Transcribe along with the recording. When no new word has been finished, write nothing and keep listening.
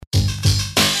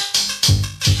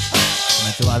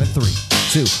3,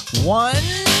 2, 1.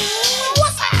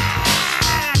 What's up?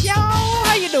 Yo,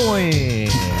 how you doing?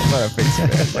 What a face, man.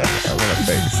 What a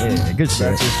face. Yeah, good shit.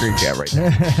 That's your screen cap right now.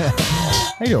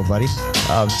 How you doing, buddy?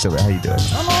 I'm silly. How you doing?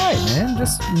 I'm all right, man.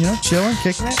 Just, chilling,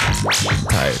 kicking it.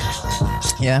 Tired.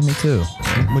 Yeah, me too.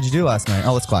 What'd you do last night?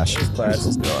 Oh, let's clash. Class,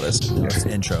 let's be honest.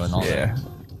 Intro and all Yeah. that.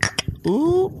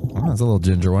 Ooh. Oh, that's a little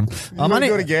ginger one. You want to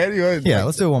do it again? Yeah,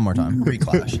 let's do it one more time.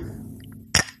 Re-clash.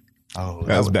 Oh,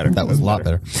 That was better. That was a lot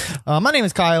better. My name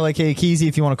is Kyle, a.k.a. Keezy.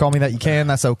 If you want to call me that, you can.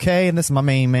 That's okay. And this is my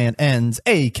main man, Ends,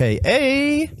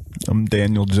 a.k.a. I'm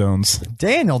Daniel Jones.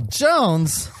 Daniel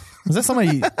Jones. Is that somebody?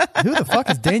 Who the fuck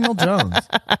is Daniel Jones?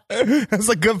 That's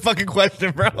a good fucking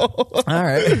question, bro. All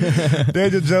right.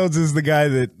 Daniel Jones is the guy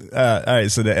that, all right,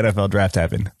 so the NFL draft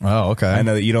happened. Oh, okay. I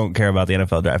know that you don't care about the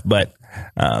NFL draft, but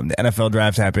the NFL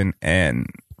draft happened and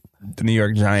the New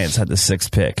York Giants had the 6th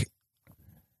pick.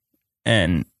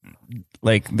 And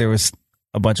there was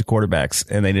a bunch of quarterbacks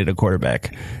and they needed a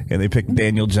quarterback and they picked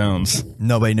Daniel Jones.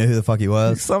 Nobody knew who the fuck he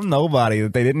was. Some nobody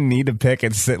that they didn't need to pick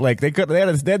and sit they had the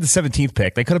 17th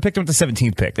pick. They could have picked him with the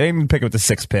 17th pick. They didn't even pick him with the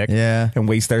 6th pick. Yeah. And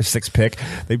waste their 6th pick.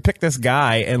 They picked this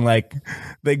guy and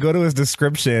they go to his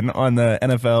description on the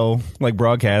NFL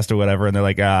broadcast or whatever and they're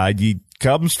like, he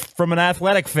comes from an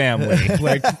athletic family.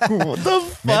 What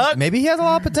the fuck? Maybe he has a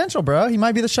lot of potential, bro. He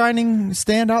might be the shining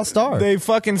standout star. They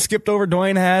fucking skipped over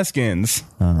Dwayne Haskins.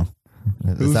 Oh.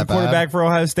 Who was the quarterback for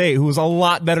Ohio State, who was a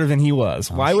lot better than he was.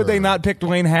 Why would they not pick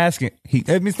Dwayne Haskins?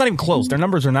 It's not even close. Their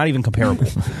numbers are not even comparable.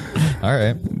 All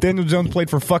right. Daniel Jones played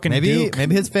for fucking Duke.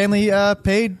 Maybe his family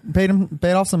paid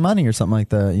off some money or something like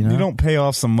that. You don't pay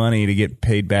off some money to get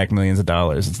paid back millions of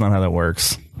dollars. It's not how that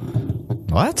works.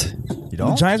 What? You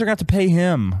don't? The Giants are going to have to pay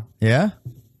him. Yeah.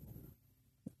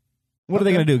 What are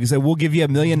they going to do? Because we'll give you $1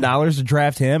 million to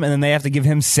draft him, and then they have to give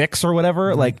him 6 or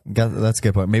whatever. That's a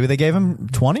good point. Maybe they gave him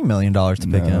 $20 million to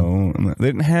pick him. No, they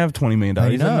didn't have $20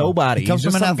 million. He's a nobody. He comes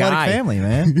He's from just an some athletic guy. family,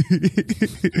 man.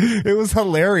 It was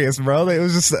hilarious, bro. It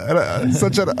was just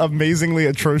such an amazingly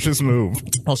atrocious move.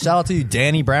 Well, shout out to you,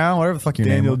 Danny Brown, whatever the fuck your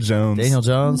name Daniel was. Jones. Daniel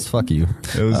Jones. Fuck you.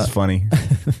 It was funny.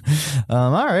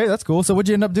 All right, that's cool. So what'd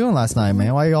you end up doing last night,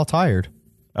 man? Why are you all tired?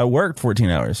 I worked 14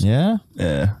 hours. Yeah?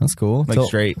 Yeah. That's cool.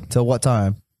 Straight. Till what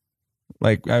time?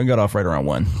 I got off right around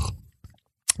 1.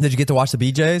 Did you get to watch the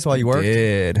BJs while you worked?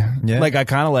 Did. Yeah. I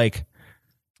kind of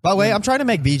By the way, I'm trying to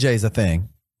make BJs a thing.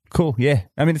 Cool. Yeah.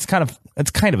 I mean, it's kind of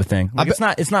a thing.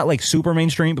 It's not super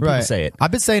mainstream, but people say it.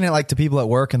 I've been saying it to people at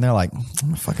work, and they're like,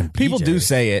 "Fucking BJs." People do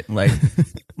say it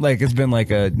it's been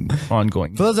a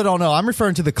ongoing. For those that don't know, I'm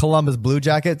referring to the Columbus Blue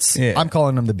Jackets. Yeah. I'm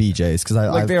calling them the BJs because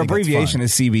I their think abbreviation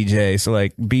is CBJ. So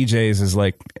BJs is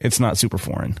it's not super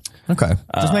foreign. Okay,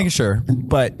 just making sure.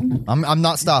 But I'm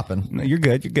not stopping. No, you're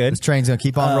good. You're good. This train's gonna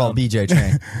keep on rolling. BJ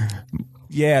train.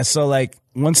 Yeah. So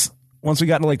once we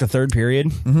got into the third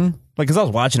period, because I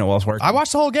was watching it while I was working. I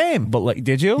watched the whole game. But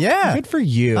did you? Yeah. Good for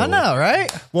you. I know,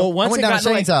 right? Well, once I went it down got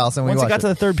to Shane's house and we once it watched got to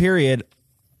the third period,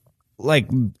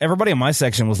 everybody in my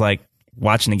section was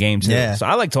watching the game too. Yeah. So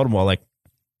I told them all look,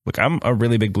 I'm a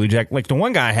really big Blue Jack. The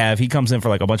one guy I have, he comes in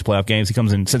for a bunch of playoff games. He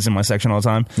comes in, sits in my section all the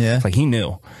time. Yeah. It's he knew.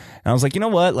 And I was like, you know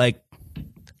what?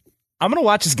 I'm going to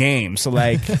watch this game. So,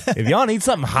 if y'all need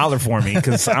something, holler for me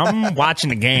because I'm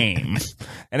watching the game.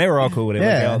 And they were all cool with it.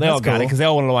 Yeah, they all that's got it cool. because they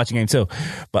all wanted to watch the game too.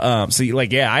 But,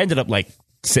 I ended up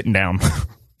sitting down.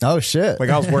 Oh, shit.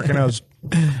 I was working. I was,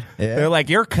 Yeah. they're like,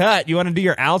 you're cut. You want to do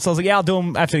your outs? I was like, yeah, I'll do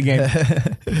them after the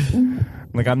game.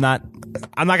 I'm not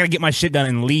going to get my shit done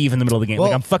and leave in the middle of the game.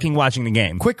 Well, I'm fucking watching the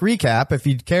game. Quick recap, if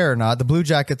you care or not, the Blue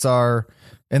Jackets are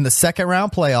in the second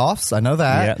round playoffs. I know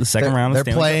that. Yeah, the second round of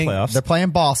they're Stanley playing. Cup playoffs. They're playing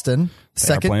Boston.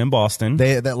 They're playing Boston.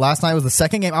 That last night was the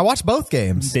second game. I watched both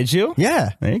games. Did you?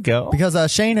 Yeah. There you go.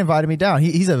 Because Shane invited me down.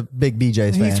 He's a big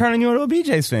BJ's fan. He's turning you into a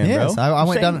BJ's fan, Yes, bro. I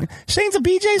went down. Shane's a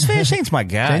BJ's fan. Shane's my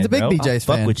guy. Shane's a big bro. BJ's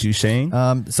I'll fan. Fuck with you, Shane.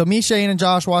 So me, Shane, and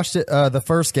Josh watched it the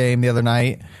first game the other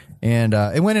night, and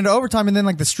it went into overtime, and then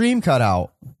the stream cut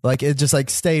out. It just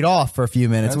stayed off for a few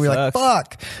minutes. That And we were like,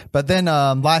 fuck. But then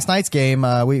last night's game,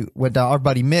 we went down. Our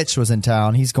buddy Mitch was in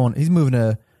town. He's moving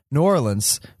to New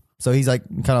Orleans. So he's kind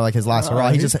of his last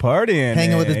hurrah. He's just partying,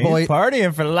 hanging with his boy, he's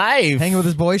partying for life, hanging with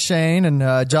his boy Shane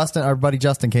and Justin. Our buddy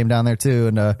Justin came down there too,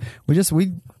 and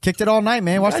we kicked it all night,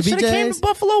 man. Watched the BJs. Came to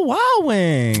Buffalo Wild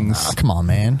Wings. Oh, come on,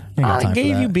 man. You ain't got time I for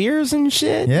gave that. you beers and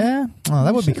shit. Yeah, oh,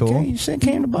 that would be cool. You should have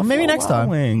came to Buffalo maybe next Wild time.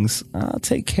 Wings. I'll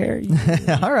take care of you.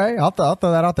 All right, I'll throw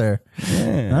that out there.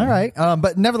 Yeah. All right,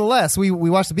 but nevertheless, we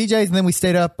watched the BJs and then we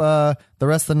stayed up the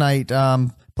rest of the night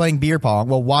playing beer pong,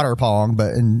 water pong,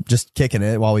 and just kicking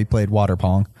it while we played water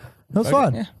pong. It was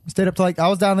fun. Yeah. We stayed up to I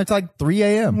was down there till 3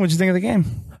 a.m. What'd you think of the game?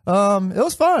 It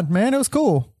was fun, man. It was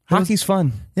cool. Hockey's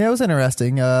fun. Yeah, it was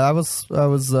interesting. I was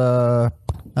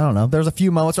I don't know. There's a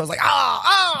few moments where I was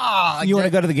like, You want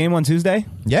to go to the game on Tuesday?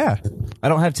 Yeah. I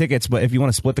don't have tickets, but if you want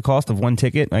to split the cost of one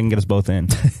ticket, I can get us both in.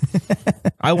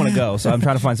 I want to go, so I'm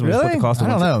trying to find someone to split the cost of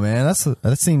I one don't know, man.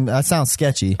 That sounds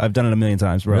sketchy. I've done it a million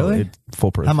times, bro. Really? It's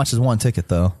foolproof. How much is one ticket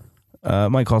though? It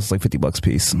might cost us like $50 a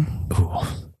piece.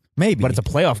 Maybe. But it's a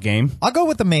playoff game, I'll go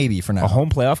with the maybe for now. a home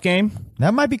playoff game,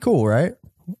 That might be cool, right?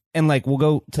 and like we'll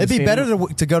go to It'd the be stadium.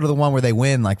 better to go to the one where they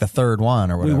win like the third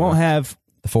one or We whatever. won't have.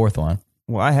 the fourth one.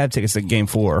 Well, I have tickets to Game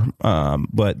 4,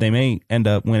 but they may end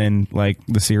up winning like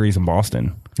the series in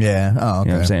Boston. Yeah. Oh, okay. You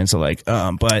know what I'm saying? So like,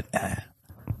 but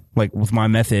like with my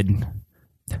method,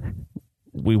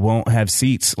 we won't have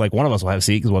seats. Like one of us will have a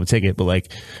seat because we'll have a ticket, but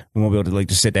like we won't be able to like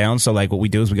just sit down. So like what we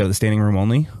do is we go to the standing room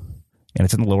only, and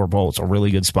it's in the lower bowl. It's a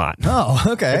really good spot. Oh,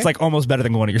 okay. It's like almost better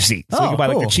than going to your seat. So we Oh, can buy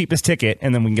like cool. the cheapest ticket,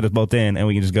 and then we can get us both in, and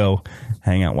we can just go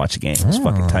hang out, and watch the game. It's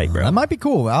fucking tight, bro. That might be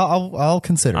cool. I'll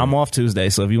consider. I'm it. off Tuesday,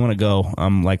 so if you want to go,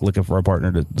 I'm like looking for a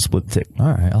partner to split the ticket. All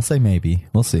right. I'll say maybe.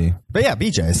 We'll see. But yeah,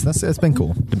 BJ's. It's been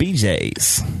cool. The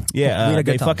BJs. We Yeah, had a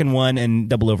good they time. fucking won in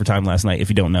double overtime last night, if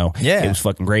you don't know. Yeah. It was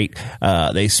fucking great.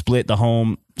 They split the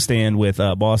home stand with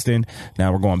Boston.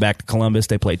 Now we're going back to Columbus.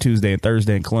 They play Tuesday and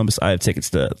Thursday in Columbus. I have tickets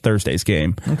to Thursday's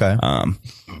game. Okay.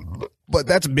 But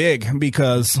that's big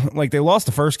because, like, they lost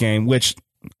the first game, which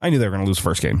I knew they were going to lose the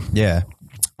first game. Yeah.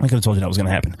 I could have told you that was going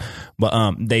to happen.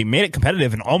 But they made it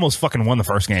competitive and almost fucking won the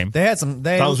first game. They had some. So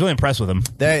I was really impressed with them.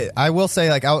 I will say,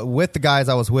 like, with the guys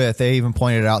I was with, they even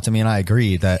pointed it out to me, and I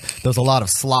agreed that there was a lot of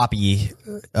sloppy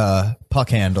puck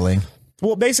handling.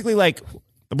 Well, basically, like,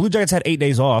 the Blue Jackets had 8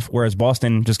 days off, whereas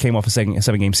Boston just came off a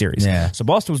 7-game series. Yeah. So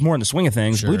Boston was more in the swing of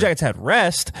things. Sure. Blue Jackets had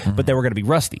rest, but they were going to be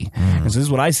rusty. And so this is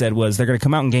what I said was they're going to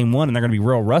come out in game one and they're going to be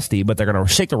real rusty, but they're going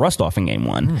to shake the rust off in game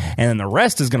one. And then the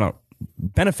rest is going to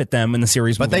benefit them in the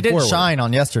series. But they didn't forward. shine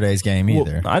on yesterday's game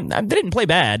either. Well, they didn't play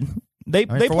bad. They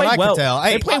for what played I could well. tell,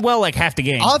 They played well like half the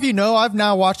game. I'll have you know, I've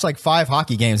now watched like 5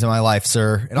 hockey games in my life,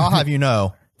 sir, and I'll have you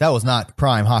know that was not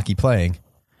prime hockey playing.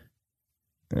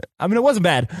 I mean, it wasn't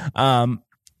bad.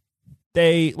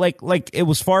 They like it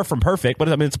was far from perfect, but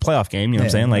I mean it's a playoff game. You know what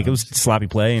I'm saying? Like it was sloppy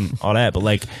play and all that, but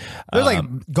like There's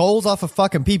like goals off of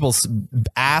fucking people's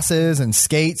asses and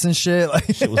skates and shit. Like,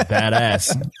 it was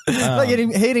badass. like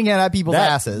hitting it at people's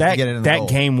asses to get it in the goal.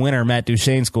 game winner Matt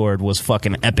Duchene scored was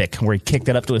fucking epic, where he kicked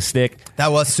it up to his stick.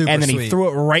 That was super and then sweet. he threw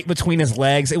it right between his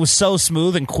legs. It was so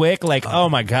smooth and quick. Like, oh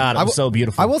my God, it was so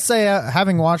beautiful. I will say,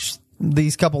 having watched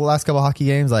these last couple hockey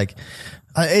games, like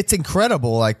it's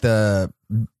incredible. Like the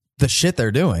shit they're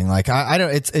doing. Like I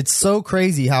don't. It's so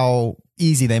crazy how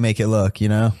easy they make it look. You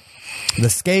know, the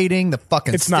skating, the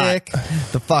fucking It's not. stick,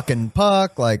 the fucking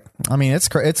puck. Like I mean, it's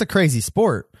a crazy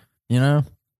sport. You know.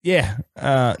 Yeah.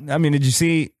 I mean, did you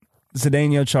see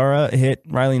Zdeno Chara hit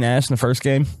Riley Nash in the first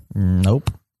game?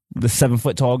 Nope. The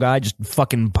 7-foot tall guy just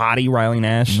fucking body Riley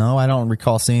Nash. No, I don't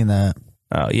recall seeing that.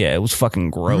 Oh yeah, it was fucking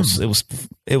gross. It was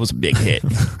a big hit.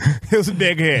 It was a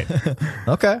big hit.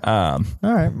 Okay. All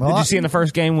right. Well, Did you see in the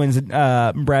first game when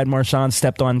Brad Marchand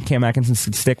stepped on Cam Atkinson's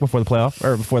stick before the playoff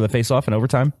or before the face-off in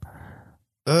overtime?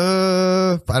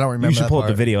 I don't remember. You should that pull up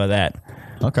part. the video of that.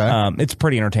 Okay. It's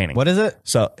pretty entertaining. What is it?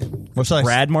 So What should I?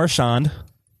 Brad Marchand,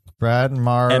 Brad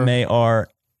Mar. M-A-R,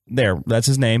 there, that's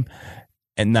his name,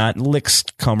 and not Licks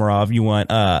Komarov. You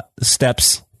want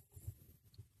Steps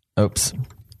Oops.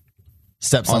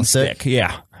 Steps on stick.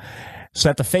 Yeah. So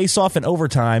at the face-off in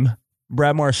overtime,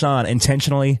 Brad Marchand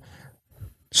intentionally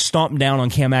stomped down on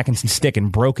Cam Atkinson's stick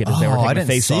and broke it as they were Oh, I taking the didn't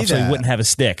face-off, see so he that. wouldn't have a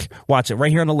stick. Watch it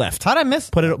right here on the left. How'd I miss?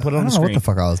 Put it on I the don't know screen. what the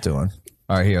fuck I was doing.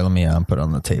 All right, here. Let me put it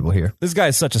on the table here. This guy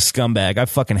is such a scumbag. I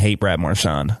fucking hate Brad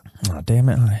Marchand. Oh, damn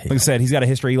it! I hate Like I said, he's got a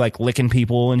history like licking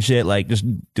people and shit, like just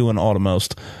doing all the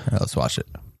most. it. Let's watch it.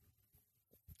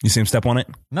 You see him step on it?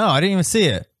 No, I didn't even see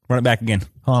it. Run it back again.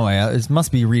 Hold on, wait. It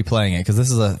must be replaying it because this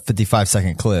is a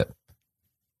 55-second clip.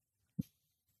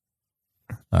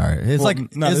 All right, it's Well, like no,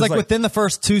 it's there's like like- within the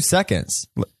first 2 seconds.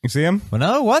 Look, you see him? Well,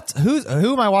 no, what? Who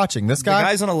am I watching? This The guy?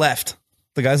 guy's on the left.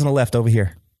 The guy's on the left over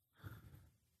here.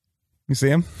 You see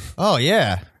him? Oh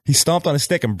yeah. He stomped on his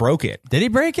stick and broke it. Did he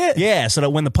break it? Yeah, so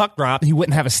that when the puck dropped, he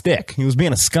wouldn't have a stick. He was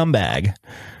being a scumbag.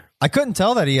 I couldn't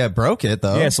tell that he broke it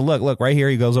though. Yeah, so look, right here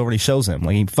he goes over and he shows him.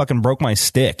 Like, he fucking broke my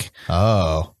stick.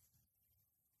 Oh.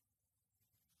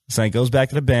 So he goes back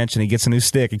to the bench and he gets a new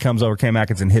stick. He comes over, Cam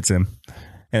Atkinson hits him.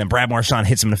 And then Brad Marchand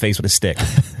hits him in the face with his stick.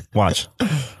 Watch.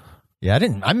 Yeah,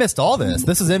 I missed all this.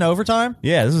 This is in overtime?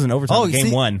 Yeah, this is an overtime game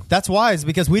see, one. That's why, is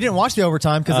because we didn't watch the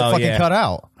overtime because Oh, it fucking yeah. cut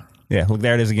out. Yeah, look,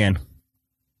 there it is again.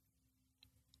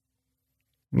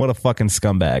 What a fucking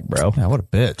scumbag, bro. Yeah, what a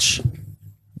bitch.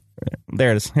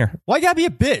 There it is. Here. Why you gotta be a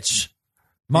bitch?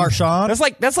 Marshawn.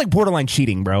 That's like borderline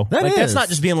cheating, bro. That's is. not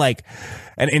just being like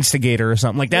an instigator or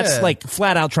something. Like that's Yeah. like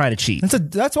flat out trying to cheat.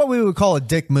 That's what we would call a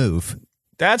dick move.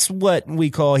 That's what we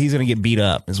call he's going to get beat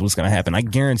up is what's going to happen. I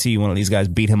guarantee you one of these guys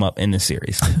beat him up in this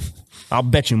series. I'll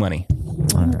bet you money.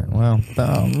 All right. Well,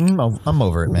 I'm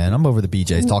over it, man. I'm over the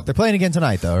BJ's talk. They're playing again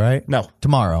tonight, though, right? No.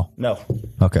 Tomorrow. No.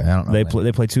 Okay. I don't know.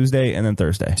 They play Tuesday and then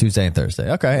Thursday. Tuesday and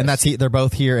Thursday. Okay. And they're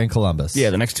both here in Columbus.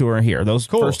 Yeah, the next two are here. Those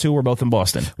first two were both in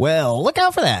Boston. Well, look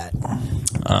out for that.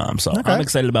 So I'm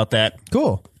excited about that.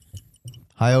 Cool.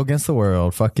 Ohio against the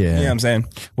world. Fuck yeah. Yeah, I'm saying.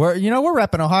 We're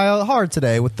repping Ohio hard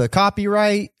today with the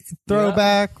copyright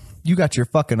throwback. You got your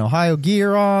fucking Ohio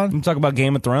gear on. I'm talking about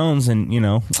Game of Thrones and,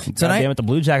 goddamn it, the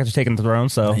Blue Jackets are taking the throne.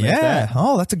 So Yeah.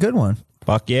 Oh, that's a good one.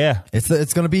 Fuck yeah. It's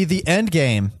going to be the end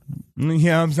game. You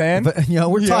know what I'm saying? But,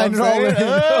 we're tying it all in.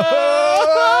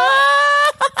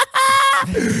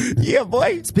 Yeah,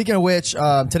 boy. Speaking of which,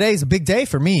 today's a big day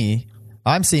for me.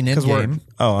 I'm seeing Endgame.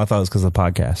 Oh, I thought it was because of the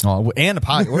podcast. Oh, and the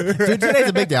podcast. Dude, today's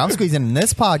a big day. I'm squeezing in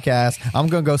this podcast. I'm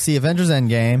gonna go see Avengers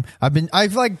Endgame.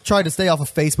 I've like tried to stay off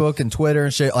of Facebook and Twitter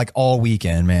and shit like all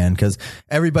weekend, man, because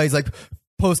everybody's like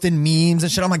posting memes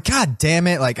and shit. I'm like, God damn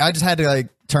it! Like I just had to like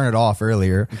turn it off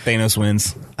earlier. Thanos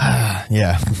wins.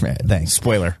 Yeah, thanks.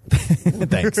 Spoiler.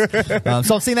 Thanks.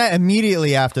 So I'm seeing that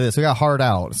immediately after this. We got hard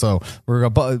out, so we're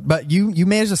gonna. But you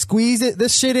managed to squeeze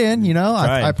this shit in.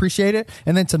 I appreciate it.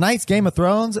 And then tonight's Game of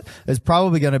Thrones is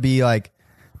probably going to be like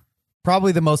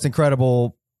probably the most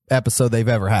incredible episode they've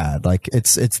ever had. Like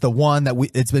it's the one that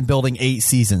it's been building 8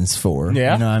 seasons for.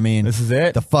 Yeah, you know what I mean. This is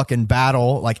it. The fucking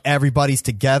battle. Like everybody's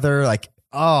together. Like.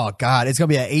 Oh God! It's gonna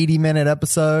be an 80-minute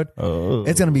episode. Oh.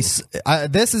 It's gonna be.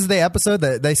 This is the episode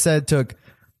that they said took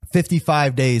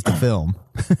 55 days to film.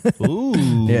 Ooh,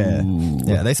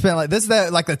 yeah. They spent this is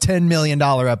the $10 million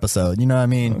episode. You know what I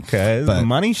mean? Okay, this is a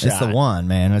money shot. It's the one,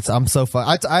 man. I'm so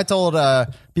fun. I told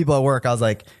people at work, I was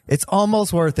like, it's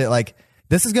almost worth it. Like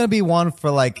this is gonna be one for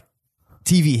like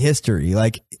TV history.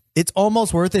 Like. It's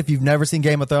almost worth it if you've never seen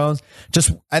Game of Thrones.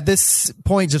 Just at this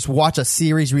point, just watch a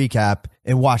series recap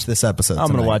and watch this episode. I'm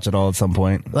going to watch it all at some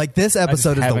point. Like this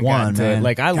episode is the one, man.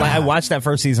 Like I watched that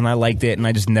first season, I liked it, and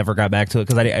I just never got back to it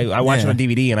because I watched it on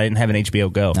DVD and I didn't have an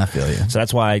HBO Go. I feel you. So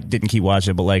that's why I didn't keep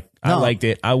watching it. But I liked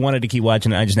it. I wanted to keep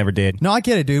watching it. I just never did. No, I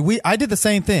get it, dude. I did the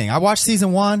same thing. I watched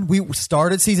season 1. We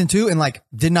started season 2 and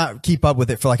did not keep up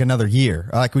with it for another year.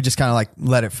 We just kind of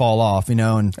let it fall off,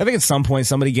 And I think at some point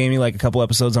somebody gave me a couple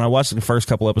episodes, and I watched the first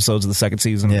couple episodes of the second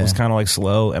season. It was kind of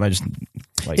slow, and I just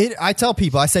I tell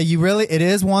people, I say it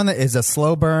is one that is a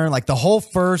slow burn. The whole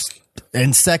first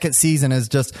and second season is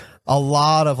just a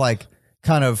lot of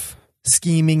kind of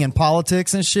scheming and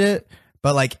politics and shit,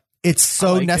 but it's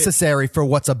so necessary for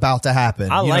what's about to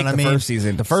happen. I like the first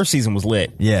season. The first season was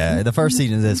lit. Yeah, the first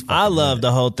season is. I love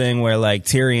the whole thing where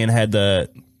Tyrion had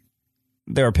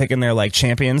they were picking their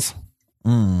champions.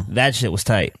 That shit was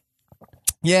tight.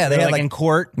 Yeah, they had in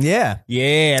court. Yeah,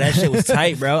 that shit was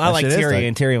tight, bro. I like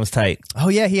Tyrion. Tyrion was tight. Oh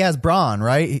yeah, he has Bronn,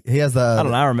 right? He has the. I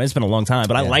don't know. I remember. It's been a long time,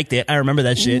 but I liked it. I remember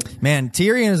that shit. Man,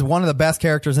 Tyrion is one of the best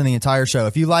characters in the entire show.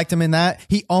 If you liked him in that,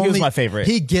 he was my favorite.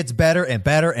 He gets better and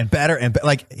better and better and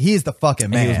he is the fucking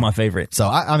man. And he was my favorite. So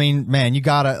I mean, man, you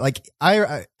gotta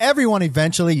everyone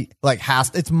eventually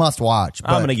it's must watch.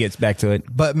 I'm gonna get back to it.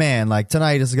 But man,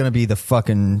 tonight is gonna be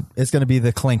it's gonna be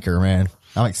the clinker, man.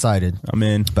 I'm excited. I'm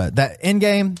in. But that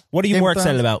Endgame. What are you more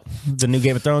excited about? The new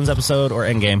Game of Thrones episode or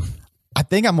Endgame? I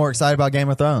think I'm more excited about Game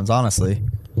of Thrones, honestly.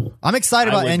 I'm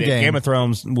excited about Endgame. Game of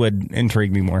Thrones would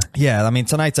intrigue me more. Yeah, I mean,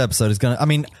 tonight's episode is going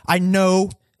to... I know...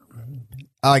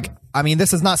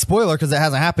 this is not spoiler because it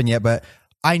hasn't happened yet, but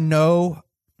I know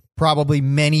probably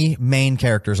many main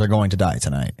characters are going to die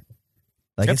tonight.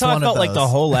 That's how I felt the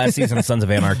whole last season of Sons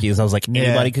of Anarchy is I was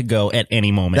anybody could go at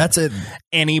any moment. That's it.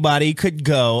 Anybody could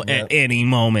go at any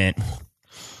moment.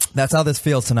 That's how this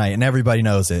feels tonight, and everybody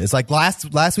knows it. It's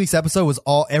last week's episode was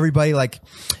all everybody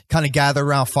kind of gathered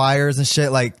around fires and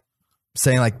shit,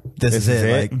 saying this is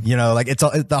it. It's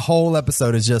the whole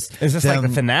episode is just. Is this the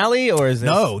finale or is this?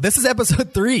 No, this is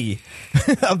episode 3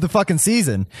 of the fucking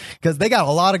season because they got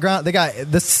a lot of ground. They got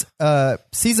this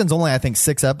season's only I think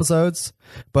 6 episodes,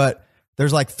 but.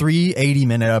 There's 3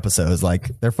 80-minute episodes.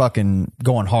 They're fucking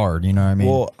going hard. You know what I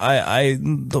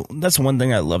mean? Well, that's one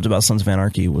thing I loved about Sons of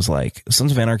Anarchy was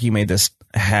Sons of Anarchy made this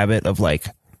habit of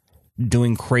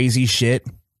doing crazy shit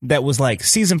that was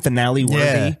season finale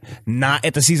worthy, not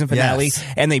at the season finale. Yes.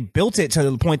 And they built it to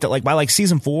the point that by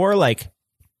season 4,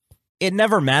 it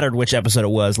never mattered which episode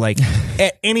it was.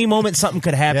 At any moment something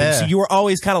could happen. Yeah. So you were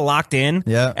always kind of locked in.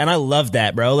 Yeah. And I loved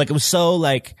that, bro. It was so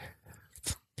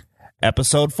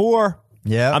episode 4.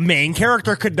 Yeah. A main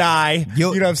character could die. You know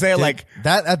what I'm saying? Dude, like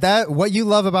that what you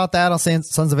love about that on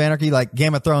Sons of Anarchy, like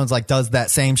Game of Thrones, like does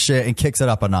that same shit and kicks it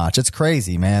up a notch. It's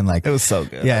crazy, man. Like it was so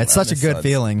good. Yeah, it's such a good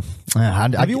feeling.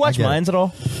 Have you watched Mines at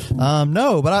all?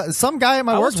 No, but some guy at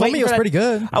my work told me it was pretty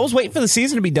good. I was waiting for the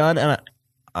season to be done, and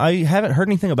I haven't heard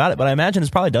anything about it, but I imagine it's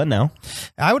probably done now.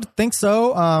 I would think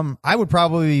so. I would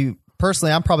probably.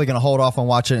 Personally, I'm probably going to hold off on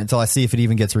watching it until I see if it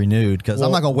even gets renewed, because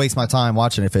I'm not going to waste my time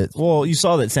watching if it. Well, you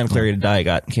saw that Santa Clarita Diet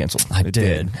got canceled. It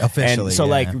did officially. And so,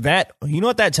 like that, you know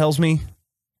what that tells me?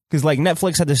 Because like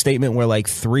Netflix had this statement where like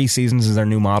 3 seasons is their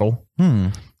new model.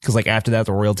 Because like after that,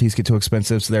 the royalties get too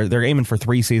expensive, so they're aiming for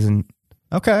 3 seasons.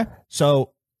 Okay.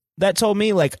 So that told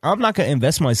me like I'm not going to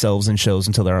invest myself in shows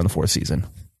until they're on the 4th season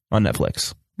on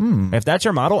Netflix. If that's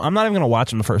your model, I'm not even going to watch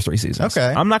them the first 3 seasons.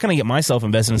 Okay. I'm not going to get myself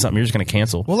invested in something you're just going to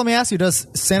cancel. Well, let me ask you, does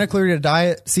Santa Clarita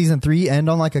Diet season 3 end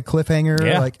on like a cliffhanger?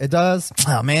 Yeah. Like it does?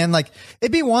 Oh man, like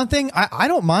it'd be one thing. I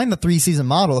don't mind the 3-season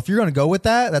model. If you're going to go with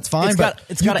that, that's fine.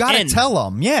 It's you gotta got to end. tell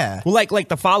them. Yeah. Well, like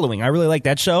The Following. I really like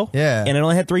that show. Yeah. And it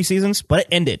only had 3 seasons, but it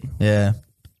ended. Yeah.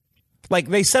 Like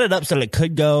they set it up so that it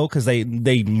could go because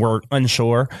they were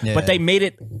unsure, but they made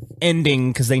it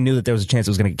ending because they knew that there was a chance it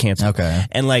was going to get canceled. Okay.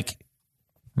 And like,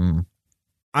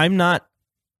 I'm not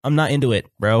into it,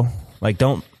 bro. Like,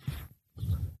 don't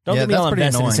get me all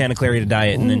invested in Santa Clarita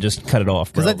Diet and then just cut it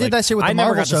off. Because I did that shit with the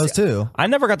Marvel shows too. I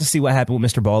never got to see what happened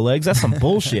with Mr. Ball Legs. That's some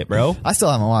bullshit, bro. I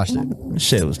still haven't watched it.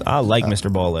 Shit, I like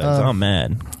Mr. Ball Legs. I'm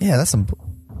mad. Yeah, that's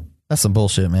some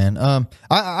bullshit, man.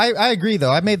 I agree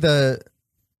though. I made the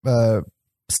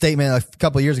statement a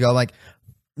couple of years ago. I'm like,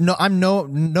 no, I'm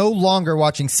no longer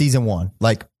watching season 1.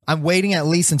 Like, I'm waiting at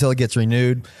least until it gets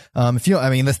renewed.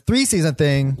 The 3-season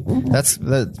thing,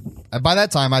 by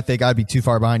that time, I think I'd be too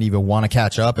far behind to even want to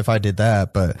catch up if I did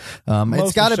that. But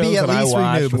it's got to be at least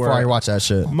renewed before I watch that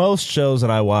shit. Most shows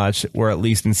that I watch were at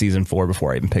least in season 4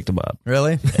 before I even picked them up.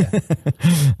 Really? Yeah.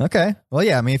 Okay. Well,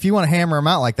 yeah. I mean, if you want to hammer them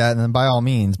out like that, then by all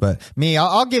means. But me,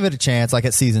 I'll give it a chance. Like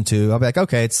at season 2, I'll be like,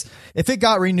 okay, if it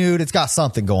got renewed, it's got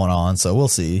something going on. So we'll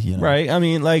see. You know? Right. I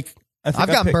mean, like. I've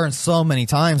gotten burned so many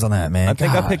times on that, man. I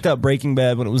think I picked up Breaking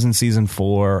Bad when it was in season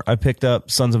 4. I picked up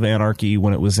Sons of Anarchy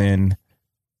when it was in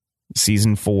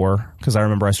season 4 because I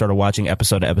remember I started watching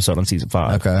episode to episode on season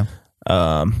 5. Okay.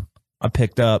 I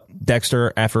picked up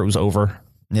Dexter after it was over.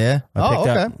 Yeah. I picked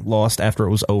up Lost after it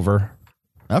was over.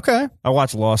 Okay. I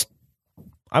watched Lost.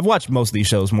 I've watched most of these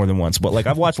shows more than once, but like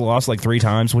I've watched Lost like 3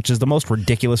 times, which is the most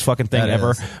ridiculous fucking thing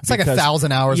ever. It's like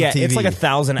 1,000 hours of TV. Yeah, it's like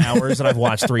 1,000 hours that I've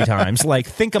watched 3 times. Like,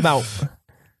 think about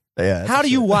how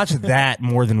do you watch that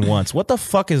more than once? What the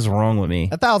fuck is wrong with me?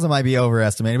 1,000 might be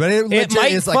overestimated, but it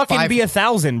might is like fucking be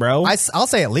 1,000, bro. I'll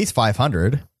say at least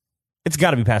 500. It's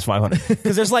got to be past 500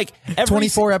 because there's like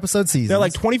 24 episode seasons. They're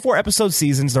like 24 episode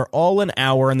seasons. They're all an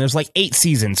hour, and there's like 8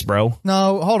 seasons, bro.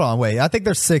 No, hold on, wait. I think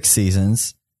there's 6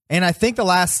 seasons. And I think the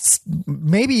last,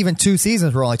 maybe even 2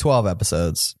 seasons were only 12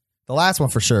 episodes. The last one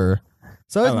for sure.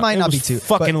 So it might not be too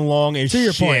fucking long as shit. To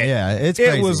your point, yeah, it's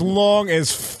crazy. It was long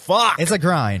as fuck. It's a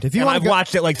grind. If you I've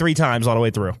watched it like 3 times all the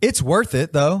way through. It's worth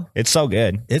it though. It's so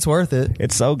good. It's worth it.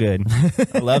 It's so good.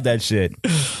 I love that shit.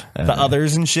 The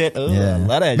Others and shit. Ugh, yeah. I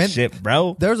love that shit,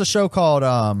 bro. There's a show called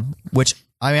which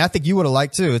I think you would have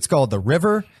liked too. It's called The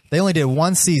River. They only did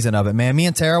 1 season of it, man. Me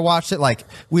and Tara watched it. Like,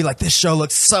 this show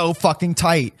looks so fucking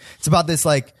tight. It's about this,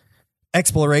 like,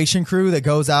 exploration crew that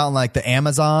goes out in, like, the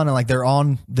Amazon, and, like, they're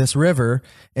on this river,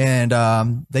 and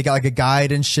they got, like, a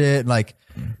guide and shit. And, like,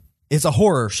 it's a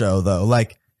horror show, though.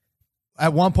 Like,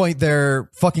 at one point, their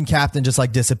fucking captain just,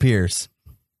 like, disappears.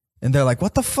 And they're like,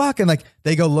 what the fuck? And, like,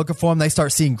 they go looking for him. They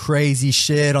start seeing crazy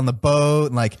shit on the boat,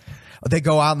 and, like, they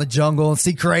go out in the jungle and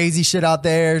see crazy shit out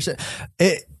there.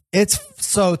 It's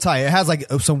so tight. It has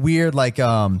like some weird like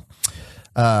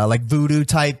voodoo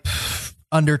type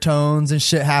undertones and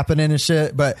shit happening and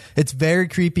shit, but it's very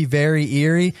creepy, very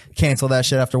eerie. Cancel that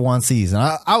shit after 1 season.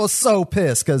 I was so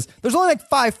pissed because there's only like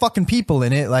 5 fucking people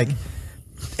in it. Like,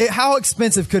 how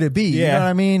expensive could it be? Yeah. You know what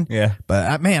I mean? Yeah.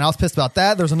 But man, I was pissed about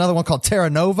that. There's another one called Terra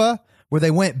Nova where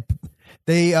they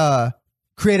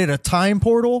created a time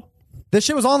portal. This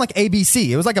shit was on like ABC.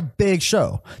 It was like a big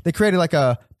show. They created like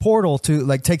a portal to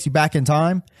like takes you back in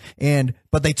time,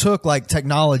 but they took like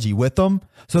technology with them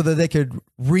so that they could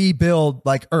rebuild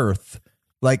like Earth,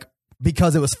 like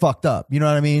because it was fucked up. You know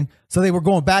what I mean? So they were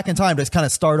going back in time to just kind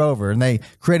of start over, and they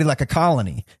created like a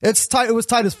colony. It's tight. It was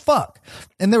tight as fuck.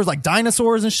 And there was like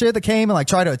dinosaurs and shit that came and like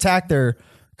tried to attack their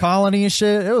colony and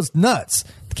shit. It was nuts.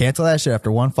 Cancel that shit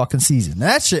after 1 fucking season.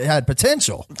 That shit had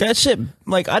potential. That shit,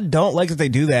 like, I don't like that they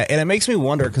do that, and it makes me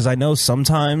wonder because I know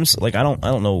sometimes, like, I don't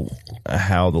know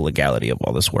how the legality of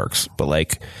all this works, but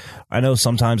like, I know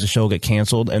sometimes a show will get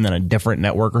canceled and then a different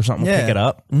network or something will pick it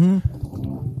up.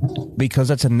 Because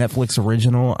that's a Netflix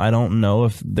original, I don't know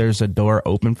if there's a door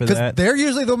open for that. They're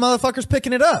usually the motherfuckers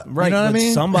picking it up. Right, You know what I but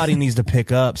mean? somebody needs to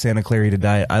pick up Santa Clarita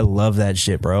Diet. I love that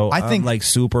shit, bro. I think- I'm like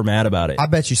super mad about it. I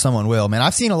bet you someone will, man.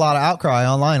 I've seen a lot of outcry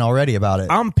online already about it.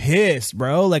 I'm pissed,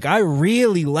 bro. Like, I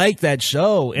really like that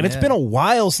show. And it's Yeah. been a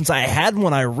while since I had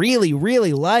one I really,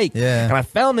 really liked. Yeah. And I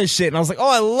found this shit and I was like, oh,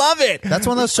 I love it. That's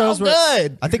one of those It's so shows where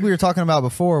good. I think we were talking about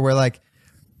before where like,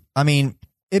 I mean,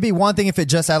 it'd be one thing if it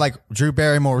just had like Drew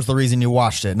Barrymore was the reason you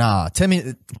watched it. Nah.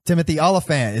 Timothy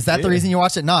Oliphant. Is that the reason you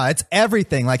watched it? Nah. It's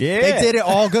everything. Like Yeah. they did it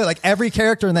all good. Like every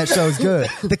character in that show is good.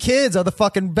 The kids are the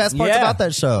fucking best parts Yeah. about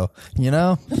that show. You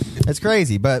know? It's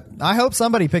crazy. But I hope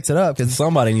somebody picks it up because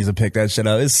Somebody needs to pick that shit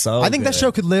up. It's so I think that good.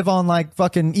 show could live on like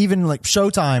fucking even like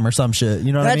Showtime or some shit.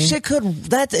 You know what I That mean? shit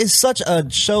that is such a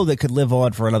show that could live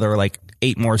on for another like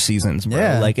 8 more seasons, bro.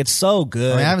 Yeah. Like, it's so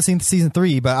good. I mean, I haven't seen season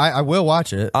 3, but I will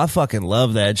watch it. I fucking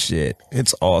love that shit.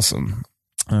 It's awesome.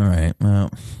 All right. Well,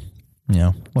 you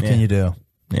know, what can Yeah. you do?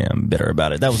 Yeah, I'm bitter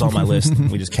about it. That was on my list.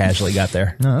 We just casually got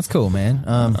there. No, that's cool, man.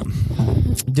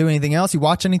 Do anything else? You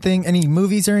watch anything? Any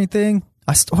movies or anything?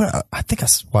 I think I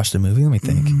watched a movie. Let me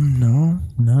think.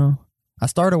 No. I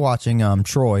started watching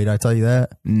Troy. Did I tell you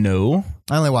that? No.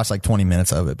 I only watched like 20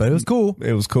 minutes of it, but it was cool.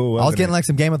 It was cool. I was getting like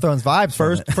some Game of Thrones vibes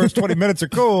from it. First 20 minutes are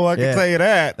cool. I Yeah. can tell you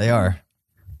that. They are.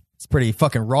 It's pretty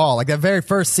fucking raw. Like that very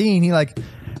first scene,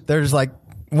 there's like,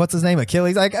 what's his name?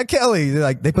 Achilles. Like Achilles.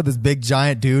 Like they put this big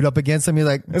giant dude up against him. He's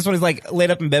like, This one, he's like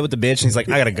laid up in bed with the bitch, and he's like,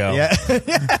 I gotta go. yeah,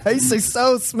 yeah. He's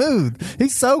so smooth.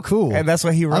 He's so cool. And that's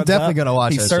what he runs. I'm definitely up. gonna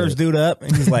watch He that serves shit. dude up,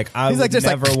 and he's like, I He's would like, just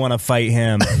like- never want to fight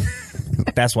him.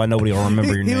 That's why nobody will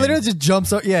remember your He name. literally just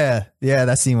jumps up. Yeah,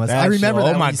 that scene was. I remember That that. shit. Oh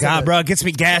when my you said god, that. bro, it gets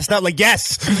me gassed up. Like,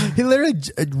 yes. He literally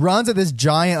runs at this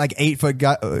giant, like 8-foot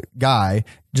guy,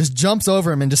 just jumps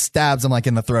over him and just stabs him like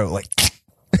in the throat. Like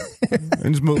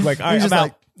And just move like, all right, he's I'm just out.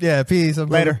 like, yeah, peace. I'm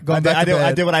Later. Going back to bed.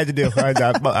 I did what I had to do. All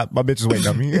right, my bitch is waiting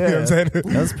on me. You know what I'm saying? That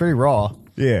was pretty raw.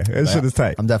 Yeah, that shit is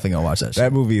tight. I'm definitely gonna watch that. Shit.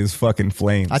 That movie is fucking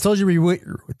flames. I told you we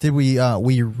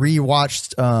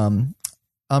rewatched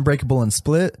Unbreakable and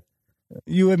Split.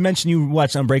 You had mentioned you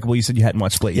watched Unbreakable. You said you hadn't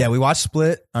watched Split yet. Yeah, we watched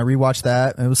Split. I rewatched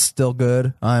that. It was still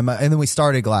good. And then we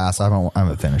started Glass. I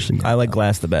haven't finished it yet. I like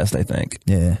Glass the best, I think.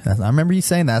 Yeah, I remember you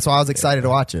saying that. That's why I was excited to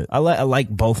watch it. I like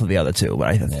both of the other two, but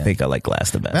I think I like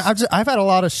Glass the best. I've had a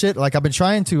lot of shit. Like I've been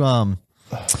trying to I've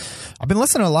been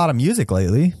listening to a lot of music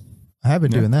lately. I have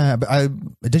been doing that.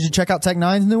 But did you check out Tech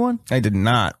Nine's new one? I did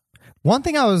not. One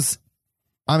thing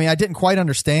I didn't quite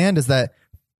understand is that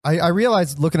I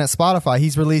realized looking at Spotify,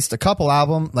 he's released a couple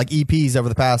like EPs over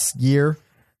the past year.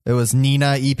 It was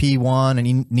Nina EP1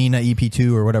 and Nina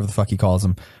EP2 or whatever the fuck he calls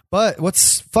them. But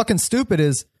what's fucking stupid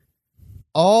is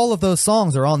all of those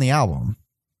songs are on the album.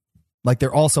 Like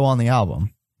they're also on the album.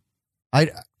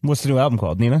 What's the new album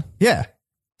called? Nina? Yeah.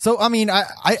 So I mean,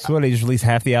 So what, they just release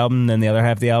half the album, then the other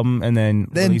half of the album, and then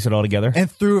release it all together?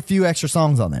 and threw a few extra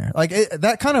songs on there. Like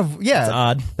that kind of That's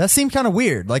odd. That seemed kind of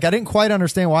weird. Like I didn't quite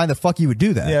understand why the fuck you would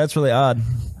do that. Yeah, that's really odd.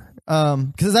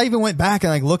 Because I even went back and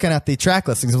like looking at the track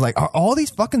listings, I was like, are all these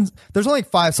fucking? There's only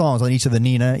like 5 songs on each of the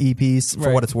Nina EPs for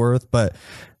Right. what it's worth, but.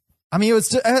 I mean, it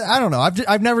was. I don't know.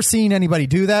 I've never seen anybody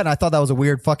do that, and I thought that was a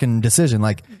weird fucking decision.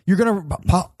 Like, you're gonna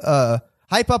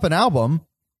hype up an album,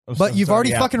 but you've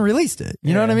already fucking released it.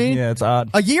 You know what I mean? Yeah, it's odd.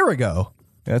 A year ago.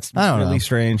 That's I don't really know.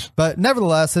 strange. But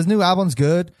nevertheless, his new album's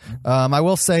good. I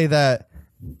will say that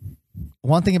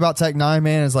one thing about Tech Nine,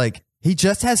 man, is like he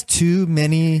just has too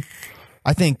many,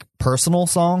 I think, personal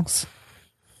songs.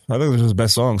 I think those are his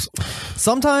best songs.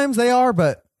 Sometimes they are,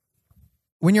 but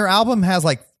when your album has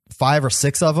like 5 or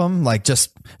 6 of them, like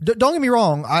just don't get me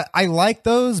wrong, I like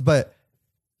those, but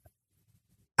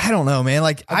I don't know, man.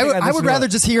 Like I would rather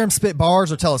just hear him spit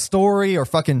bars or tell a story or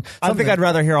fucking. I think something. I'd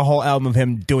rather hear a whole album of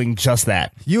him doing just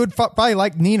that. You would probably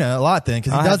like Nina a lot then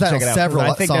because he I'll does have to that on check it out, several.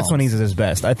 'cause I think songs. that's when he's at his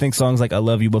best. I think songs like "I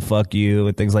Love You But Fuck You"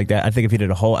 and things like that. I think if he did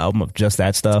a whole album of just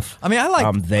that stuff, I mean, I like.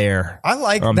 I'm there. I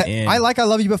like I'm that. in. I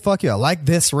Love You But Fuck You. I like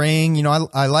This Ring. You know,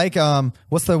 I like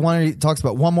what's the one he talks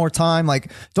about One More Time?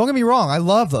 Like, don't get me wrong, I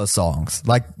love those songs.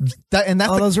 Like that, and that's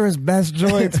Oh, the, those are his best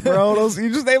joints, bro.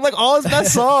 You just named like all his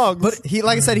best songs. but he,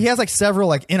 like I said, he has like several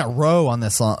like in a row on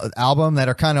this album that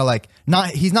are kind of like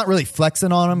he's not really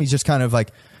flexing on them. He's just kind of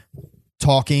like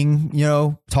talking,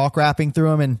 talk rapping through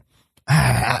them. And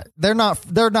they're not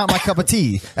my cup of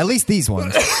tea. At least these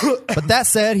ones. But that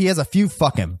said, he has a few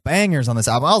fucking bangers on this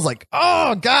album. I was like,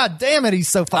 oh god damn it, he's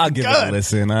so fucking I'll give good. it a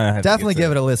listen. I have to Definitely get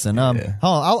give it a listen. Hold on,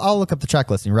 I'll look up the track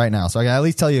listing right now, so I can at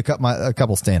least tell you a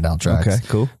couple standout tracks. Okay,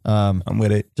 cool. I'm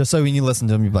with it. Just so when you listen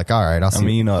to him, you're like, all right, I'll see. I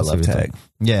mean, you know, I I'll see love what he's Tag.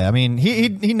 doing. Yeah, I mean,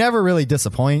 he never really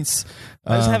disappoints.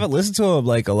 I just haven't listened to him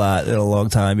like a lot in a long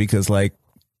time because like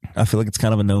I feel like it's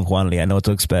kind of a known quantity. I know what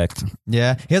to expect.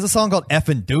 Yeah, he has a song called "F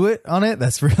and Do It" on it.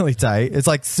 That's really tight. It's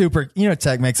like super. You know,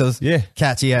 Tech makes those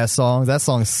catchy ass songs. That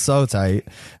song is so tight.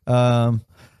 And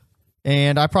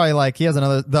I probably like. He has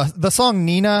another. The song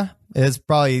 "Nina" is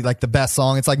probably like the best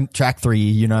song. It's like track 3.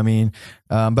 You know what I mean?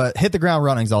 But "Hit the Ground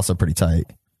Running" is also pretty tight.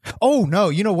 Oh no,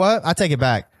 you know what? I take it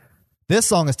back. This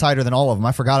song is tighter than all of them.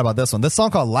 I forgot about this one. This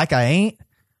song called "Like I Ain't."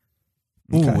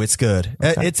 Ooh, it's good.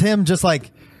 Okay. It's him just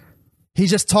like. He's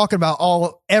just talking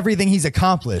about everything he's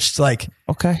accomplished. Like,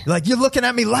 like you're looking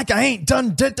at me like I ain't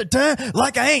done,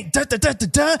 like I ain't,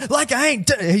 like I ain't.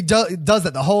 He does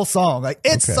that the whole song. Like,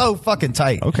 it's so fucking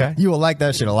tight. Okay. You will like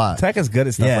that shit a lot. Tech is good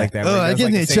at stuff like that. Oh, it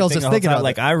gives me chills just thinking about it.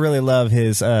 Like, I really love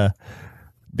his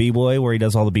B-Boy where he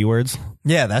does all the B words.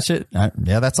 Yeah, that shit.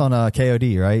 Yeah, that's on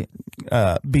KOD, right?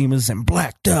 Beamers and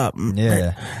blacked up.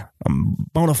 Yeah. I'm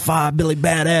bona fide Billy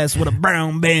Badass with a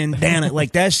brown bandana.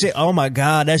 Like that shit. Oh my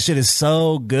God. That shit is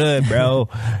so good, bro.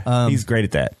 He's great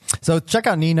at that. So check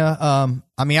out Nina.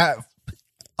 I mean, I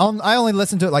only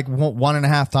listened to it like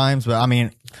 1.5 times, but I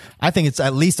mean, I think it's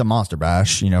at least a monster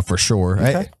bash, you know, for sure.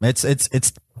 Okay.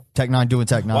 It's Tech Nine doing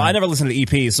Tech Nine. Well, I never listened to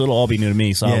EP, so it'll all be new to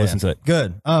me. So I'll listen to it.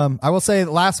 Good. I will say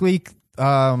that last week,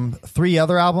 3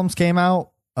 other albums came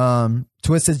out.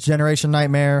 Twisted's Generation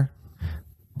Nightmare,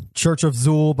 Church of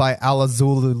Zool by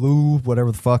Alazulu,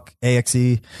 whatever the fuck,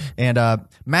 AXE, and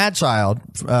Mad Child.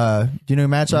 Do you know who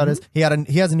Mad Child is? He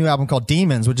has a new album called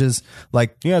Demons, which is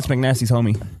like it's McNasty's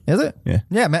homie. Is it?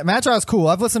 Yeah. Mad Child's cool.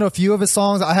 I've listened to a few of his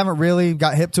songs. I haven't really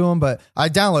got hip to him, but I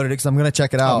downloaded it because I'm gonna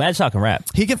check it out. Mad Child can rap.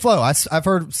 He can flow. I've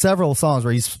heard several songs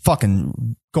where he's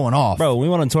fucking going off. Bro, when we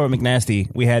went on tour with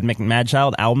McNasty, we had Mad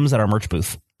Child albums at our merch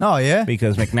booth. Oh yeah,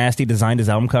 because McNasty designed his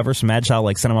album cover, so Mad Child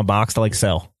like sent him a box to like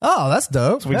sell. Oh, that's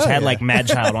dope. So we just had like Mad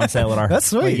Child on sale at our. That's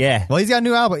sweet. Yeah. Well, he's got a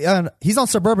new album. He's on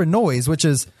Suburban Noise, which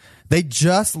is they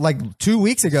just like 2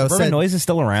 weeks ago. Suburban Noise is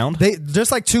still around. They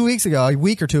just like 2 weeks ago, a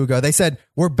week or two ago, they said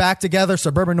we're back together.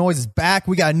 Suburban Noise is back.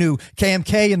 We got a new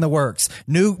KMK in the works.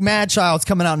 New Mad Child's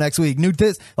coming out next week. New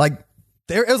this like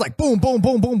there. It was like boom, boom,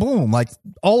 boom, boom, boom. Like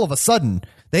all of a sudden.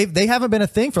 They haven't been a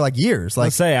thing for like years. Like,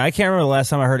 let's say I can't remember the last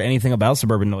time I heard anything about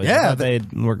Suburban Noise. Yeah, they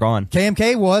were gone.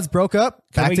 KMK broke up,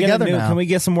 back together now. Can we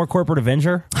get some more Corporate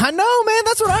Avenger? I know, man.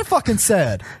 That's what I fucking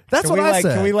said. That's what I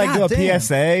said. Can we like do a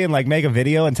PSA and like make a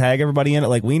video and tag everybody in it?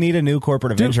 Like we need a new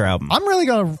Corporate Avenger album. I'm really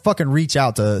gonna fucking reach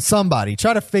out to somebody,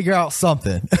 try to figure out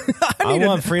something. I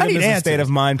want Freedom is a State of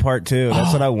Mind Part 2.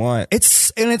 That's what I want.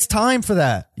 It's time for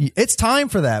that. It's time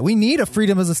for that. We need a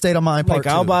Freedom is a State of Mind Part 2.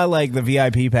 I'll buy like the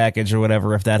VIP package or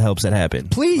whatever if that helps it happen.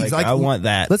 Please, like, I want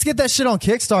that. Let's get that shit on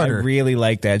Kickstarter. I really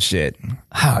like that shit.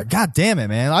 God damn it,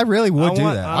 man! I really would do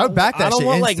that. I would back that shit. I don't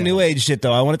want instant. like new age shit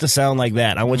though. I want it to sound like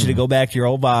that. I want you to go back to your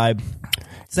old vibe.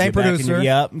 Same producer.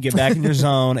 Get back in your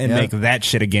zone and make that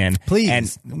shit again. Please.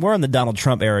 And we're in the Donald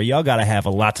Trump era. Y'all got to have a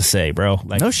lot to say, bro.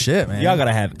 Like, no shit, man. Y'all got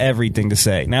to have everything to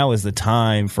say. Now is the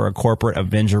time for a Corporate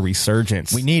Avenger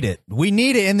resurgence. We need it. We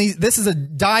need it. And this is a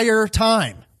dire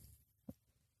time.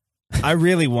 I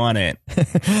really want it.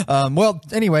 Well,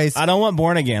 anyways. I don't want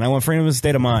Born Again. I want Freedom is a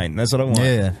State of Mind. That's what I want.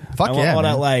 Yeah. Fuck I want all man.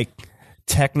 that like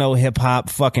techno hip hop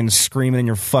fucking screaming in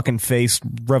your fucking face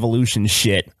revolution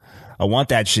shit. I want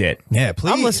that shit. Yeah,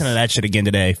 please. I'm listening to that shit again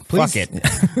today. Please. Fuck it.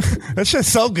 That shit's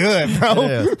so good,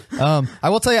 bro. Yeah. I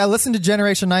will tell you, I listened to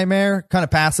Generation Nightmare kind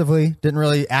of passively. Didn't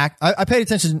really act. I paid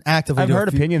attention actively. I've heard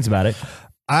opinions about it.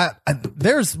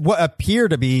 There's what appear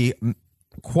to be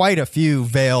quite a few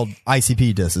veiled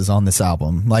ICP disses on this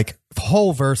album, like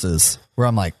whole verses where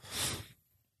I'm like,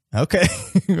 okay,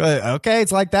 okay,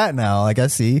 it's like that now. Like I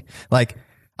see, like,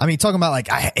 I mean, talking about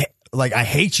like I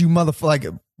hate you, motherfucker. Like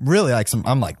really, like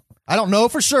I'm like, I don't know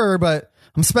for sure, but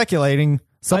I'm speculating.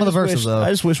 Some of the verses, though. I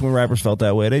just wish when rappers felt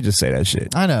that way, they just say that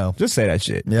shit. I know. Just say that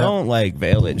shit. Yeah. Don't like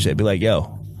veil it and shit. Be like,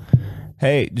 yo,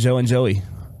 hey, Joe and Joey,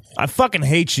 I fucking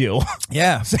hate you.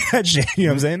 Yeah. Say that shit. You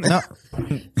know what I'm saying? No.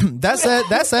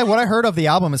 That said, what I heard of the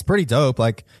album is pretty dope.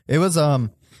 Like it was a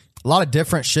lot of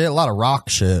different shit, a lot of rock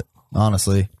shit,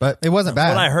 honestly. But it wasn't bad.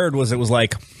 What I heard was it was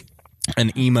like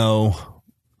an emo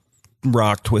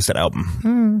rock twisted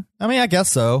album. I mean, I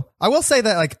guess so. I will say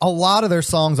that like a lot of their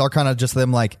songs are kind of just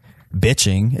them like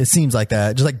bitching. It seems like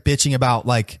that. Just like bitching about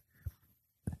like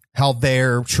how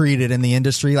they're treated in the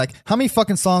industry. Like, how many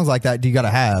fucking songs like that do you got to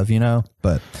have, you know?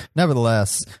 But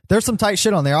nevertheless, there's some tight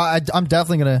shit on there. I'm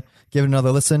definitely going to give it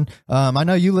another listen. I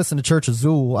know you listen to Church of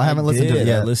Zool. I haven't listened to it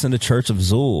yet. I listened to Church of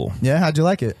Zool. Yeah, how'd you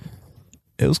like it?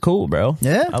 It was cool, bro.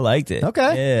 Yeah? I liked it.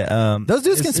 Okay. Yeah. Those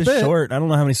dudes can it's spit. short. I don't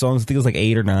know how many songs. I think it was like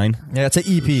 8 or 9. Yeah, it's an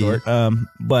EP. Short.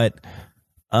 But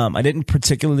I didn't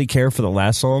particularly care for the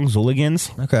last song,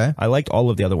 Zooligans. Okay. I liked all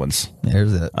of the other ones.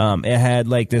 There's it. It had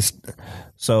like this.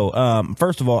 So,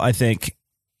 first of all, I think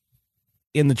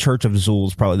In the Church of Zool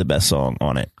is probably the best song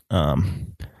on it.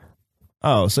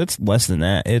 So it's less than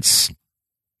that. It's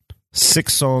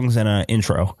 6 songs and an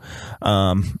intro.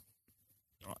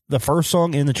 The first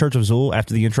song, In the Church of Zool,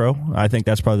 after the intro, I think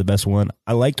that's probably the best one.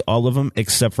 I liked all of them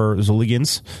except for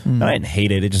Zooligans. I didn't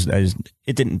hate it.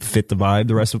 It didn't fit the vibe.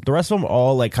 The rest of them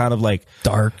all like kind of like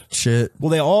Dark shit. well,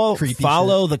 they all Creepy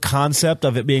follow the concept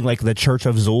of it being like the Church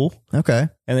of Zool, Okay.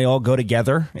 and they all go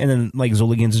together. And then like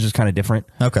Zooligans is just kind of different.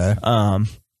 Okay.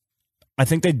 I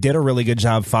think they did a really good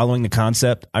job following the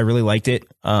concept. I really liked it.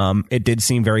 It did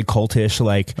seem very cultish,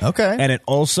 like Okay. and it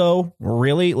also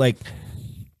really like.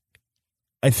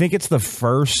 I think it's the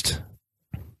first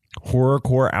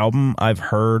horrorcore album I've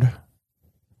heard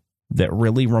that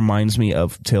really reminds me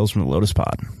of Tales from the Lotus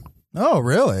Pod. Oh,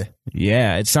 really?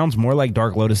 Yeah, it sounds more like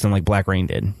Dark Lotus than like Black Rain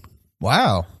did.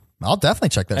 Wow. I'll definitely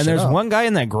check that And shit there's out. one guy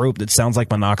in that group that sounds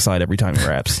like Monoxide every time he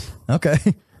raps. Okay.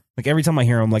 Like every time I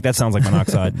hear him, like that sounds like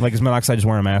Monoxide. Like is Monoxide just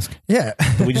wearing a mask? Yeah.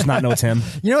 Do we just not know it's him?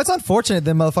 You know, it's unfortunate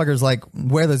that motherfuckers like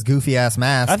wear those goofy ass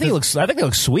masks. I think it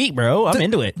looks sweet, bro. I'm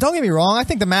into it. Don't get me wrong. I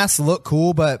think the masks look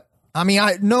cool, but I mean,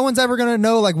 no one's ever going to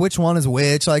know like which one is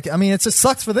which. Like, I mean, it just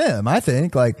sucks for them. I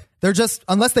think like they're just,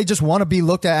 unless they just want to be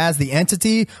looked at as the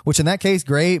entity, which in that case,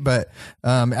 great. But,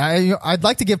 I'd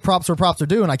like to give props where props are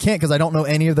due, and I can't because I don't know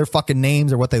any of their fucking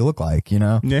names or what they look like, you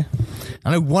know? Yeah.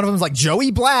 I know one of them's like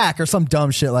Joey Black or some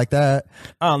dumb shit like that.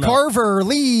 I don't know. Carver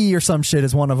Lee or some shit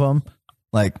is one of them.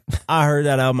 Like, I heard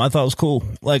that album. I thought it was cool.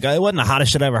 Like, it wasn't the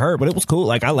hottest shit I ever heard, but it was cool.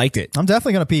 Like, I liked it. I'm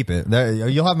definitely going to peep it.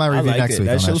 You'll have my I review liked next it. week.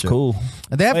 That on shit was cool.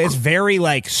 And they have, Like, it's very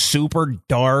like super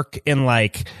dark and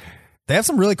like they have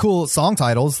some really cool song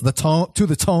titles. The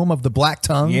Tome of the Black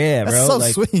Tongue. yeah, That's bro. so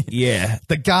like, sweet. Yeah,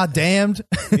 The Goddamned.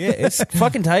 yeah, it's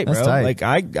fucking tight, bro. That's tight. Like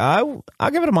I'll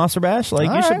give it a monster bash. Like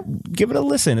All you right. should give it a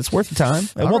listen. It's worth the time.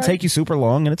 It won't right. take you super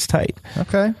long, and it's tight.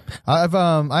 Okay.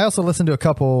 I also listened to a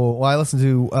couple. Well, I listened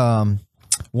to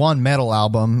one metal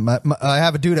album. I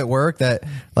have a dude at work that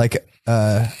like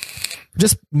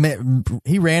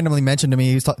he randomly mentioned to me.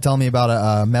 He was telling me about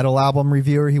a metal album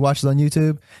reviewer he watches on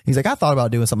YouTube. He's like, I thought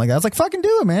about doing something like that. I was like, fucking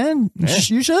do it, man.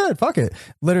 You should. Fuck it.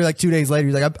 Literally like 2 days later,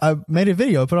 he's like, I made a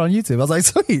video, put it on YouTube. I was like,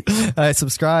 sweet. I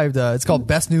subscribed. It's called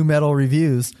Best New Metal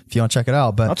Reviews if you want to check it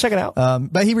out. But I'll check it out.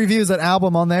 But he reviews an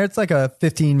album on there. It's like a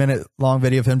 15-minute long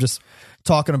video of him just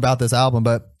talking about this album,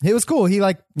 but it was cool. He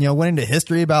like, went into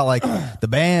history about like the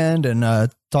band and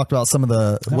talked about some of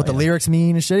the the lyrics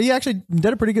mean and shit. He actually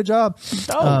did a pretty good job.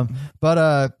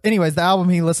 But anyways, the album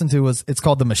he listened to it's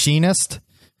called The Machinist.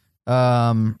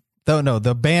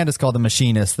 The band is called The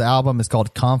Machinist. The album is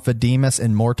called Confidemus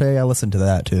in Morte. I listened to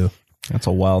that too. That's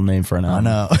a wild name for an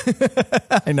album.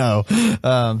 I know.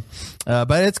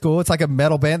 But it's cool. It's like a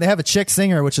metal band. They have a chick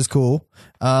singer, which is cool.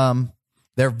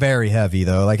 They're very heavy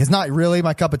though. Like it's not really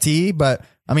my cup of tea, but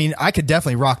I mean, I could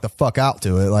definitely rock the fuck out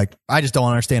to it. Like I just don't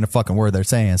understand a fucking word they're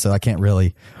saying, so I can't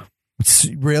really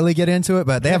get into it.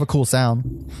 But they have a cool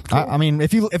sound. Cool. I mean,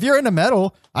 if you're into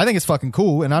metal, I think it's fucking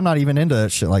cool, and I'm not even into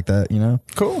shit like that,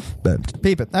 Cool. But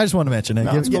peep it. I just wanted to mention it.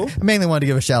 No, it's cool. I mainly wanted to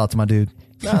give a shout out to my dude.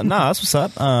 No, that's what's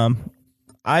up.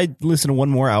 I listened to one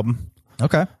more album.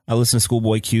 Okay. I listened to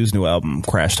Schoolboy Q's new album,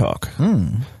 Crash Talk.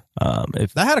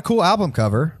 If That had a cool album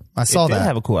cover. I saw it did that.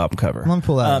 have a cool album cover. Let me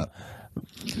pull that up.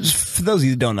 For those of you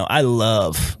who don't know, I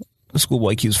love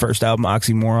Schoolboy Q's first album,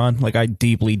 Oxymoron. Like I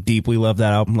deeply, deeply love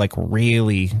that album. Like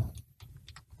really,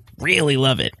 really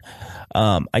love it.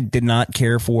 I did not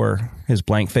care for his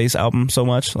Blank Face album so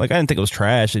much. Like I didn't think it was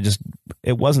trash.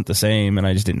 It wasn't the same, and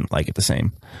I just didn't like it the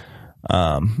same.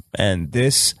 And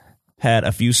this had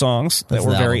a few songs that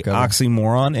were very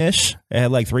oxymoron-ish. It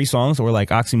had like 3 songs that were like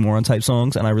oxymoron type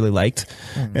songs, and I really liked.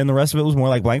 And the rest of it was more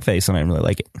like Blank Face, and I didn't really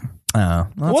like it. Oh, well,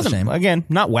 It that's wasn't, a shame. again,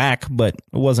 not whack, but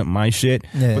it wasn't my shit.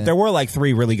 Yeah. But there were like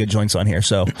 3 really good joints on here.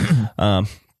 So,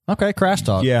 Okay, Crash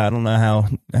Talk. yeah, I don't know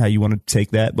how you want to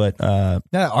take that, but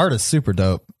That art is super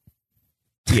dope.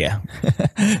 yeah.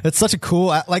 It's such a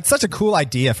cool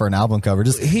idea for an album cover.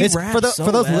 Just He it's raps for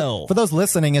so those well. for those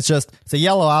listening. It's a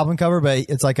yellow album cover, but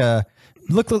it's like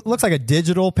looks like a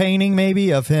digital painting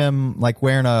maybe of him like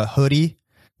wearing a hoodie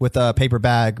with a paper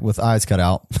bag with eyes cut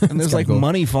out. And there's like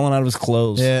money falling out of his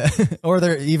clothes. Yeah. Or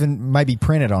there even might be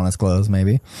printed on his clothes,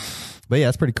 maybe. But yeah,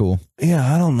 it's pretty cool.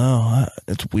 Yeah, I don't know.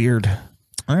 It's weird.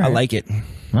 All right. I like it.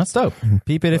 That's dope.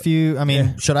 Peep it if you, I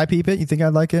mean, should I peep it? You think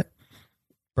I'd like it?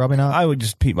 Probably not. I would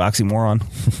just peep Oxymoron.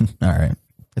 All right.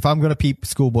 If I'm going to peep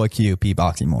Schoolboy Q, peep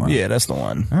Oxymoron. Yeah, that's the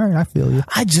one. All right, I feel you.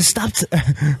 I just stopped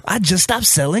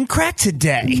selling crack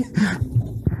today.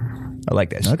 I like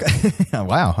that shit. Okay.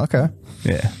 Wow. Okay.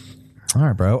 Yeah. All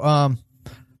right, bro.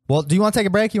 Well, do you want to take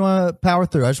a break? You want to power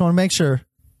through? I just want to make sure.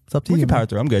 It's up to We you. can power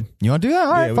through. I'm good. You want to do that?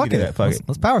 All right, we fuck can do it. that. Fuck it.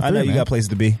 Let's power through. I know you man. got places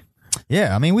to be.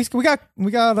 Yeah, I mean, we got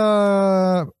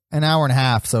an hour and a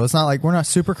half, so it's not like we're not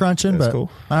super crunching. That's but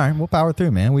cool. All right, we'll power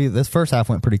through, man. This first half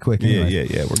went pretty quick. Anyway.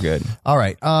 Yeah. We're good. All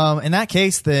right. In that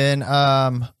case, then.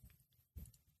 Oh,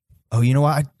 you know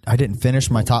what? I didn't finish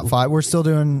my top 5. We're still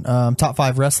doing top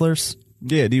 5 wrestlers.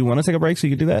 Yeah. Do you want to take a break so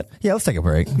you can do that? Yeah, let's take a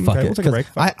break. Fuck it. we'll take a 'Cause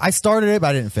break. I started it, but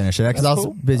I didn't finish it because I was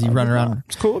cool. busy running around.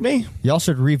 It's cool with me. Y'all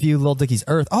should review Lil Dicky's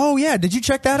Earth. Oh yeah, did you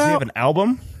check that Do you out? have an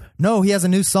album? No, he has a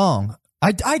new song.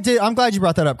 I did. I'm glad you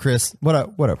brought that up, Chris. What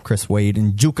up, Chris Wade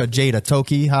and Juka Jada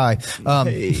Toki. Hi.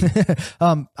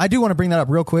 I do want to bring that up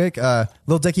real quick.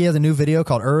 Lil Dicky has a new video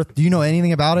called Earth. Do you know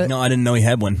anything about it? No, I didn't know he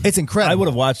had one. It's incredible. I would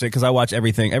have watched it because I watch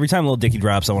everything. Every time Lil Dicky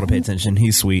drops, I want to pay attention.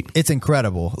 He's sweet. It's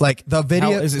incredible. Like the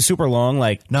video. Is it super long?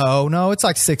 Like, No, it's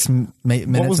like 6 minutes.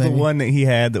 what was the maybe. one that he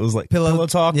had that was like Pillow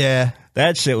Talk? Yeah.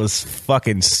 That shit was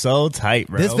fucking so tight,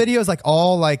 bro. This video is like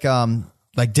all like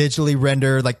digitally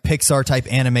rendered, like Pixar type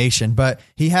animation, but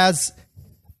he has,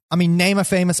 I mean, name a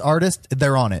famous artist,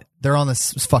 they're on it. They're on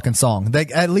this fucking song.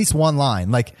 Like at least one line.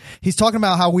 Like he's talking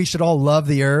about how we should all love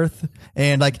the earth,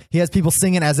 and like he has people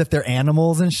singing as if they're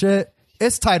animals and shit.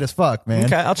 It's tight as fuck, man.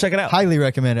 Okay, I'll check it out. Highly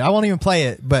recommend it. I won't even play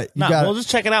it, but you got we'll just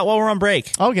check it out while we're on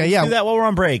break. Okay, yeah. Do that while we're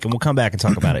on break, and we'll come back and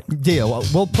talk about it. deal.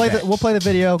 We'll play the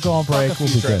video. Go on break. We'll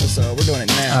be good. So we're doing it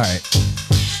now. All right.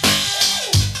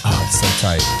 Oh, it's so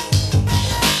tight.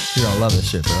 You're gonna love this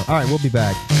shit, bro. All right, we'll be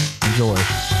back. Enjoy.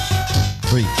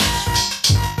 3,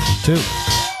 2,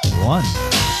 1.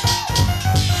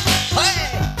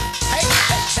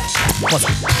 What's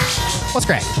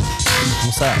crack?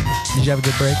 What's up? Did you have a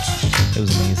good break? It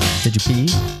was amazing. Did you pee?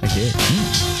 I did.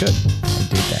 Good. I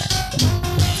did that.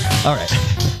 All right.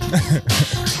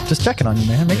 Just checking on you,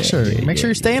 man. Make sure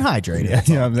you're staying hydrated.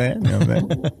 You know what I'm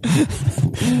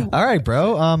saying? All right,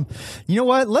 bro. You know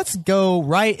what? Let's go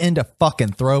right into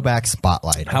fucking throwback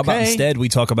spotlight. How about okay? instead we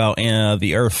talk about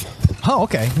the Earth? Oh,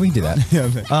 okay. We can do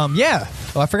that. Yeah.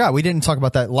 Oh, I forgot. We didn't talk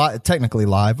about that technically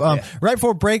live. Right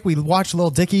before break, we watched Lil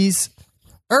Dicky's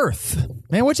Earth.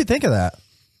 Man, what'd you think of that?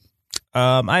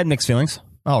 I had mixed feelings.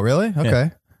 Oh, really? Okay. Yeah.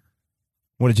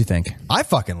 What did you think? I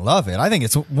fucking love it. I think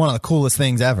it's one of the coolest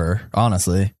things ever,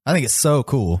 honestly. I think it's so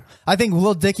cool. I think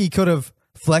Lil Dicky could have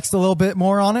flexed a little bit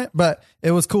more on it, but it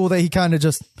was cool that he kind of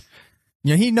just,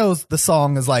 he knows the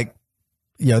song is like,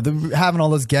 having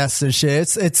all those guests and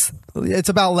shit. It's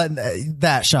about letting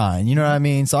that shine. You know what I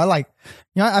mean? So I like,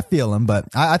 I feel him, but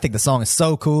I think the song is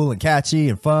so cool and catchy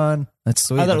and fun. It's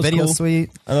sweet. The video's cool.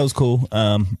 sweet. I thought it was cool.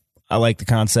 I like the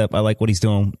concept. I like what he's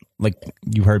doing. Like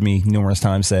you heard me numerous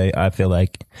times say, I feel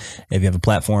like if you have a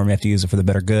platform, you have to use it for the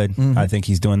better good. Mm-hmm. I think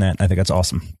he's doing that. I think that's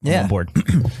awesome. Yeah. I'm on board. I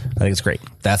think it's great.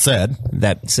 That said,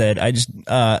 I just,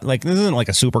 this isn't like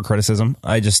a super criticism.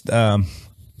 I just, I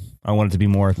want it to be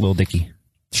more Lil Dicky.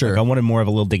 Sure. Like I wanted more of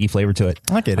a Lil Dicky flavor to it.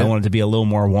 I get it. I wanted it to be a little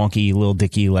more wonky, Lil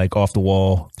Dicky, like off the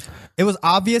wall. It was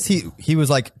obvious he was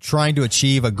like trying to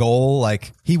achieve a goal.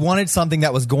 Like he wanted something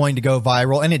that was going to go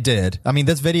viral, and it did. I mean,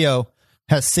 this video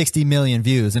has 60 million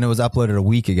views, and it was uploaded a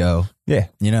week ago. Yeah.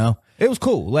 It was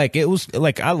cool. Like it was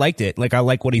like, I liked it. Like I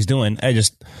like what he's doing. I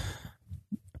just,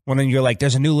 when you're like,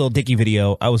 there's a new Lil Dicky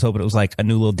video, I was hoping it was like a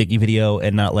new Lil Dicky video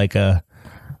and not like a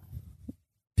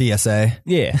PSA.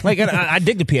 Yeah. Like I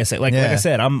dig the PSA. Like I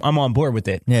said, I'm on board with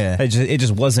it. Yeah. It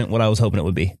just wasn't what I was hoping it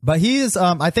would be. But he is,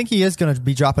 I think he is going to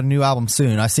be dropping a new album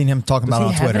soon. I've seen him talking about it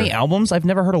on Twitter. Have any albums? I've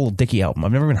never heard a Lil Dicky album.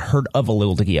 I've never even heard of a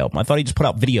Lil Dicky album. I thought he just put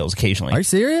out videos occasionally. Are you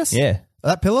serious? Yeah.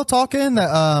 That Pillow Talking,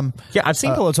 that yeah, I've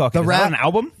seen Pillow Talking. The Is rap, that an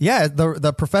album? Yeah,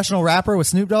 the professional rapper with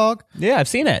Snoop Dogg. Yeah, I've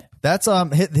seen it. That's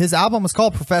his album was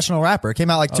called Professional Rapper. It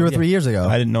came out like 2 or 3 years ago.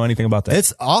 I didn't know anything about that.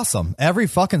 It's awesome. Every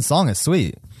fucking song is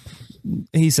sweet.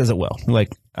 He says it well.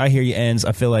 Like, I hear you ends.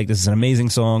 I feel like this is an amazing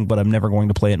song, but I'm never going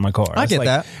to play it in my car. I get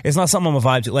that. It's not something I'm a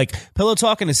vibe to. Like, Pillow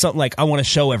Talking is something like I want to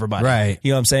show everybody. Right.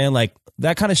 You know what I'm saying? Like,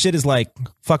 that kind of shit is like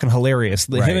fucking hilarious.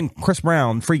 Right. Him and Chris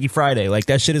Brown, Freaky Friday. Like,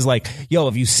 that shit is like, yo,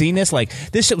 have you seen this? Like,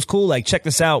 this shit was cool. Like, check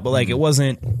this out. But like, it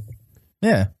wasn't.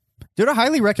 Yeah. Dude, I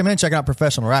highly recommend checking out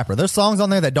Professional Rapper. There's songs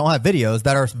on there that don't have videos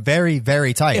that are very,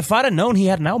 very tight. If I'd have known he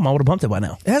had an album, I would have bumped it by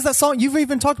now. It has that song. You've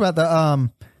even talked about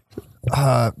the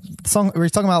song where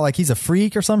he's talking about like he's a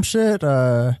freak or some shit.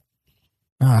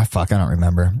 Fuck, I don't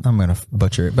remember. I'm gonna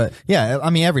butcher it, but yeah,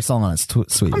 I mean every song on it's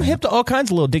sweet. I'm hip to all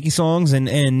kinds of little Dicky songs and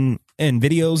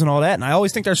videos and all that, and I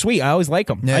always think they're sweet. I always like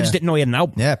them. Yeah. I just didn't know he had an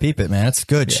album. Yeah, peep it, man. It's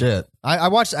good shit. I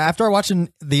watched after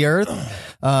watching The Earth.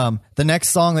 The next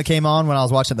song that came on when I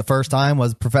was watching it the first time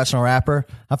was Professional Rapper.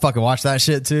 I fucking watched that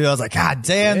shit too. I was like, God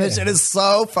damn, this shit is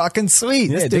so fucking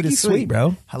sweet. Yeah, This dude Dicky's is sweet,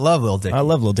 bro. I love Lil Dicky. I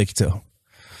love Lil Dicky too. All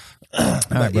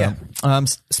right, bro. yeah.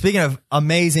 Speaking of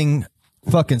amazing,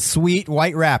 fucking sweet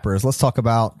white rappers, let's talk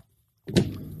about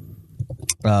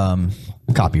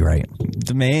copyright.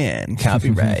 The man,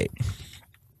 copyright.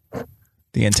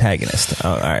 The antagonist.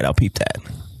 Oh, all right, I'll peep that.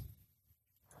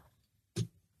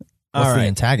 What's all the right,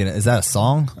 antagonist? Is that a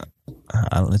song?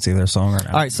 let's see if their song or not.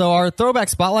 All right, so our throwback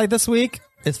spotlight this week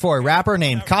is for a rapper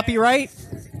named Copyright.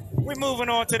 We're moving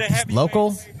on to the heavy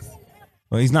Local.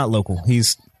 Well, he's not local.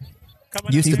 He's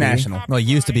Used to be national. Well, he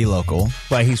used to be local.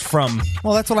 but he's from.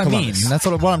 Well, that's what I mean. Columbus. That's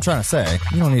what I'm trying to say.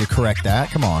 You don't need to correct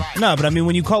that. Come on. No, but I mean,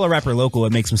 when you call a rapper local,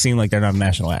 it makes them seem like they're not a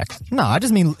national act. No, I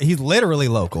just mean he's literally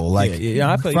local, like Yeah,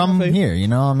 I feel you, from I feel you. here. You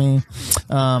know what I mean?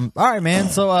 All right, man.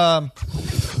 So,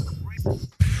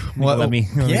 Let me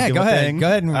yeah, give go a ahead. thing. Go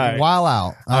ahead and All right. while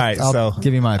out. All right, I'll so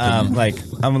give you my opinion. like,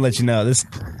 I'm gonna let you know this.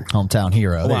 Hometown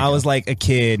hero. When I was like a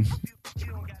kid,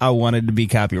 I wanted to be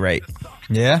Copyright.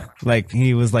 yeah. Like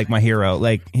he was like my hero.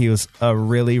 Like he was a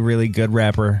really, really good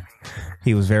rapper.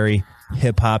 He was very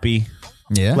hip hoppy.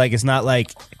 Yeah. Like it's not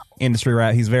like industry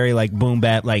rap. He's very like boom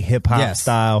bap, like hip hop Yes.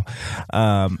 style.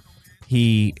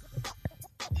 He.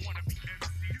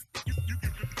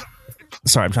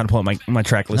 Sorry, I'm trying to pull up my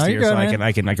track list No, here you're so good,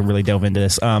 I can really delve into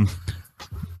this.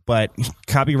 But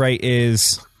Copyright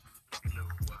is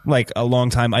like a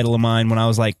long time idol of mine when I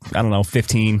was like, I don't know,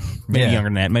 15, maybe Yeah. younger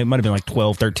than that. Might have been like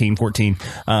 12, 13, 14.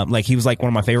 Like he was like one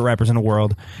of my favorite rappers in the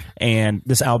world. And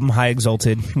this album, High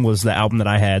Exalted, was the album that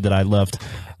I had that I loved.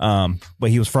 But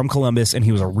he was from Columbus and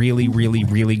he was a really, really,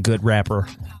 really good rapper.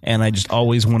 And I just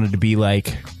always wanted to be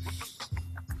like,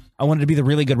 I wanted to be the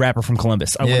really good rapper from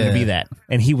Columbus. I wanted to be that.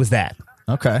 And he was that.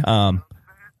 Okay. I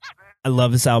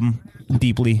love this album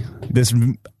deeply.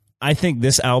 I think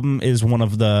this album is one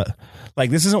of the, like,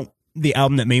 this isn't the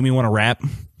album that made me want to rap,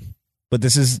 but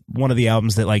this is one of the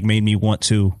albums that like made me want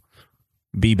to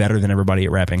be better than everybody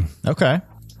at rapping. Okay.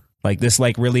 Like this,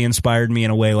 like really inspired me in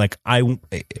a way. Like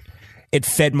it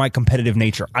fed my competitive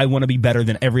nature. I want to be better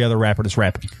than every other rapper that's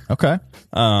rapping. Okay.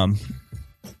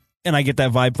 And I get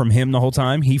that vibe from him the whole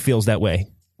time. He feels that way.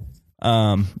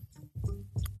 I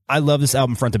love this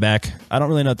album front to back. I don't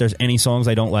really know if there's any songs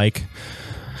I don't like.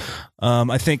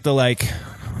 I think the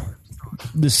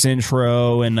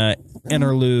Centro and the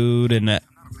interlude and the,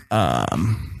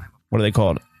 what are they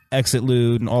called?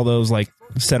 Exitlude and all those like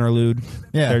centerlude.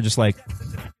 Yeah. They're just like,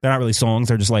 they're not really songs.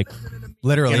 They're just like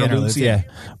Literally. interludes. Yeah.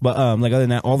 But like other than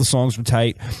that, all the songs were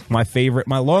tight. My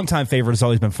longtime favorite has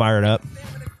always been Fired Up.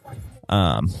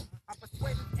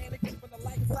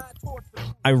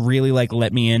 I really like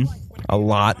Let Me In a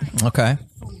lot. Okay.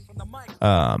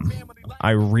 I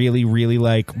really, really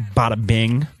like Bada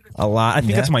Bing a lot. I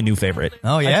think that's my new favorite.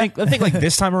 Oh, yeah? I think like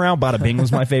this time around, Bada Bing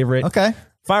was my favorite. Okay.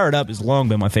 Fired Up has long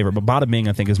been my favorite, but Bada Bing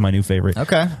I think is my new favorite.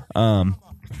 Okay.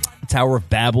 Tower of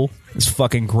Babel is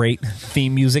fucking great.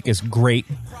 Theme music is great.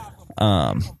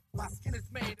 Holier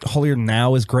Than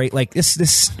Now is great. Like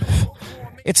this,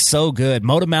 it's so good.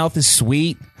 Motormouth is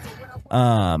sweet.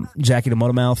 Jackie the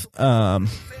Motormouth.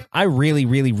 I really,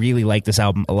 really, really like this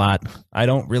album a lot. I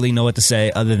don't really know what to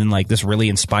say other than like this really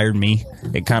inspired me.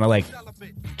 It kind of like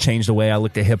changed the way I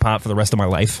looked at hip hop for the rest of my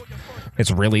life.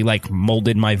 It's really like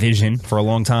molded my vision for a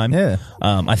long time. Yeah.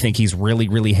 I think he's really,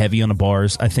 really heavy on the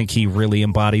bars. I think he really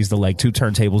embodies the like two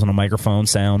turntables and a microphone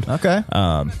sound. Okay.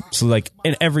 So like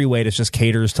in every way, this just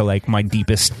caters to like my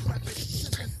deepest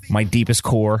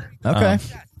core. Okay.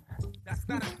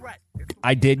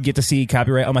 I did get to see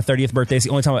Copyright on my 30th birthday. It's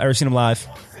the only time I've ever seen him live.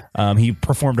 He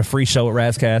performed a free show at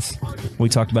Razzcast. We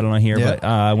talked about it on here, Yeah. but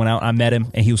I went out, I met him,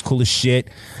 and he was cool as shit.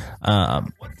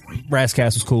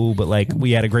 Razzcast was cool, but like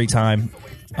we had a great time.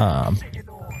 I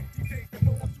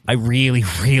really,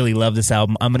 really love this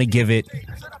album. I'm gonna give it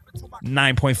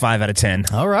 9.5 out of 10.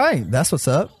 All right. That's what's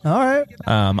up. All right.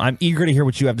 I'm eager to hear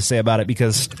what you have to say about it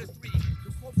because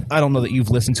I don't know that you've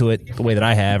listened to it the way that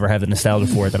I have or have the nostalgia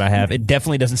for it that I have. It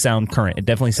definitely doesn't sound current. It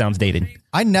definitely sounds dated.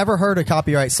 I never heard a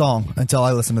Copyright song until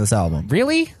I listened to this album.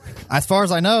 Really? As far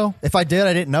as I know, if I did,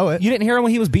 I didn't know it. You didn't hear him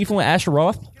when he was beefing with Asher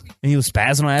Roth? And he was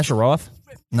spazzing on Asher Roth?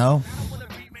 No.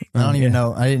 I don't even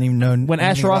know. I didn't even know when anything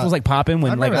Asher Roth about- was like popping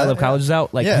when like remember I that, Love College was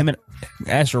out, like Yeah. him and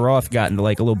Asher Roth got into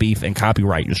like a little beef and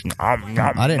copyright. Just, I didn't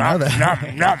know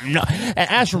that. And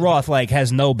Asher Roth like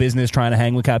has no business trying to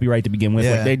hang with copyright to begin with.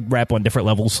 Yeah. Like they rap on different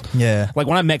levels. Yeah. Like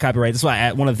when I met copyright, that's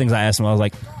why one of the things I asked him, I was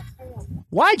like,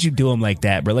 why'd you do him like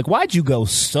that, bro? Like, why'd you go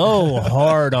so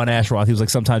hard on Asher Roth? He was like,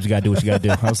 sometimes you gotta do what you gotta do.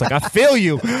 I was like, I feel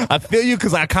you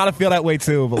because I kind of feel that way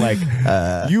too. But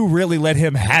like, you really let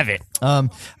him have it.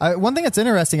 One thing that's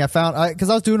interesting, I found because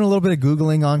I was doing a little bit of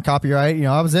Googling on copyright. You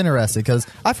know, I was interested because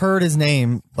I've heard his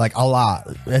name like a lot,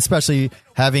 especially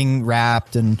having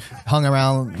rapped and hung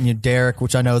around Derek,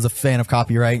 which I know is a fan of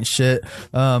copyright and shit.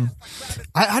 I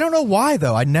don't know why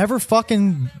though. I never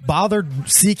fucking bothered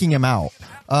seeking him out.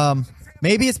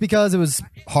 Maybe it's because it was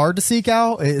hard to seek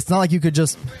out. It's not like you could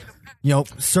just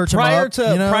search him Prior up,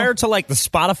 to like the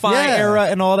Spotify Yeah. era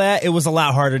and all that, it was a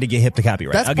lot harder to get hip to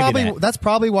copyright. That's I'll give you that.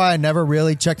 probably why I never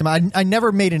really checked him out. I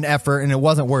never made an effort, and it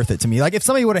wasn't worth it to me. Like if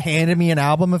somebody would have handed me an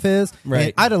album of his,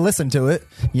 Right. I'd have listened to it.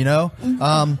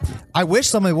 I wish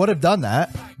somebody would have done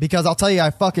that because I'll tell you,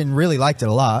 I fucking really liked it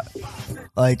a lot.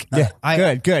 Like, Yeah,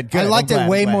 I good. I liked I'm glad, it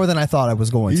way I'm glad. more than I thought I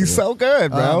was going to. He's so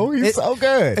good, bro. He's so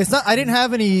good. It's not. I didn't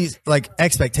have any like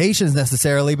expectations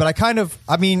necessarily, but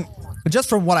I mean, just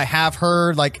from what I have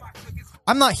heard, like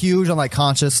I'm not huge on like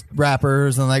conscious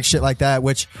rappers and like shit like that,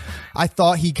 which I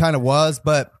thought he kind of was,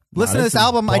 but. Listen to this this is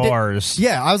album. bars.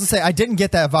 I was gonna say I didn't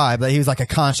get that vibe that he was like a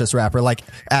conscious rapper, like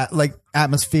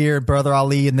Atmosphere, Brother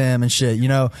Ali, and them and shit.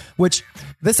 Which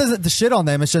this isn't the shit on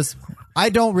them. It's just I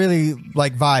don't really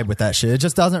like vibe with that shit. It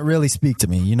just doesn't really speak to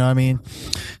me. You know what I mean?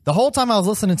 The whole time I was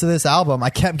listening to this album,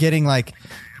 I kept getting like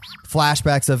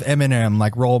flashbacks of Eminem,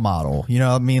 like Role Model. You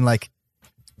know what I mean? Like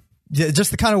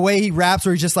just the kind of way he raps,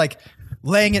 where he's just like.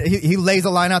 Laying it, he lays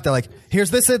a line out there like, here's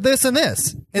this and this and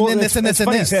this, and then this and this it's and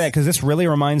funny this. you say that because this really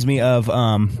reminds me of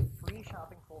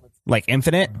like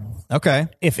Infinite. Okay,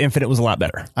 If Infinite was a lot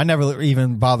better, I never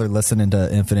even bothered listening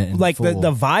to Infinite. In like full.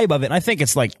 the vibe of it. And I think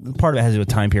it's like part of it has to do with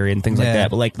time period and things like Yeah. that.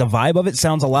 But like the vibe of it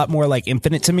sounds a lot more like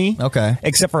Infinite to me. Okay.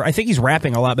 except for I think he's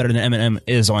rapping a lot better than Eminem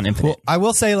is on Infinite. I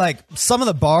will say, like some of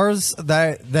the bars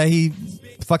that he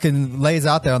fucking lays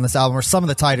out there on this album are some of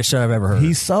the tightest shit I've ever heard.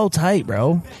 He's so tight,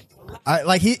 bro.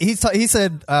 He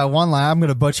said one line. I'm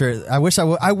gonna butcher it. I wish I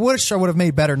would have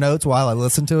made better notes while I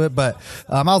listened to it, but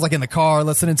I was like in the car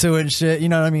listening to it and shit. You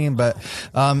know what I mean? But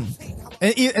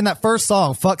in that first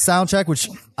song, "Fuck Soundcheck," which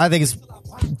I think is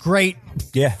great.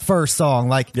 Yeah. First song,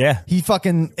 like Yeah. he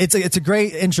fucking it's a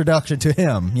great introduction to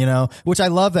him. Which I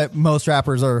love that most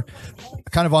rappers are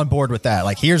kind of on board with that.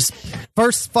 Like here's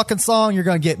first fucking song, you're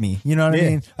gonna get me. You know what I Yeah.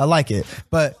 mean? I like it.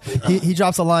 But he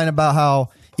drops a line about how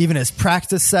even his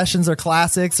practice sessions are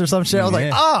classics or some shit. I was like,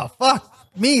 Yeah. oh, fuck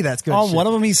me. That's good. On shit. one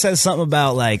of them, he says something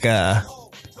about like,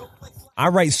 I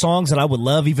write songs that I would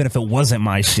love even if it wasn't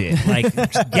my shit. Like,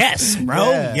 yes, bro.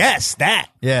 Yeah. Yes, that.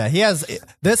 Yeah, he has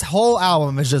this whole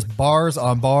album is just bars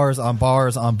on bars on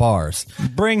bars on bars.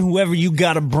 Bring whoever you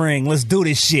gotta bring. Let's do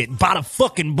this shit. Bada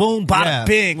fucking boom, bada Yeah.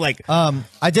 bing. Like,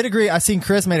 I did agree. I seen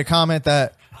Chris made a comment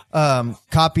that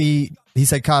Copy. He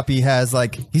said Copy has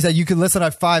he said you could listen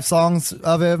to 5 songs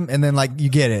of him and then like you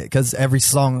get it because every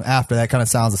song after that kind of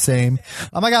sounds the same.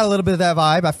 I got a little bit of that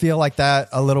vibe. I feel like that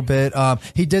a little bit.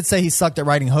 He did say he sucked at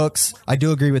writing hooks. I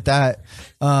do agree with that.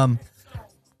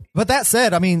 But that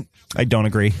said, I mean, I don't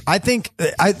agree. I think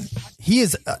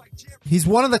he's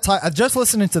one of the just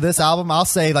listening to this album, I'll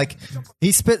say like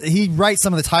he writes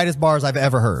some of the tightest bars I've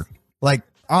ever heard. Like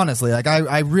honestly, like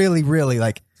I really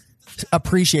like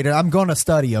appreciate it. I'm going to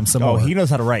study him some Oh, more. he knows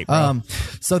how to write, bro.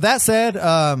 So that said,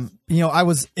 I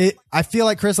feel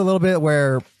like Chris a little bit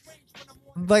where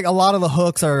like a lot of the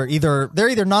hooks are either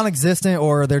non-existent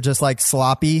or they're just like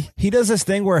sloppy. He does this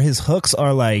thing where his hooks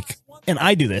are like, and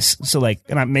I do this. So like,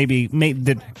 and I maybe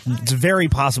it's very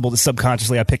possible that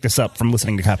subconsciously I picked this up from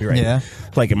listening to copyright. Yeah.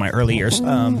 Like in my early years.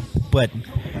 But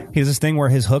he has this thing where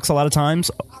his hooks a lot of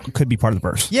times could be part of the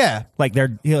verse. Yeah. Like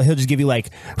he'll just give you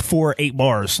like 4 or 8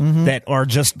 bars that are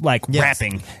just like Yes.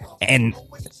 rapping. And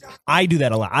I do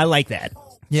that a lot. I like that.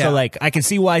 Yeah. So like I can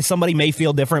see why somebody may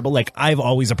feel different, but like I've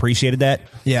always appreciated that.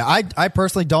 Yeah, I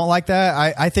personally don't like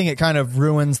that. I think it kind of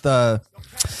ruins the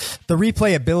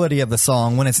replayability of the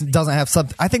song when it doesn't have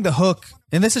something. I think the hook,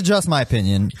 and this is just my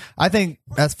opinion, I think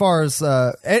as far as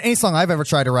any song I've ever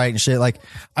tried to write and shit, like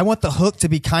I want the hook to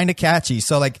be kind of catchy.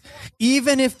 So like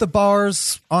even if the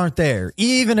bars aren't there,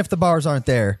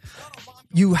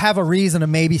 you have a reason to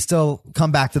maybe still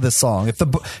come back to this song. If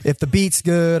the beat's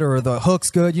good or the hook's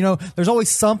good, there's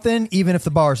always something, even if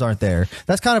the bars aren't there.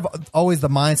 That's kind of always the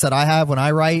mindset I have when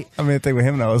I write. I mean, the thing with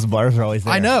him though is bars are always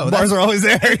there. I know. Bars are always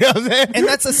there. You know what I'm saying? And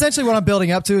that's essentially what I'm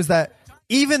building up to is that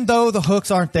even though the hooks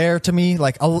aren't there to me,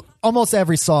 like almost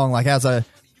every song like has a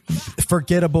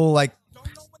forgettable, like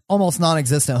almost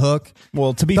non-existent hook.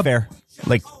 Well, to be fair,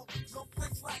 like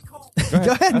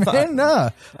Go ahead, man. No,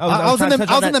 I was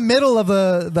in the middle of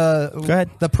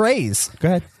the praise. Go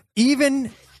ahead.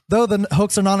 Even though the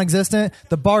hooks are non-existent,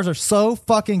 the bars are so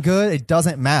fucking good, it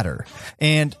doesn't matter.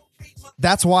 And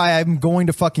that's why I'm going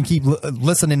to fucking keep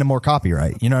listening to more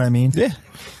Copyright. You know what I mean? Yeah.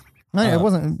 It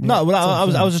wasn't. No, well,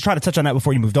 I was just trying to touch on that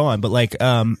before you moved on. But like,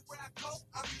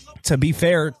 to be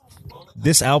fair,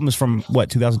 this album is from what,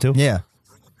 2002? Yeah.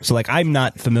 So like, I'm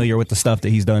not familiar with the stuff that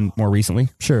he's done more recently.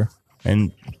 Sure.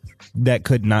 And that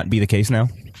could not be the case now.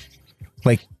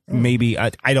 Like, maybe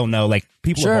I don't know. Like,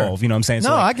 people evolve. You know what I'm saying?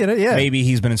 No, like, I get it. Yeah. Maybe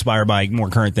he's been inspired by more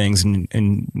current things,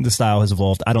 and the style has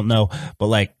evolved. I don't know. But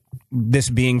like, this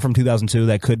being from 2002,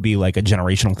 that could be like a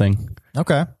generational thing.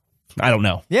 Okay. I don't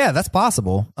know. Yeah, that's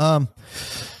possible.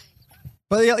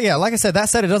 But yeah, like I said, that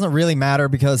said, it doesn't really matter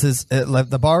because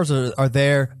the bars are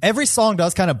there. Every song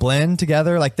does kind of blend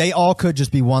together. Like they all could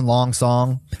just be one long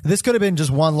song. This could have been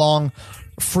just one long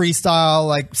freestyle,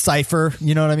 like cipher.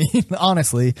 You know what I mean?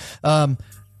 Honestly,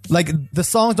 like the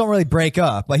songs don't really break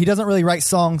up. Like he doesn't really write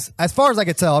songs, as far as I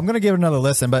could tell. I'm gonna give it another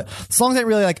listen, but songs ain't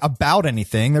really like about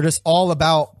anything. They're just all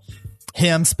about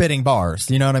him spitting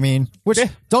bars, you know what I mean? Which,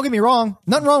 don't get me wrong,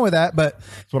 nothing wrong with that, but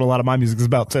that's what a lot of my music is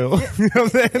about too. You know what I'm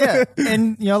saying? Yeah,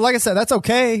 and you know, like I said, that's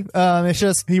okay. It's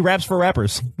just he raps for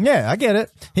rappers. Yeah, I get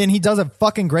it, and he does a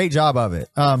fucking great job of it.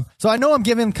 So I know I'm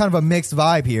giving kind of a mixed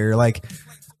vibe here. Like,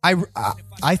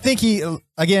 I think he,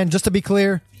 again, just to be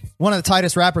clear, one of the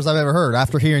tightest rappers I've ever heard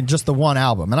after hearing just the one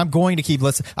album. And I'm going to keep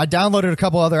listening. I downloaded a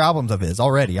couple other albums of his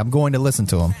already. I'm going to listen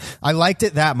to him. I liked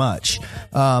it that much.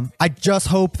 I just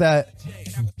hope that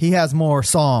he has more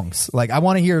songs. Like, I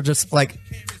want to hear just like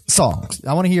songs.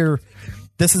 I want to hear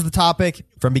this is the topic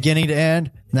from beginning to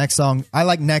end. Next song. I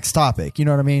like next topic. You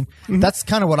know what I mean? Mm-hmm. That's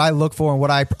kind of what I look for and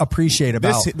what I appreciate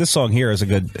about this song here is a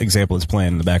good example. It's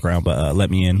playing in the background, but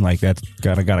Let Me In, like that's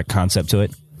got a concept to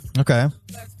it. Okay.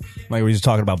 Like we're just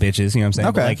talking about bitches, you know what I'm saying?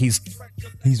 Okay. But like he's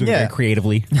doing it very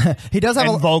creatively. He does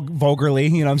have vulgarly,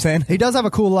 you know what I'm saying? He does have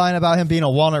a cool line about him being a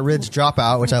Walnut Ridge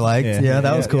dropout, which I liked. Yeah,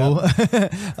 that was cool.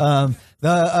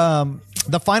 Yeah.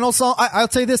 The final song, I'll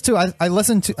say this too. I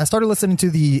started listening to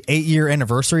the 8-year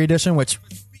anniversary edition, which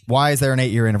why is there an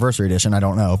 8-year anniversary edition? I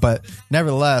don't know, but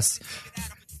nevertheless,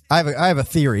 I have a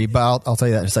theory, but I'll tell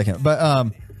you that in a second.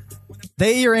 But the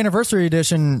 8-year anniversary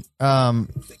edition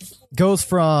goes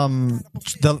from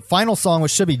the final song,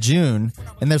 which should be June,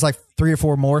 and there's like 3 or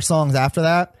 4 more songs after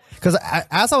that. Because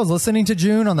as I was listening to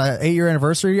June on the 8-year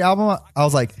anniversary album, I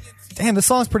was like, damn, this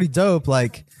song's pretty dope.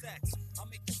 Like,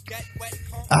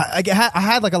 I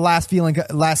had like a last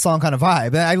song kind of vibe.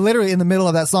 And I literally, in the middle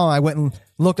of that song, I went and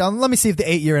looked on, let me see if the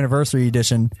 8-year anniversary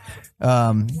edition,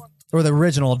 or the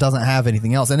original doesn't have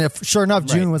anything else. And if sure enough,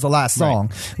 June was the last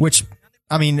song, which,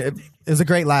 I mean, it was a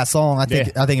great last song. I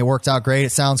think it worked out great.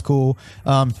 It sounds cool.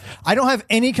 I don't have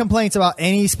any complaints about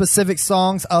any specific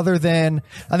songs other than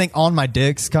I think On My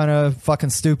Dick's kind of fucking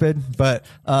stupid, but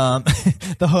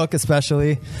the hook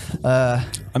especially. I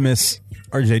miss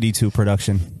RJD2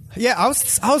 production. Yeah, I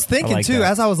was thinking like too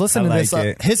that. As I was listening to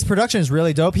this. His production is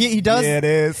really dope. He does. Yeah, it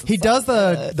is. He does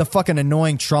the fucking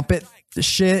annoying trumpet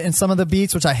shit in some of the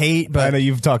beats, which I hate. But I know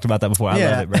you've talked about that before. I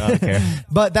love it, bro. I don't care.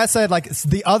 But that said, like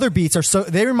the other beats are so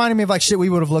they reminded me of like shit we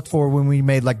would have looked for when we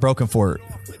made like Broken Fort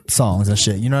songs and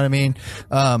shit. You know what I mean?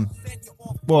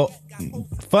 Well,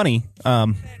 funny.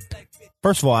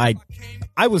 First of all,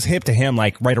 I was hip to him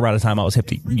like right around the time I was hip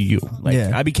to you. Like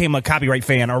I became a Copyright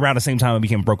fan around the same time I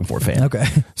became a Broken Fort fan. Okay.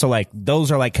 So like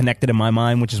those are like connected in my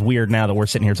mind, which is weird now that we're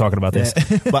sitting here talking about this.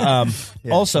 But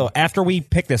also after we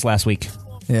picked this last week,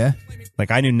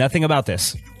 like I knew nothing about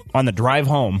this. On the drive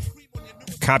home,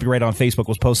 Copyright on Facebook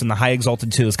was posting the High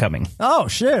Exalted 2 is coming. Oh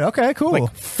shit! Okay, cool.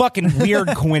 Like fucking weird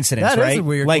coincidence, that right? Is a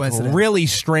weird like coincidence. Really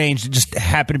strange. It just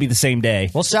happened to be the same day.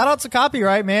 Well, shout out to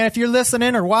Copyright, man. If you're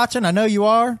listening or watching, I know you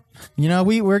are. You know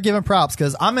we're giving props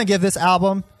because I'm gonna give this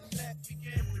album.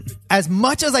 As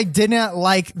much as I did not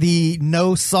like the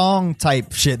no song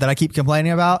type shit that I keep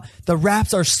complaining about, the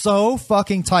raps are so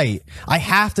fucking tight. I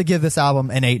have to give this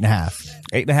album an 8.5.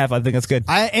 8.5. I think that's good.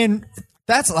 And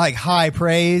that's like high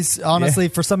praise, honestly,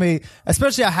 for somebody,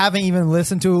 especially I haven't even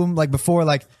listened to him like before.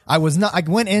 Like I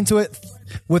went into it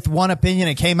with one opinion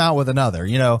and came out with another,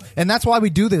 you know, and that's why we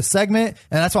do this segment.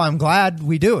 And that's why I'm glad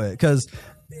we do it. Cause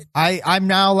I'm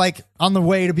now like on the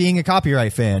way to being a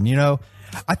Copyright fan, you know.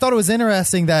 I thought it was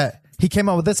interesting that he came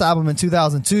out with this album in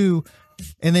 2002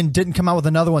 and then didn't come out with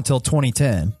another one until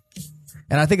 2010.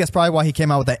 and I think that's probably why he came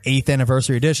out with that 8th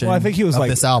anniversary edition. Well, I think he was of like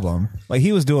this album. Like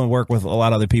he was doing work with a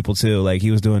lot of other people too. Like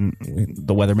he was doing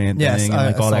the Weatherman Yes, thing and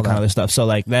like I all saw that kind that. of other stuff. So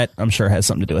like that, I'm sure has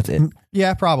something to do with it.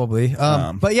 Yeah, probably.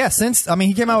 But yeah, since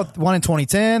he came out with one in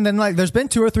 2010, then like there's been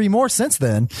 2 or 3 more since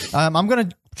then. I'm gonna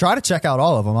try to check out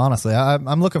all of them. Honestly,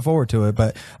 I'm looking forward to it.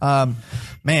 But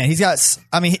man, he's got.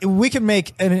 We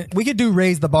could do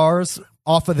Raise the Bars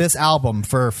off of this album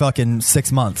for fucking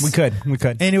 6 months. We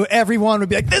could. And everyone would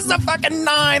be like, "This is a fucking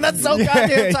 9. That's so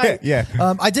goddamn tight." Yeah.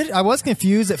 I was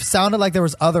confused. It sounded like there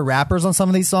was other rappers on some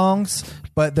of these songs,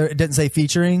 but it didn't say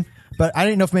featuring. But I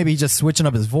didn't know if maybe he's just switching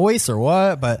up his voice or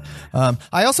what. But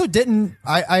I also didn't.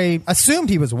 I assumed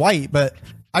he was white, but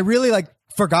I really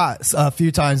forgot a few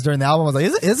times during the album. I was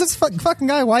like, "Is this fucking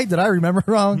guy white? Did I remember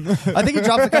wrong?" I think he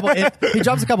drops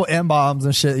a couple M-bombs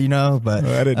and shit, But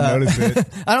I didn't notice it.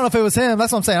 I don't know if it was him.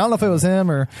 That's what I'm saying. I don't know if it was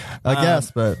him or I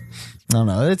guess, but I don't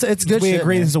know. It's good. We shit,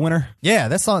 agree man. this is a winner. Yeah,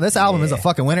 this album is a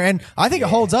fucking winner, and I think it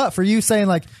holds up for you saying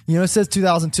it says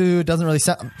 2002. It doesn't really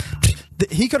sound.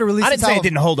 He could have released. I didn't this say it album.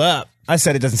 didn't hold up. I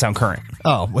said it doesn't sound current.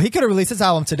 Oh well, he could have released this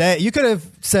album today. You could have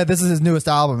said this is his newest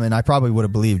album, and I probably would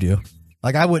have believed you.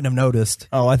 I wouldn't have noticed.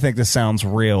 Oh, I think this sounds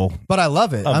real. But I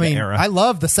love it. Of the era. I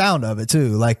love the sound of it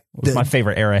too. It's my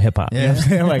favorite era of hip hop. Yeah.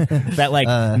 You know what I'm saying?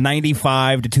 That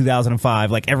 95 to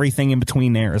 2005, everything in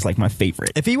between there is my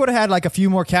favorite. If he would have had a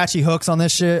few more catchy hooks on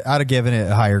this shit, I'd have given it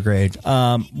a higher grade.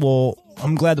 Well,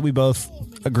 I'm glad that we both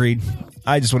agreed.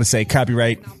 I just want to say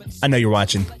copyright. I know you're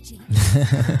watching.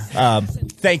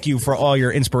 Thank you for all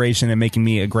your inspiration and making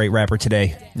me a great rapper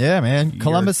today. Yeah, man.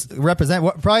 Columbus represent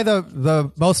probably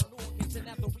the most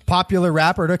popular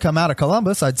rapper to come out of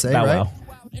Columbus, I'd say, Bow right? Wow.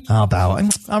 Oh, Bow Wow.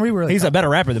 I'm really. He's a better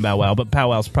rapper than Bow Wow, but Bow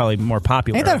Wow's probably more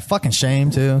popular. Ain't that a fucking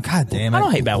shame, too? God damn it. I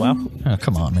don't hate Bow Wow. Oh,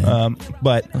 come on, man.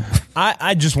 But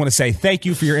I just want to say thank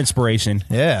you for your inspiration.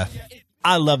 Yeah.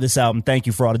 I love this album. Thank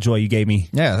you for all the joy you gave me.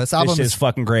 Yeah, this album is is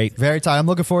fucking great. very tight. I'm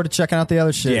looking forward to checking out the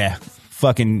other shit. Yeah.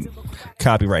 Fucking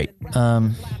copyright.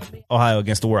 Ohio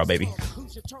against the world, baby.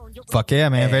 Fuck yeah,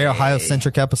 man. Very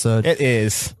Ohio-centric episode. It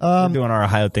is. We're doing our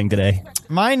Ohio thing today.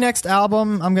 My next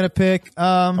album I'm going to pick...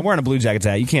 I'm wearing a Blue Jackets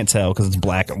hat. You can't tell because it's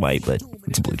black and white, but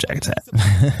it's a Blue Jackets hat.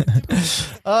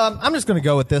 I'm just going to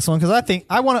go with this one because I think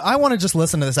I want to just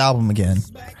listen to this album again.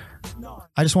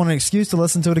 I just want an excuse to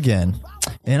listen to it again.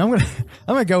 And I'm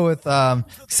gonna go with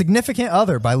Significant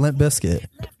Other by Limp Bizkit.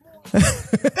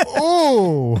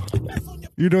 Oh,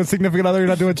 you're doing Significant Other. You're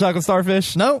not doing Chocolate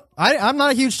Starfish. No, I'm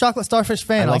not a huge Chocolate Starfish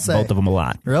fan. I like I'll say both of them a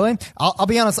lot. Really? I'll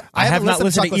be honest. I have not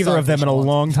listened to either of them in a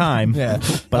long time. Yeah.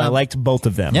 But I liked both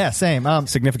of them. Yeah, same.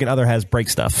 Significant Other has break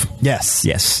stuff. Yes.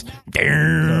 Yes.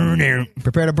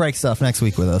 Prepare to break stuff next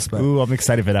week with us. But Ooh, I'm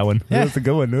excited for that one. Yeah. That's a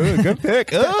good one. Ooh, good pick.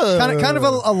 kind of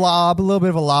a little bit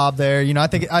of a lob there.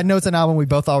 I know it's an album we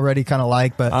both already kind of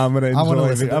like, but I'm gonna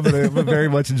listen to I'm gonna very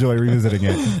much enjoy revisiting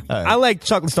it. I like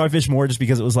Chocolate Starfish more just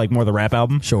because it was more the rap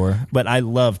album. Sure. But I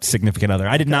loved Significant Other.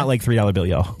 I did not like $3 Bill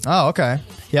Y'all. Oh, okay.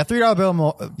 Yeah, $3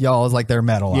 Bill Y'all is their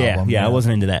metal album. Yeah, I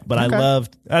wasn't into that. But Okay.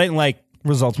 I didn't like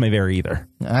Results May Vary either.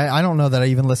 I don't know that I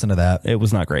even listened to that. It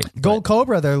was not great. Gold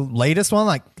Cobra, their latest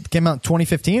one, came out in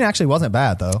 2015. Actually, wasn't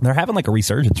bad though. They're having a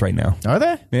resurgence right now. Are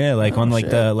they? Yeah, on shit.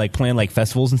 the playing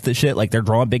festivals and shit. They're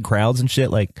drawing big crowds and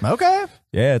shit. Okay.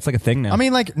 Yeah, it's a thing now. I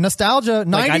mean, nostalgia.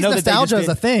 90s I know that they nostalgia just is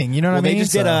a thing. You know what I They mean?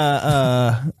 just did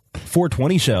a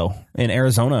 420 show in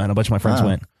Arizona, and a bunch of my friends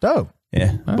went. Dope.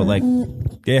 Yeah, but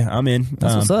yeah, I'm in.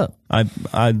 That's what's up.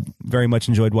 I very much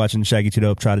enjoyed watching Shaggy 2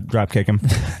 Dope try to drop kick him.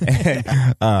 And,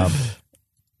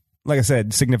 like I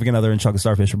said, Significant Other and Chocolate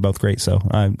Starfish are both great, so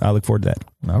I look forward to that.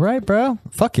 All right, bro.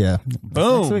 Fuck yeah.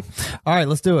 Boom. Next week. All right,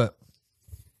 let's do it.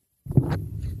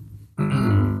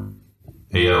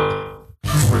 Hey yo,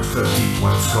 we're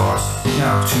 51 Scars.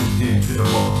 Now tuned in to the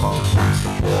motherfucking Raise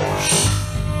the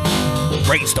Bars.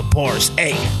 Raise the bars,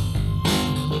 hey.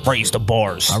 Raise the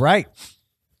bars. All right.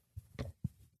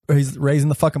 He's raising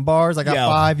the fucking bars. I got Yo.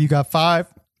 5. You got 5.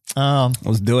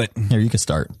 Let's do it. Here, you can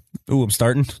start. Ooh, I'm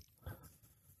starting.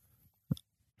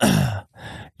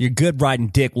 You're good riding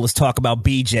dick. Well, let's talk about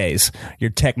BJs. Your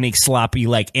technique sloppy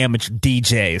like amateur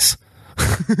DJs.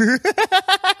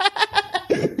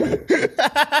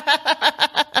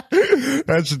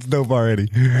 That shit's dope already.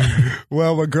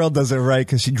 Well, my girl does it right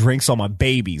because she drinks all my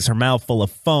babies. Her mouth full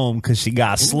of foam because she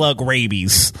got slug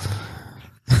rabies.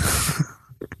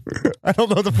 I don't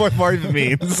know what the fourth part even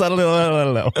means. I don't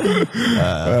know.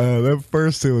 That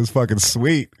first two is fucking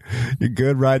sweet. You're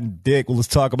good riding dick. Well, let's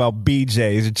talk about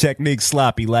BJs. Your technique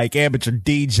sloppy like amateur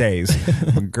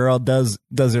DJs. My girl does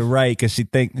it right because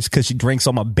she drinks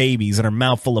all my babies and her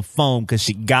mouth full of foam because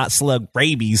she got slug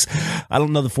rabies. I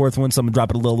don't know the fourth one, so I'm gonna drop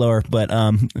it a little lower. But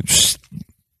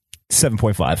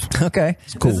 7.5. Okay,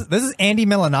 cool. This is Andy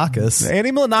Milonakis.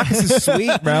 Andy Milonakis is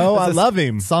sweet, bro. I love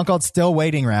him. Song called "Still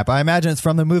Waiting" rap. I imagine it's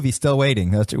from the movie "Still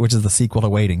Waiting," which is the sequel to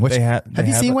 "Waiting." Which have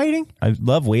you seen "Waiting"? I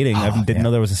love "Waiting." I didn't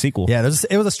know there was a sequel. Yeah,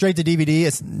 it was a straight to DVD.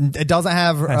 It doesn't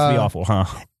have. It has to be awful, huh?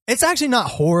 It's actually not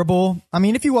horrible. I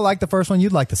mean, if you will like the first one,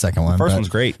 you'd like the second one. First one's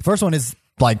great. The first one is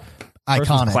like First one's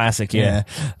iconic, classic. Yeah.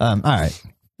 All right.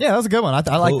 Yeah, that was a good one.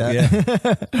 I like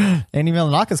that. Yeah. Andy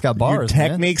Milonakis got Your bars. Man.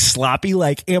 technique's sloppy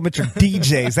like amateur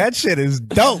DJs. That shit is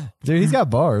dope. Dude, he's got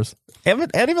bars. Andy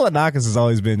Milonakis has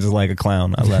always been just like a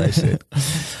clown. I love that shit.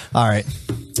 All right.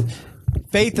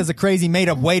 Faith is a crazy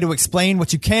made-up way to explain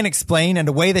what you can't explain and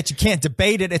a way that you can't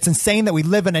debate it. It's insane that we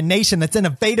live in a nation that's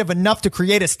innovative enough to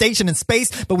create a station in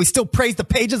space, but we still praise the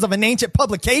pages of an ancient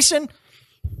publication.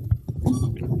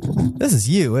 This is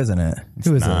you, isn't it?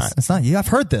 Who is this? It's not you. I've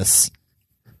heard this.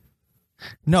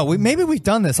 No, maybe we've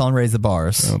done this on Raise the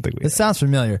Bars. I don't think we have. It sounds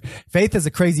familiar. Faith is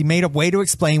a crazy made-up way to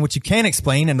explain what you can't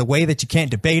explain and the way that you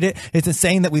can't debate it. It's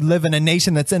insane that we live in a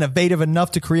nation that's innovative enough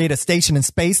to create a station in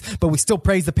space, but we still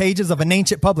praise the pages of an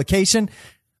ancient publication.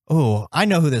 Oh, I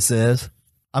know who this is.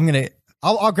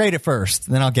 I'll grade it first,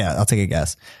 then I'll take a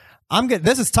guess.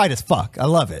 This is tight as fuck. I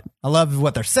love it. I love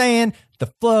what they're saying. The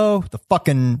flow, the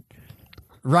fucking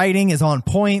writing is on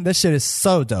point. This shit is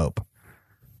so dope.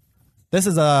 This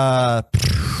is a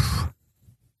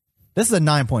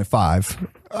 9.5.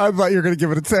 I thought you were going to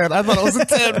give it a 10. I thought it was a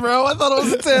 10, bro. I thought it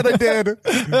was a 10. I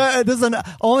did. This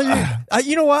is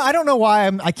you know what? I don't know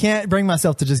why I can't bring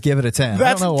myself to just give it a 10.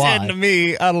 That's I don't know a 10 why. to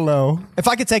me. I don't know. If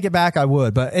I could take it back, I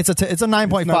would, but it's a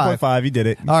 9.5. 9.5. You did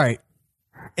it. All right.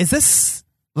 Is this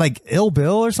like Ill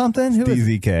Bill or something? Who is?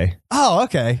 DZK. Oh,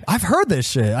 okay. I've heard this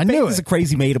shit. I knew It's a it.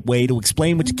 crazy made-up way to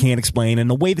explain what you can't explain and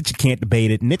the way that you can't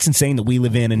debate it. And it's insane that we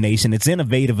live in a nation that's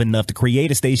innovative enough to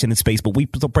create a station in space, but we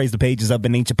still praise the pages of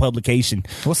an ancient publication.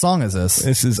 What song is this?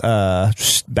 This is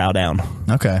Bow Down.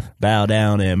 Okay. Bow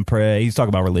down and pray. He's talking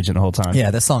about religion the whole time.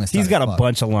 Yeah, this song is. He's got a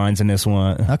bunch of lines in this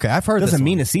one. Okay, I've heard. Doesn't this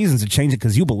mean one. the seasons are changing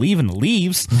because you believe in the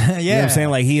leaves. You know what Yeah. I'm saying?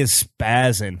 Like, he is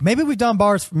spazzing. Maybe we've done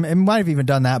bars. It might have even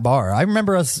done that bar. I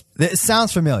remember us. It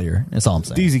sounds familiar. That's all I'm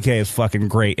saying. DZK is fucking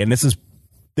great, and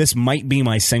this might be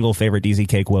my single favorite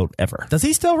DZK quote ever. Does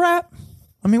he still rap?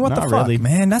 I mean, what Not the fuck, really.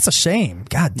 man? That's a shame.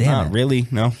 God damn Not it. really,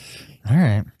 no. All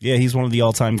right, Yeah, he's one of the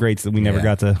all-time greats that we never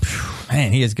got to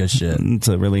man. He is good shit.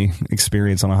 really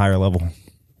experience on a higher level.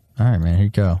 All right, man. Here you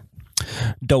go.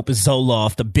 Dope as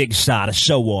Zoloft, the big shot, a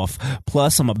show off.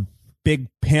 Plus, I'm a big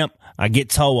pimp. I get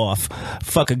toe off.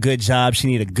 Fuck a good job. She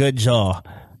need a good jaw.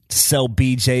 Sell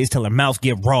BJs till her mouth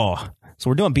get raw. So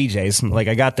we're doing BJs. Like,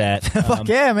 I got that. Fuck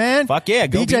yeah, man. Fuck yeah,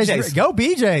 go BJs. Go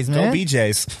BJs, Go man.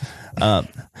 BJs.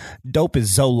 Dope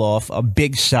is Zoloft, a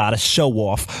big shot, a show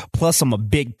off. Plus, I'm a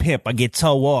big pimp. I get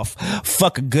toe off.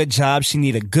 Fuck a good job. She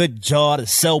need a good jaw to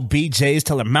sell BJs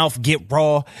till her mouth get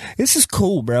raw. This is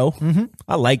cool, bro. Mm-hmm.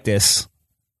 I like this.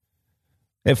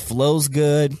 It flows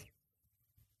good.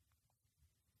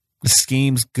 The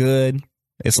scheme's good.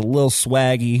 It's a little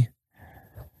swaggy.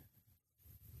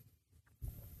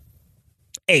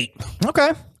 8.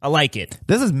 Okay. I like it.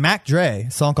 This is Mac Dre,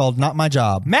 a song called "Not My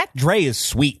Job." Mac Dre is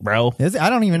sweet, bro. Is it? I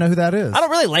don't even know who that is. I don't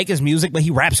really like his music, but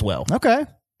he raps well. Okay.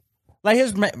 Like,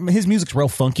 his music's real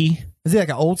funky. Is he like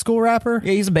an old school rapper?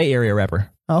 Yeah, he's a Bay Area rapper.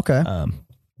 Okay.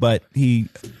 But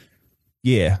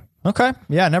yeah. Okay.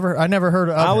 Yeah, I never heard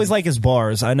of I always him. like his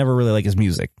bars. I never really like his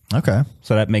music. Okay.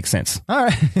 So that makes sense. All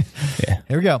right. Yeah.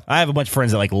 Here we go. I have a bunch of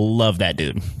friends that like love that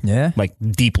dude. Yeah. Like,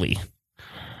 deeply.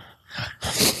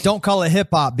 Don't call it hip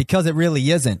hop because it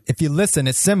really isn't. If you listen,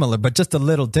 it's similar, but just a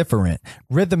little different.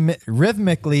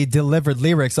 Rhythmically delivered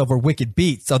lyrics over wicked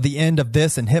beats are the end of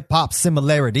this and hip hop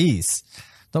similarities.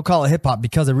 Don't call it hip hop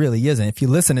because it really isn't. If you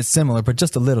listen, it's similar, but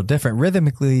just a little different.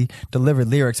 Rhythmically delivered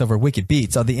lyrics over wicked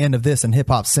beats are the end of this and hip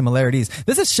hop similarities.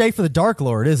 This is Shay for the Dark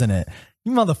Lord, isn't it?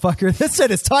 You motherfucker. This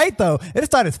shit is tight though. It is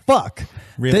tight as fuck.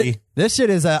 Really? This shit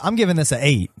is, I'm giving this an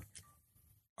 8.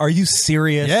 Are you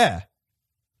serious? Yeah.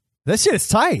 This shit is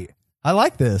tight. I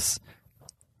like this.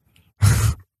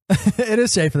 It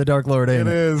is Shade for the Dark Lord, ain't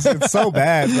it? is. It's so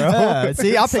bad, bro. Yeah,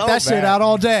 see, I'll pick that shit out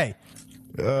all day.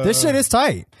 This shit is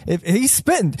tight. If he's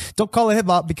spitting, don't call it hip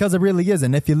hop because it really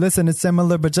isn't. If you listen, it's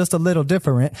similar, but just a little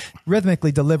different.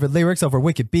 Rhythmically delivered lyrics over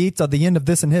wicked beats are the end of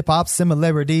this and hip hop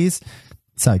similarities.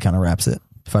 That's how he kind of raps it,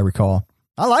 if I recall.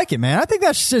 I like it, man. I think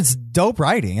that shit's dope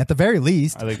writing, at the very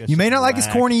least. I think that You may shit's not like his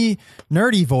whack. corny,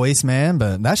 nerdy voice, man,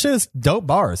 but that shit is dope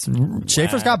bars.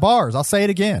 Schaefer's got bars. I'll say it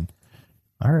again.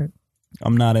 All right.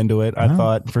 I'm not into it. I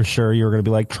thought for sure you were going to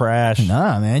be like trash.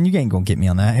 Nah, man, you ain't gonna get me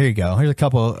on that. Here you go. Here's a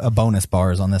couple of bonus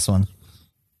bars on this one.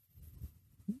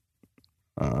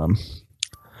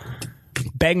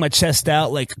 Bang my chest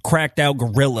out like a cracked out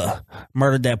gorilla.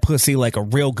 Murdered that pussy like a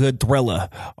real good thriller.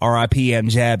 R.I.P.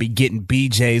 MJ, I be getting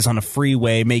BJs on the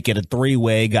freeway. Make it a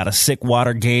three-way. Got a sick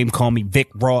water game. Call me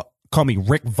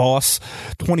Rick Voss.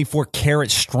 24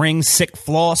 karat string, sick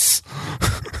floss.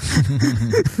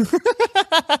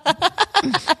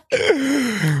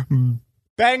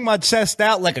 Bang my chest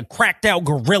out like a cracked out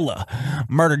gorilla.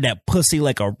 Murdered that pussy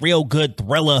like a real good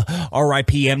thriller.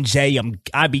 R.I.P. MJ,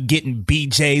 I be getting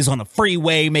BJs on the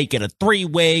freeway. Make it a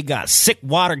three-way. Got a sick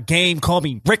water game. Call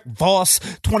me Rick Voss.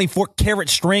 24 karat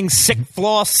string, sick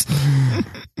floss.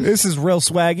 This is real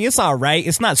swaggy. It's all right.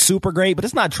 It's not super great, but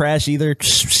it's not trash either.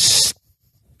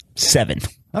 7.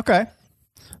 Okay.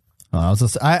 Oh,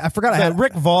 I forgot I had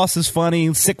Rick Voss is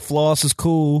funny. Sick floss is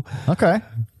cool. Okay.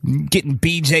 Getting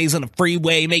BJs on the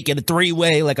freeway, making a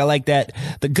three-way. Like, I like that.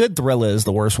 The good thriller is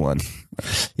the worst one.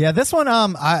 Yeah, this one,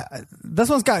 this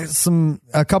one's got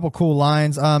a couple cool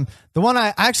lines. The one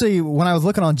when I was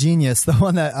looking on Genius, the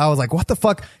one that I was like, what the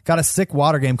fuck? Got a sick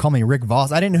water game. Call me Rick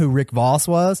Voss. I didn't know who Rick Voss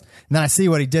was. And then I see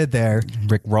what he did there.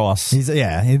 Rick Ross. He's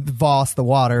Voss, the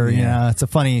water. Yeah. You know, it's a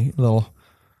funny little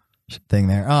thing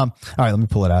there. All right, let me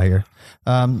pull it out here.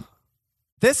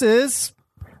 This is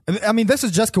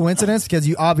just coincidence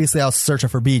because I was searching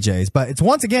for BJs, but it's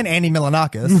once again Andy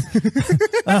Milonakis.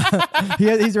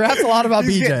 He raps a lot about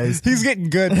BJs. He's getting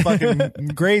good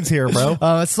fucking grades here, bro.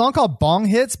 It's a song called Bong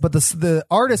Hits, but the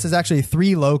artist is actually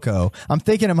 3 Loco. I'm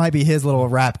thinking it might be his little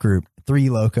rap group, 3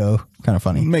 Loco. Kind of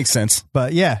funny. Makes sense.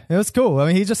 But yeah, it was cool. I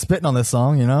mean, he's just spitting on this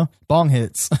song, you know? Bong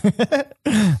Hits.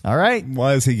 All right.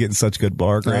 Why is he getting such good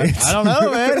bar grades? I don't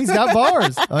know, man. He's got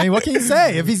bars. I mean, what can you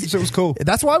say? If he's, Shit was cool.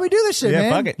 That's why we do this shit, Yeah,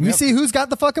 man. fuck it. We Yep. see who's got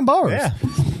the fucking bars. Yeah.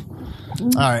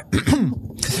 All right.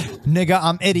 Nigga,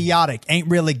 I'm idiotic. Ain't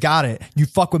really got it. You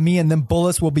fuck with me and them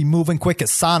bullets will be moving quick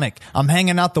as Sonic. I'm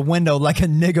hanging out the window like a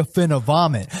nigga finna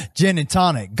vomit. Gin and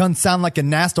tonic. Guns sound like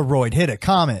an asteroid. Hit a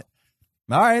comet.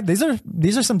 All right. These are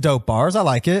some dope bars. I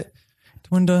like it.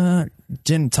 Window,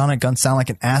 gin and tonic. Guns sound like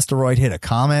an asteroid. Hit a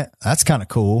comet. That's kind of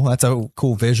cool. That's a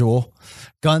cool visual.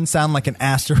 Guns sound like an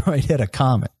asteroid. Hit a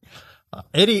comet.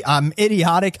 I'm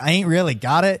idiotic. I ain't really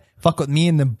got it. Fuck with me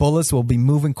and the bullets will be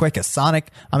moving quick as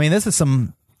Sonic. I mean, this is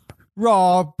some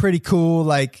raw, pretty cool, so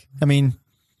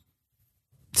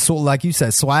like you said,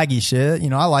 swaggy shit. You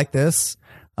know, I like this.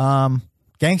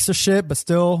 Gangster shit, but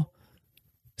still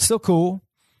cool.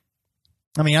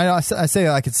 I mean, I say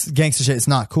like it's gangster shit. It's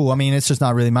not cool. I mean, it's just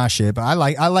not really my shit, but I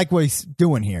like what he's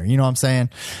doing here. You know what I'm saying?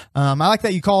 I like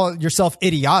that you call yourself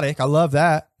idiotic. I love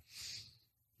that.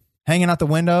 Hanging out the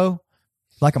window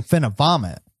like I'm finna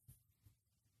vomit.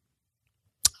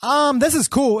 This is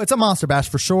cool. It's a monster bash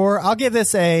for sure. I'll give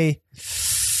this I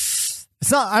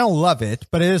don't love it,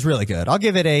 but it is really good. I'll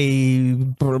give it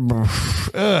an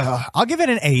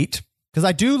 8 because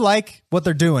I do like what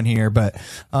they're doing here, but,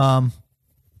 I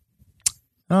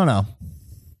don't know.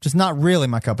 Just not really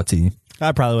my cup of tea.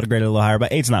 I probably would have graded a little higher,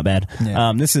 but 8's not bad.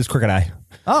 Yeah. This is Crooked Eye.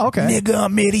 Oh, okay. Nigga,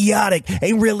 I'm idiotic.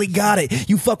 Ain't really got it.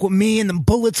 You fuck with me and them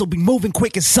bullets will be moving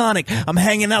quick as Sonic. I'm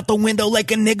hanging out the window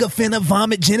like a nigga finna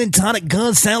vomit. Gin and tonic.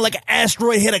 Guns sound like an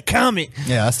asteroid hit a comet.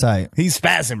 Yeah, that's tight. He's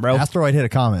spazzing, bro. Asteroid hit a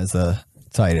comet is the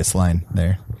tightest line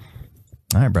there.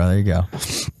 All right, bro. There you go.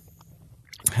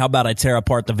 How about I tear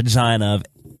apart the vagina of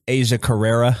Asia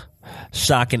Carrera?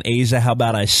 Shocking Asia. How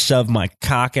about I shove my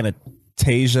cock in a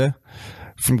Tasia?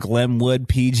 From Glenwood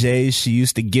PJs, she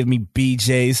used to give me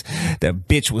BJs. That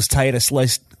bitch was tight. I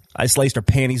sliced her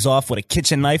panties off with a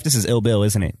kitchen knife. This is Ill Bill,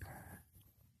 isn't it?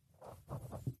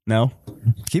 No?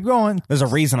 Keep going. There's a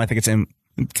reason I think it's in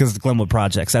because of the Glenwood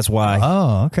Projects. That's why.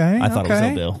 Oh, okay. I thought it was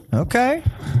Ill Bill. Okay.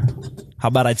 How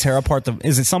about I tear apart the...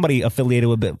 Is it somebody affiliated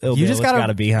with Ill Bill? You just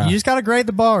gotta be, huh? You just gotta grade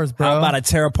the bars, bro. How about I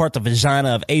tear apart the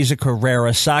vagina of Asia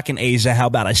Carrera? Shocking Asia. How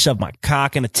about I shove my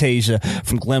cock in a Tasia?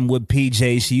 From Glenwood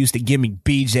PJs, she used to give me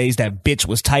BJs. That bitch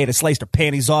was tight. I sliced her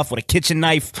panties off with a kitchen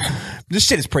knife. This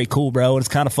shit is pretty cool, bro. And it's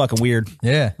kind of fucking weird.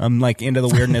 Yeah. I'm like into the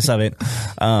weirdness of it.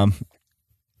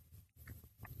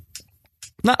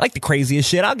 Not like the craziest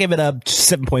shit. I'll give it a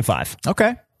 7.5.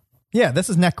 Okay. Yeah, this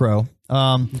is Necro.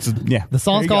 Yeah. The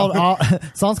song's called All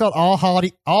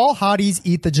Hotties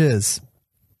Eat the Jizz.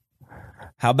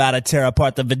 How about I tear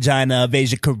apart the vagina of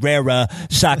Asia Carrera?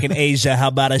 Shocking Asia. How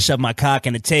about I shove my cock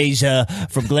in a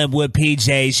Tasia? From Glenwood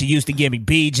PJs, she used to give me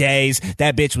BJs.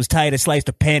 That bitch was tight. I sliced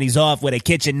her panties off with a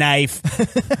kitchen knife.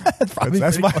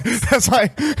 That's my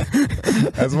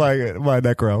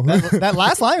necro. that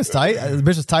last line was tight. The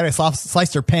bitch was tight. I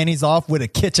sliced her panties off with a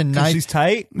kitchen knife. She's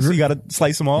tight, so you got to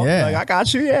slice them off. Yeah. Like, I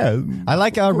got you. Yeah, I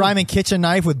like rhyming kitchen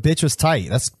knife with bitch was tight.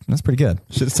 That's pretty good.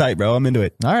 Shit's tight, bro. I'm into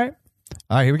it. All right,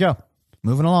 here we go.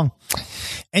 Moving along.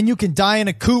 And you can die in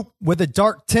a coupe with a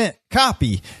dark tint.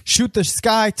 Copy. Shoot the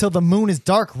sky till the moon is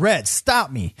dark red. Stop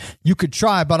me. You could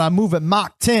try, but I move at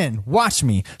Mach 10. Watch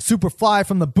me. Superfly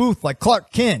from the booth like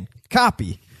Clark Kent.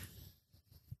 Copy.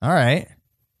 All right.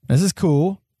 This is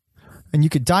cool. And you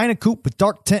could die in a coupe with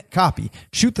dark tint. Copy.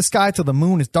 Shoot the sky till the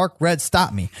moon is dark red.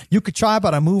 Stop me. You could try,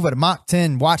 but I move at a Mach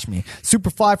 10. Watch me.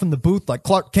 Superfly from the booth like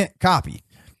Clark Kent. Copy.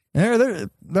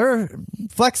 They're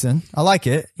flexing. I like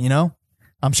it, you know.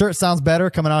 I'm sure it sounds better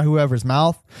coming out of whoever's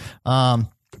mouth.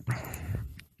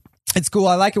 It's cool.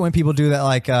 I like it when people do that,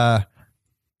 like,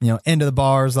 end of the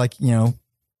bars, like,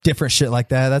 different shit like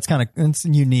that. That's kind of, it's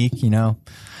unique, I don't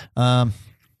know.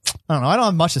 I don't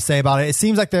have much to say about it. It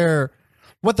seems like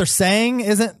what they're saying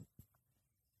isn't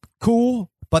cool,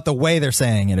 but the way they're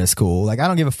saying it is cool. Like, I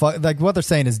don't give a fuck. Like, what they're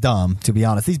saying is dumb, to be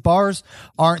honest. These bars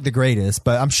aren't the greatest,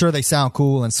 but I'm sure they sound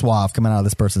cool and suave coming out of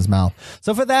this person's mouth.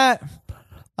 So for that,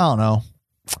 I don't know.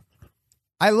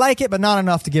 I like it, but not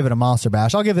enough to give it a monster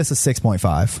bash. I'll give this a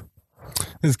 6.5.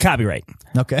 This is copyright.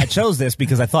 Okay. I chose this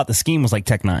because I thought the scheme was like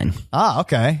Tech 9. Ah,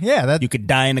 okay. Yeah. You could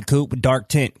die in a coupe with dark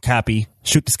tint. Copy.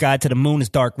 Shoot the sky to the moon is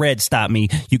dark red. Stop me.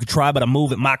 You could try, but I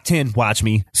move at Mach 10. Watch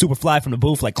me. Superfly from the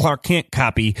booth like Clark Kent.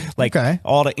 Copy. Like,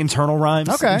 all the internal rhymes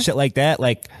and shit like that.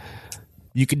 Like,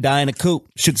 you could die in a coupe.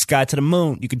 Shoot the sky to the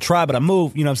moon. You could try, but I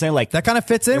move. You know what I'm saying? Like, that kind of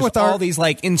fits in with all these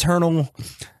like internal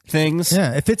things.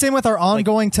 Yeah, it fits in with our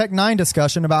ongoing Tech 9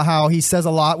 discussion about how he says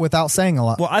a lot without saying a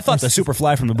lot. Well, I thought the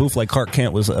Superfly from the booth like Clark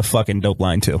Kent was a fucking dope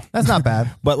line too. That's not bad.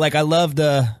 But like, I love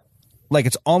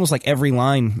it's almost like every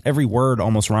line, every word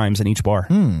almost rhymes in each bar.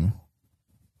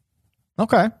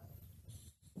 Okay.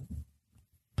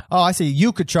 Oh, I see.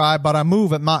 You could try, but I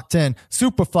move at Mach 10.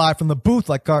 Superfly from the booth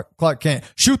like Clark Kent.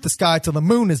 Shoot the sky till the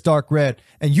moon is dark red.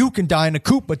 And you can die in a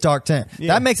coupe with dark tint.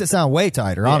 Yeah. That makes it sound way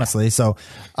tighter, honestly. So,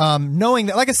 knowing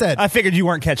that, like I said, I figured you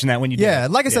weren't catching that when you did. Yeah,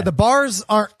 like I said, the bars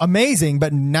aren't amazing,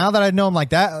 but now that I know them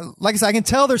like that, like I said, I can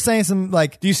tell they're saying some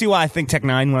like. Do you see why I think Tech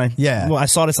 9 when I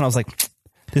saw this and I was like,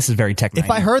 this is very Tech 9. If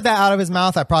I heard that out of his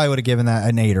mouth, I probably would have given that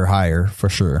an 8 or higher for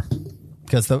sure.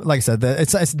 Because, like I said, it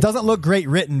doesn't look great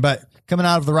written, but coming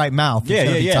out of the right mouth.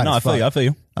 Yeah. No, I feel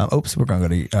you. Oops, we're going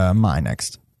to go to mine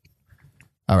next.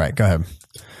 All right, go ahead.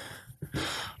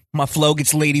 My flow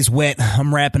gets ladies wet.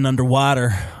 I'm rapping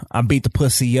underwater. I beat the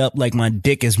pussy up like my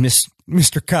dick is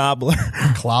Mr. Cobbler.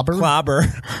 Clobber.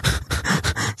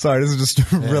 Sorry, this is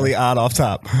just really odd off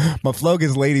top. My flow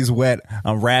gets ladies wet.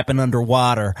 I'm rapping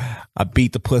underwater. I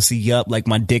beat the pussy up like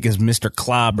my dick is Mr.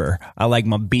 Clobber. I like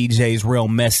my BJs real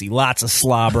messy. Lots of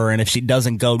slobber. And if she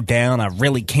doesn't go down, I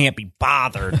really can't be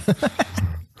bothered.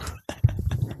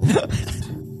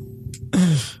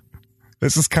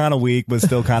 This is kind of weak, but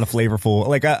still kind of flavorful.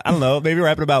 Like, I don't know. Maybe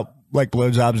rapping about like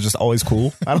blowjobs is just always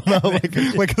cool. I don't know.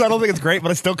 Like, 'cause I don't think it's great,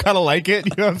 but I still kind of like it.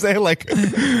 You know what I'm saying? Like,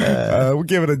 we'll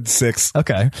give it a 6.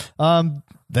 Okay.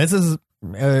 This is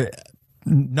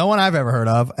no one I've ever heard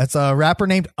of. It's a rapper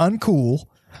named Uncool.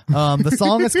 The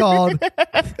song is called.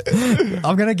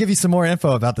 I'm gonna give you some more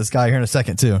info about this guy here in a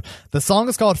second too. The song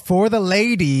is called "For the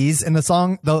Ladies," and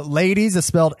the ladies is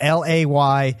spelled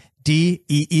Laydeez.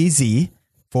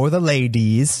 For the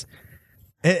ladies.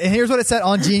 And here's what it said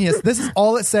on Genius. This is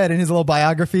all it said in his little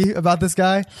biography about this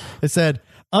guy. It said,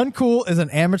 Uncool is an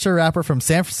amateur rapper from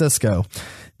San Francisco.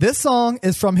 This song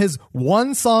is from his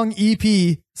one-song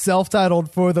EP,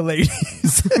 self-titled For the Ladies.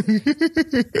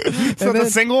 So the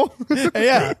single?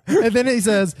 Yeah. And then he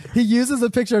says, he uses a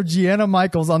picture of Gianna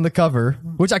Michaels on the cover,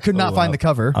 which I could not find the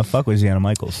cover. I fuck with Gianna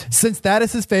Michaels. Since that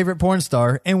is his favorite porn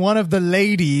star, and one of the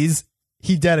ladies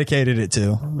he dedicated it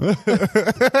to.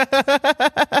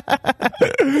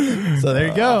 So there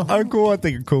you go. Uncool. I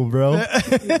think it's cool, bro. I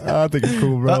think it's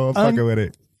cool, bro. I'm fucking with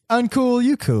it. Uncool,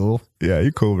 you cool. Yeah,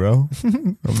 you cool, bro.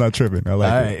 I'm not tripping. I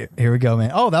like it. All right, here we go, man.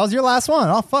 Oh, that was your last one.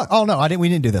 Oh, fuck. Oh, no, we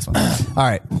didn't do this one. All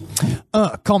right.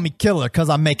 Call me killer because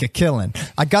I make a killing.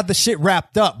 I got the shit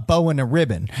wrapped up, bow and a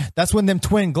ribbon. That's when them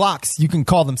twin Glocks, you can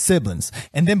call them siblings.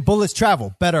 And them bullets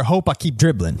travel. Better hope I keep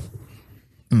dribbling.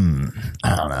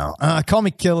 I don't know. Call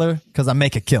me killer because I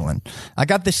make a killing. I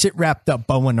got this shit wrapped up,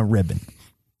 bow and a ribbon.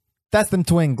 That's them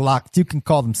twin Glocks. You can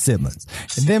call them siblings.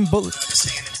 And then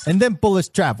bullets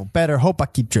travel. Better hope I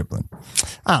keep dribbling.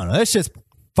 I don't know. It's just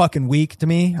fucking weak to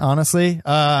me, honestly.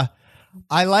 I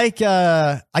like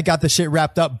I got this shit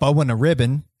wrapped up, bow and a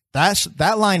ribbon.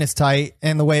 That line is tight,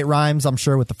 and the way it rhymes, I'm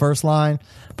sure, with the first line.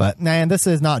 But man, this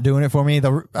is not doing it for me.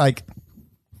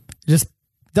 Just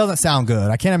doesn't sound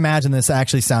good. I can't imagine this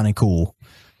actually sounding cool.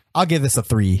 I'll give this a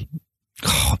 3.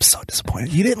 Oh, I'm so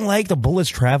disappointed. You didn't like the bullets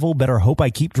travel. Better hope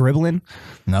I keep dribbling.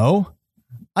 No,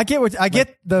 I get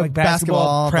the like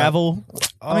basketball travel.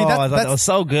 I mean, I thought that was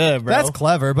so good, bro. That's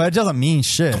clever, but it doesn't mean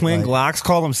shit. Twin like, Glocks,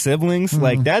 call them siblings.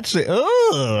 Like that shit.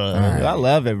 I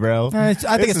love it, bro. I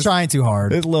think it's trying too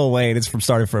hard. It's Lil Wayne. It's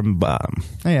started from the bottom.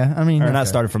 Yeah, I mean, Or not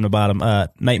started from the bottom.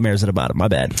 Nightmares at the bottom. My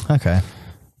bad. Okay,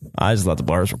 I just thought the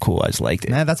bars were cool. I just liked it.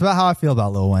 man, that's about how I feel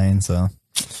about Lil Wayne. So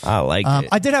I liked it.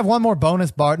 I did have one more bonus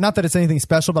bar. Not that it's anything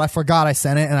special, but I forgot I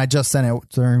sent it, and I just sent it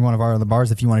during one of our other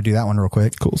bars. If you want to do that one real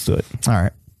quick, Cool, let's do it. all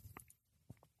right.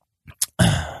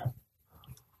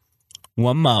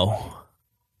 One more.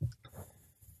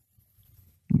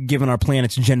 Given our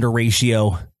planet's gender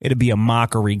ratio, it'd be a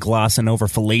mockery glossing over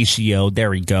fellatio. There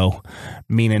we go.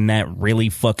 Meaning that really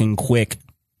fucking quick.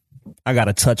 I got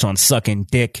to touch on sucking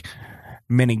dick.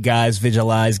 Many guys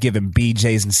visualize giving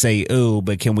BJs and say, ooh,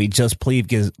 but can we just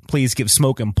please give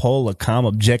Smoke and Pole a calm,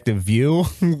 objective view?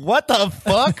 What the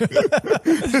fuck?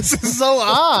 This is so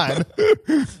odd.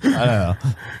 I don't know.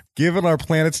 Given our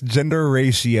planet's gender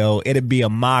ratio, it'd be a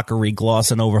mockery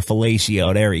glossing over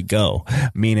fellatio. There we go.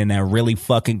 Meaning that really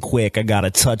fucking quick, I got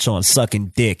to touch on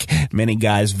sucking dick. Many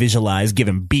guys visualize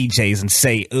giving BJs and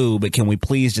say, ooh, but can we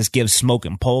please just give Smoke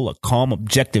and Pole a calm,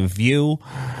 objective view?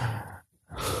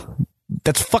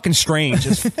 That's fucking strange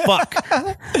as fuck.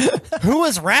 Who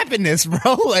is rapping this,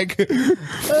 bro? Like, I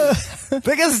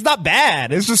guess it's not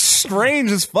bad. It's just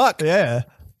strange as fuck. Yeah.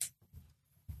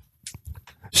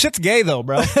 Shit's gay though,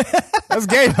 bro. That's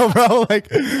gay though, bro. Like,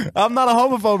 I'm not a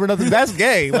homophobe or nothing. That's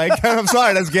gay. Like, I'm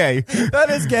sorry, that's gay. That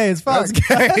is gay as fuck. That's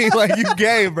gay. Like, you're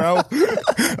gay, bro.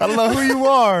 I don't know who you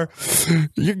are.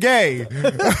 You're gay.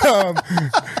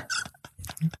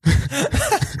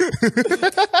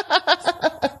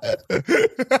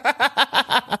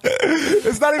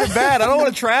 It's not even bad. I don't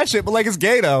want to trash it, but like, it's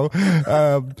gay though.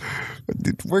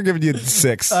 We're giving you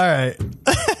 6. All right.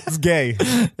 It's gay.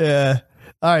 Yeah.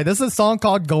 All right. This is a song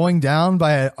called "Going Down"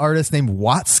 by an artist named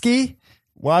Watsky.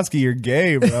 Watsky, you're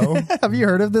gay, bro. Have you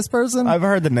heard of this person? I've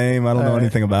heard the name. I don't know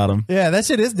anything about him. Yeah, that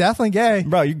shit is definitely gay.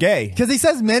 Bro, you're gay. Because he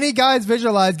says many guys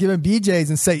visualize giving BJs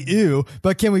and say ew,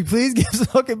 but can we please give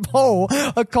Smoke and Pole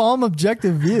a calm,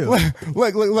 objective view?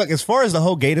 Look. As far as the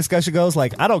whole gay discussion goes,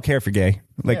 like, I don't care if you're gay.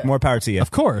 Like, more power to you.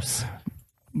 Of course.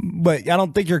 But I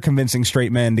don't think you're convincing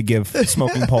straight men to give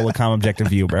Smoking Pole a calm, objective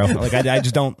view, bro. Like, I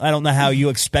just don't. I don't know how you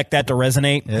expect that to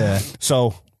resonate. Yeah.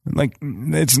 So, like,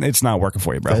 it's not working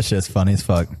for you, bro. That shit's funny as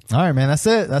fuck. All right, man. That's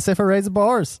it. That's it for Raise the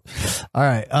Bars. All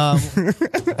right. I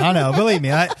don't know. Believe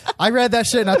me, I read that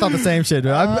shit and I thought the same shit.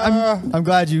 Dude. I'm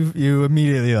glad you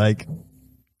immediately, like,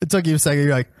 it took you a second.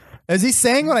 You're like, is he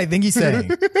saying what I think he's saying?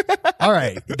 All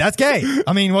right. That's gay.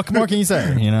 I mean, what more can you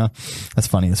say? You know? That's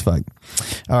funny as fuck.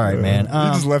 All right, man.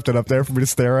 You just left it up there for me to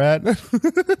stare at.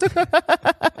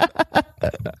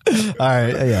 All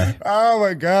right. Yeah. Oh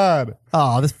my god.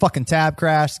 Oh, this fucking tab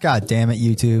crashed. God damn it,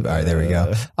 YouTube. All right, there we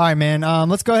go. All right, man.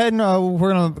 Let's go ahead and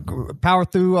we're gonna power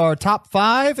through our top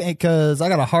 5 because I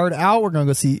got a hard out. I'm gonna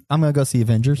go see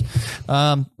Avengers.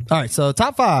 All right, so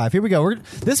top 5. Here we go.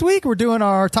 This week we're doing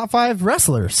our top 5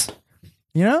 wrestlers.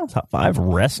 You know, Top 5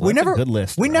 wrestling. That's a good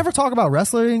list. We bro. never talk about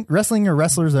wrestling or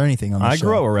wrestlers or anything on this I show.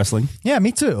 grew up with wrestling. Yeah,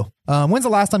 me too. When's the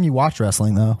last time you watched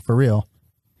wrestling though? For real?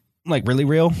 Like, really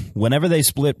real. Whenever they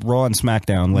split Raw and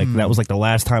SmackDown, like, that was like the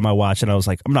last time I watched it. I was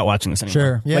like, I'm not watching this anymore.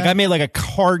 Sure, yeah. Like, I made like a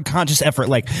hard conscious effort.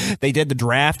 Like, they did the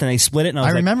draft and they split it, and I was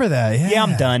like, remember that. Yeah,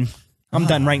 I'm done. I'm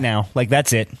done right now. Like,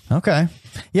 that's it. Okay.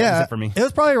 Yeah. That was it for me. It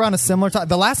was probably around a similar time.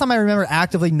 The last time I remember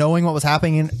actively knowing what was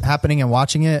happening and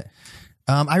watching it,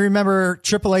 I remember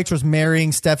Triple H was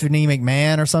marrying Stephanie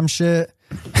McMahon or some shit.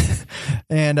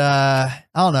 And I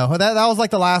don't know. That was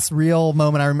like the last real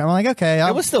moment I remember. I'm like, okay.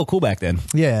 It was still cool back then.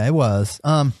 Yeah, it was.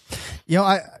 You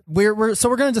know, we're going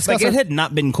to discuss Like, it had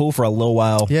not been cool for a little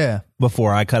while. Yeah.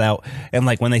 Before I cut out. And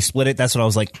like, when they split it, that's when I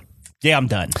was like, yeah, I'm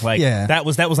done. Like, Yeah. that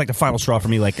was like the final straw for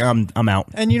me. Like, I'm out.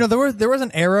 And you know, there was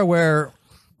an era where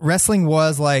wrestling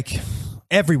was like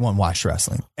everyone watched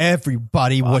wrestling.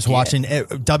 Everybody was watching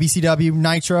WCW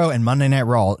Nitro and Monday Night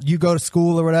Raw. You go to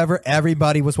school or whatever,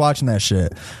 everybody was watching that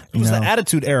shit. It was the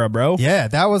Attitude Era, bro. Yeah,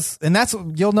 that's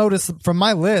you'll notice from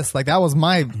my list. Like, that was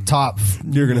my top.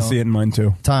 You're gonna see it in mine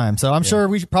too. Time. So I'm sure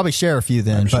we should probably share a few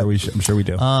then. I'm sure we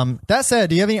do. That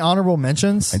said, do you have any honorable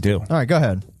mentions? I do. All right, go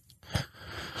ahead.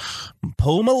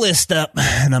 Pull my list up,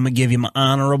 and I'm gonna give you my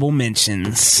honorable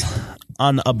mentions.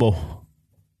 Honorable.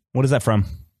 What is that from?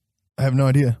 I have no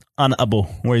idea. Honorable.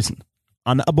 Where is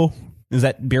Honorable? Is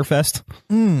that Beer Fest?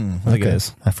 I think it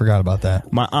is. I forgot about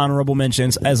that. My honorable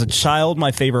mentions. As a child,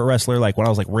 my favorite wrestler, like when I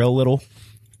was like real little,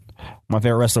 my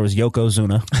favorite wrestler was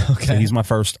Yokozuna. Okay. So he's my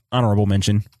first honorable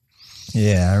mention.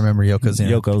 Yeah, I remember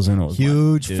Yokozuna. Yokozuna was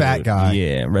Huge my dude. fat guy.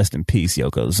 Yeah, rest in peace,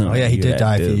 Yokozuna. Oh yeah, he You're did that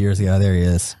die a few dude. years ago. There he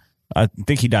is. I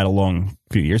think he died a long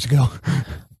few years ago.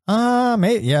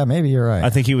 Maybe you're right. I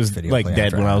think he was Video like play dead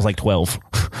after when I was that. like 12.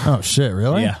 Oh shit,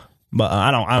 really? Yeah. But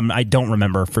I don't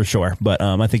remember for sure, but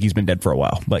I think he's been dead for a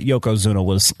while. But Yokozuna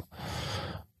was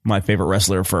my favorite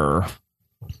wrestler for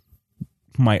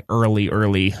my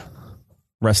early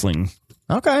wrestling.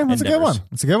 Okay, that's a good one. endeavors.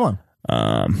 That's a good one.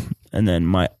 And then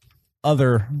my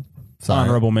other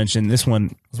honorable mention, this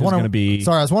one is going to be...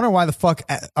 Sorry, I was wondering why the fuck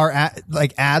our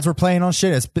ads were playing on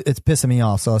shit. It's pissing me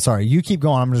off. So sorry, you keep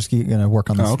going. I'm just going to work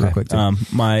on this real quick too.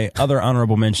 My other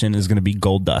honorable mention is going to be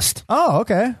Goldust. Oh,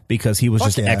 okay. Because he was Fuck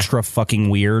just yeah. extra fucking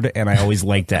weird, and I always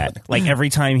liked that. Like every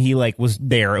time he like was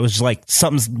there, it was just like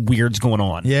something's weird's going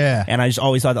on. Yeah. And I just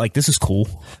always thought like this is cool.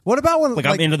 What about when Like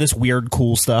I'm into this weird,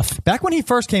 cool stuff. back when he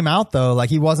first came out though? Like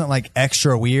he wasn't like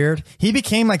extra weird. He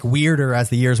became like weirder as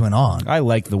the years went on. I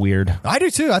like the weird. I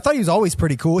do too. I thought he was always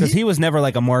pretty cool. Because he was never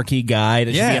like a marquee guy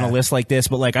that should be Yeah. on a list like this,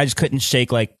 but like I just couldn't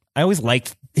shake like I always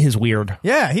liked his weird.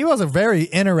 Yeah, he was a very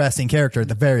interesting character at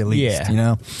the very least. Yeah. You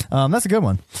know, that's a good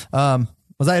one.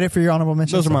 Was that it for your honorable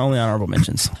mentions? Those are my only honorable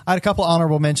mentions. I had a couple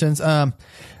honorable mentions.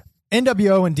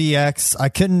 NWO and DX. I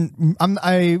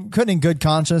couldn't in good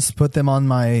conscience put them on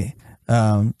my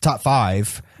top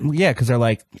 5. Yeah, because they're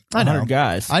like I know 100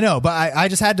 guys. I know, but I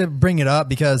just had to bring it up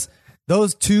because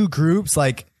those two groups,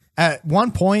 like at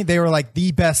one point, they were like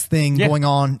the best thing going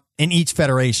on in each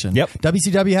federation. Yep.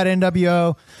 WCW had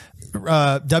NWO.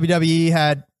 WWE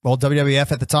had,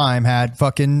 WWF at the time had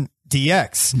fucking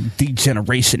DX.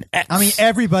 Degeneration X. I mean,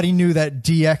 everybody knew that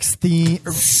DX theme.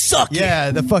 Suck it.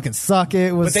 Yeah, the fucking suck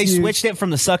it was. But they huge. switched it from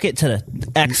the suck it to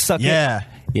the X suck Yeah. it.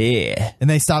 Yeah. And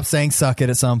they stopped saying suck it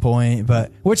at some point.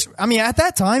 But, which, I mean, at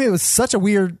that time, it was such a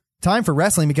weird time for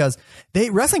wrestling because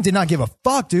wrestling did not give a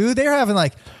fuck, dude. They were having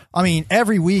like, I mean,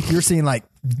 every week you're seeing like,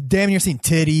 damn near seeing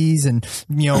titties and,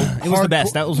 you know, It was the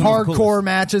best. That was one of the hardcore coolest.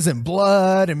 matches and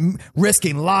blood and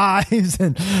risking lives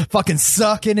and fucking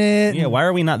sucking it. Yeah, why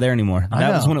are we not there anymore?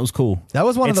 That was know. when it was cool. That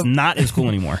was one of It's the- not as cool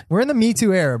anymore. We're in the Me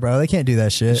Too era, bro. They can't do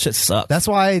that shit. Shit sucks. That's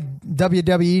why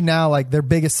WWE now, like, their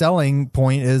biggest selling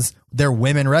point is they're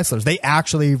women wrestlers. They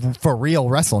actually, for real,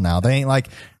 wrestle now. They ain't like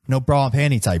no bra and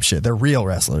panty type shit. They're real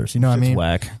wrestlers. You know what I mean?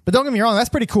 whack. But don't get me wrong, that's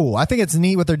pretty cool. I think it's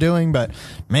neat what they're doing, but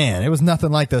man, it was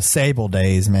nothing like the Sable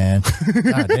days, man.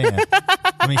 God damn.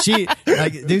 I mean,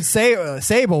 dude,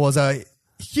 Sable was a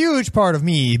huge part of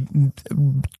me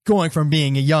going from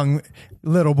being a young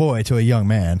little boy to a young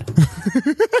man.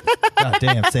 God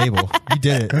damn, Sable. You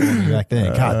did it for me back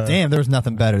then. God damn, there was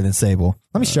nothing better than Sable.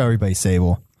 Let me show everybody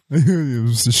Sable. It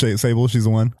was Sable. She's the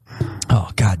one. Oh,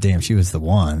 god damn, she was the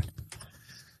one.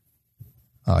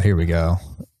 Oh, here we go.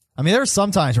 I mean, there were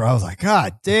some times where I was like,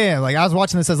 God damn. Like, I was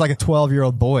watching this as like a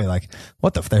 12-year-old boy. Like,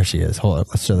 what the? There she is. Hold up.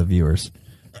 Let's show the viewers.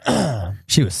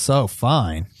 She was so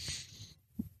fine.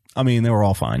 I mean, they were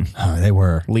all fine. Oh, they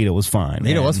were. Lita was fine.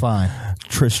 Lita man. was fine.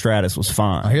 Trish Stratus was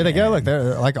fine. Oh, here they go. man. Look,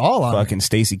 they're like all on. Fucking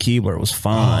Stacy Keibler was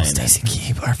fine. Oh, Stacey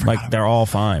Keebler. I forgot Like they're all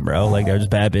fine, bro. Like they're just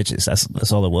bad bitches.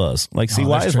 That's all it was. Like, see,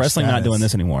 why there's is Trish wrestling not Stratus. doing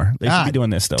this anymore? They should be doing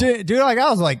this still. Dude, like I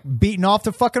was like beating off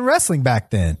the fucking wrestling back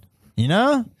then. You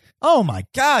know? Oh my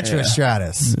God, Trish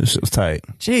Stratus. This shit was tight.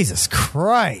 Jesus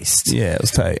Christ. Yeah, it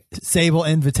was tight. Sable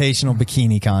Invitational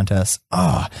Bikini Contest.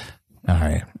 Oh, all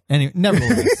right. Anyway,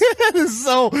 nevertheless. That is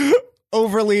so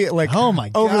overly like Oh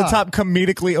my over the God. top,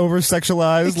 comedically over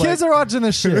sexualized. The kids are watching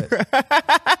this shit.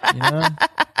 You know?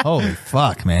 Holy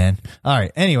fuck, man. All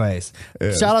right. Anyways,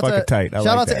 shout out fucking to tight. I shout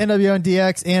like out that. to NWO and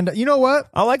DX. And you know what?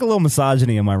 I like a little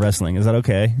misogyny in my wrestling. Is that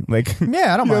okay? Like,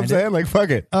 Yeah, I don't you know what I'm mind it. saying? Like, fuck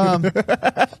it.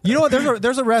 You know what?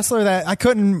 There's a wrestler that I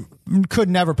could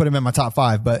never put him in my top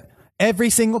 5, but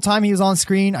every single time he was on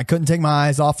screen, I couldn't take my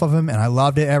eyes off of him, and I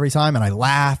loved it every time, and I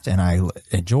laughed and I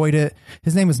enjoyed it.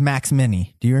 His name was Max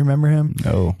Mini. Do you remember him?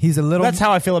 No. He's a little. That's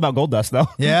how I feel about Goldust, though.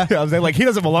 Yeah? I was saying, like, he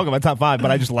doesn't belong in my top 5,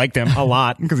 but I just liked him a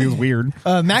lot because he was weird.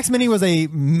 Max Mini was a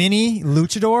mini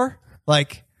luchador,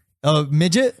 like a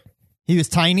midget. He was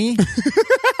tiny.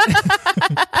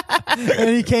 And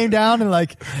he came down and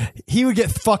like he would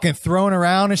get fucking thrown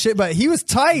around and shit, but he was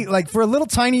tight. Like for a little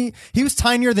tiny, he was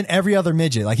tinier than every other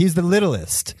midget. Like he's the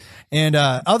littlest. And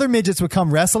other midgets would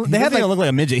come wrestle. He They had doesn't like look like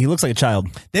a midget. He looks like a child.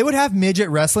 they would have midget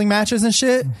wrestling matches and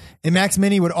shit. And Max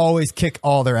Mini would always kick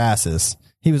all their asses.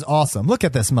 He was awesome. Look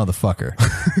at this motherfucker.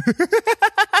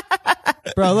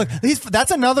 Bro, look,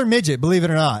 that's another midget, believe it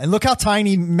or not. And look how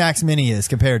tiny Max Mini is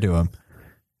compared to him.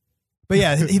 But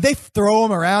yeah, they throw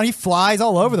him around. He flies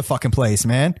all over the fucking place,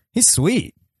 man. He's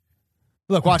sweet.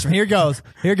 Look, watch him. Here goes.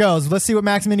 Here goes. Let's see what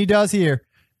Max Mini does here.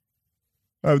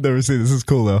 I've never seen this. This is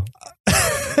cool, though.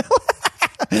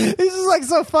 He's just like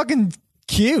so fucking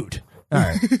cute. All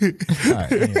right. All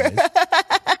right. Anyways.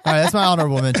 All right, that's my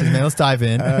honorable mention, man. Let's dive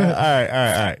in. All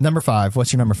right. Number 5.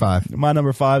 What's your number 5? My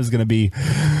number 5 is going to be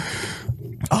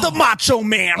the Macho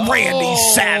Man, Randy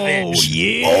Savage.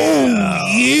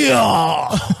 Yeah.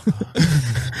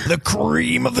 The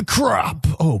cream of the crop.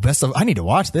 Oh, I need to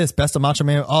watch this. Best of Macho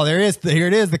Man. Oh, there it is. Here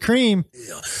it is. The cream.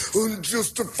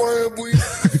 Unjustifiably a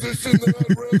position that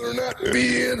I'd rather not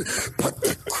be in, but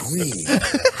the cream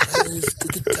rise to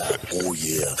the top. Oh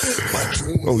yeah,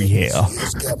 Oh, yeah.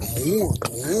 has got more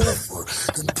to offer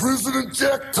than President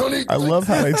Jack Tunney. I love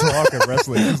how they talk in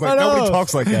wrestling. It's like I know. nobody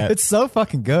talks like that. It's so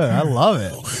fucking good. I love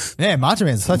it. Man, Macho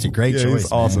Man's such a great Yeah, choice.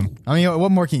 he's awesome. man. I mean,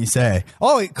 what more can you say?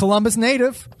 Oh, Columbus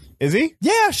native. Is he?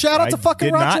 Yeah, shout out to fucking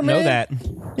did Macho not Man. know that.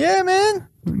 Yeah, man.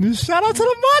 Shout out to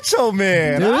the Macho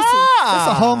Man. Dude, that's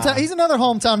a hometown. He's another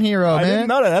hometown hero, I man. didn't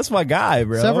know that. That's my guy,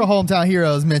 bro. Several hometown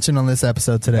heroes mentioned on this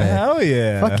episode today. Hell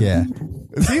yeah. Fuck yeah.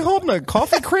 Is he holding a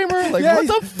coffee creamer? Like, Yeah,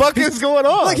 what the fuck is going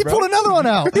on? Like he bro? pulled another one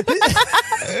out.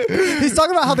 He's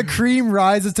talking about how the cream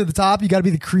rises to the top. You got to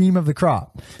be the cream of the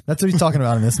crop. That's what he's talking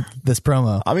about in this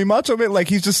promo. I mean, Macho Man, like,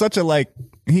 he's just such a, like,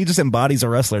 he just embodies a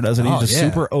wrestler, doesn't he? Oh, He's just yeah.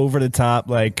 super over the top,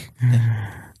 like,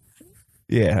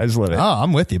 yeah, I just love it. Oh,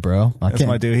 I'm with you, bro. That's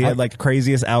my dude. He had, like, the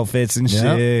craziest outfits and Yeah.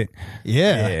 shit.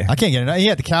 Yeah. Yeah. I can't get it. He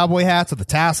had the cowboy hats with the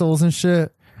tassels and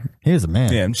shit. He was a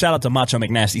man. Yeah, and shout out to Macho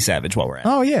McNasty Savage while we're at it.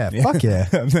 Oh yeah. Fuck yeah.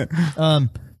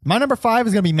 My number 5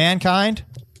 is gonna be Mankind.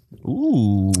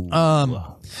 Ooh.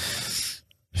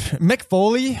 Mick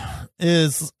Foley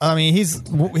is. I mean,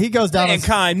 he goes down. As,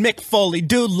 Mankind, Mick Foley,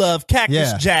 Dude Love, Cactus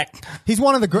Yeah. Jack. he's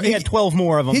one of the great. He had 12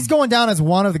 more of them. He's going down as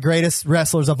one of the greatest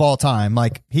wrestlers of all time.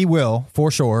 Like he will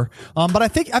for sure. But I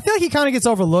feel like he kind of gets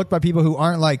overlooked by people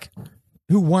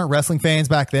who weren't wrestling fans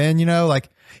back then. You know, like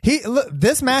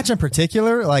this match in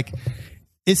particular, like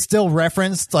is still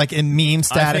referenced like in meme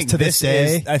status to this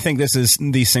day. I think this is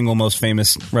the single most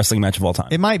famous wrestling match of all time.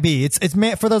 It might be. It's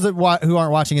for those that who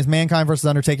aren't watching. It's Mankind versus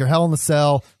Undertaker, Hell in the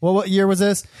Cell. Well, what year was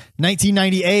this?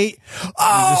 1998.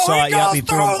 Oh, just saw it. You got me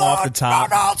thrown off the top.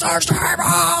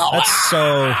 That's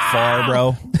so far,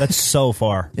 bro. That's so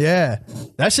far. Yeah,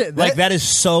 that shit. Like, that is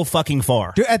so fucking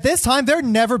far. Dude, at this time, there had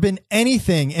never been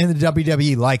anything in the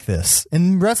WWE like this,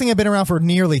 and wrestling had been around for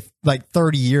nearly like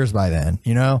 30 years by then.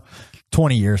 You know,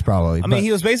 20 years probably. I mean,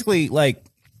 he was basically like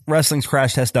wrestling's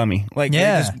crash test dummy. Like,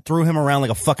 Yeah. they just threw him around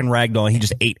like a fucking ragdoll and he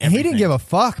just ate and everything. he didn't give a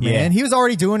fuck, man. Yeah. He was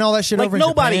already doing all that shit like, over in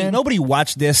Japan. nobody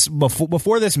watched this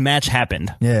before this match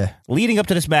happened. Yeah. Leading up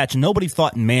to this match, nobody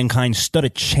thought Mankind stood a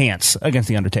chance against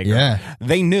The Undertaker. Yeah.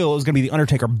 They knew it was going to be The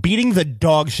Undertaker beating the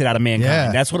dog shit out of Mankind.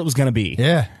 Yeah. That's what it was going to be.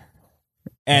 Yeah.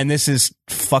 And this is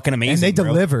fucking amazing. And they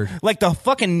bro. delivered. Like,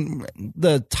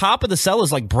 the top of the cell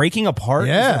is like breaking apart.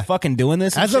 Yeah. As they're fucking doing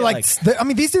this. and As they're shit. I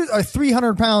mean, these dudes are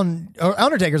 300-pound, or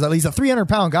Undertaker's at least a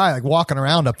 300-pound guy, like walking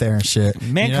around up there and shit.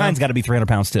 Mankind's got to be 300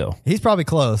 pounds too. He's probably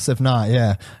close, if not,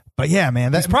 yeah. But yeah,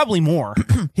 man, It's probably more.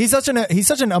 he's such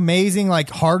an amazing like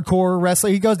hardcore wrestler.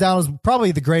 He goes down as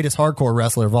probably the greatest hardcore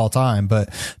wrestler of all time. But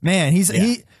man,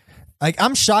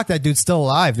 I'm shocked that dude's still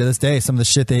alive to this day. Some of the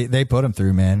shit they put him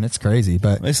through, man, it's crazy.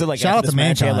 But They said like shout out after to this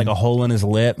match, he had Mankind. like a hole in his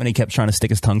lip and he kept trying to stick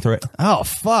his tongue through it. Oh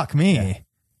fuck me,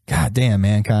 god damn,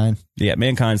 Mankind. Yeah,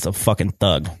 Mankind's a fucking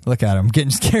thug. Look at him getting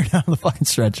scared out of the fucking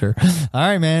stretcher. All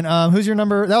right, man. Who's your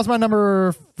number? That was my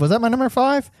number. Was that my number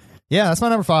 5? Yeah, that's my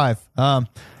number 5.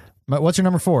 What's your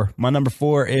number 4? My number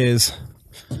 4 is.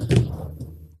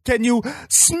 Can you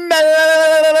smell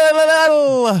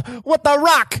what The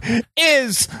Rock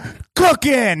is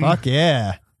cooking? Fuck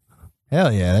yeah,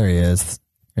 hell yeah, there he is.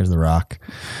 Here's The Rock.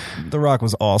 The Rock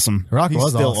was awesome. The Rock He's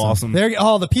was still awesome. There,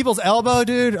 the people's elbow,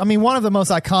 dude. I mean, one of the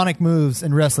most iconic moves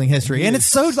in wrestling history, and it's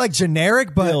so like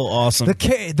generic, but Still awesome. The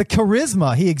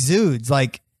charisma he exudes,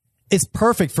 like, it's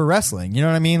perfect for wrestling. You know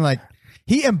what I mean? Like,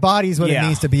 he embodies what it Yeah.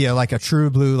 means to be a true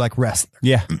blue like wrestler.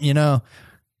 Yeah. You know,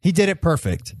 he did it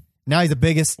perfect. Now he's the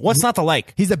biggest. What's not to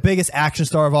like? He's the biggest action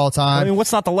star of all time. I mean,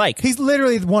 what's not to like? He's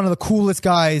literally one of the coolest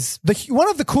guys, one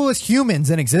of the coolest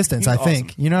humans in existence, I think.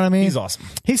 awesome. You know what I mean? He's awesome.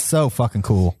 He's so fucking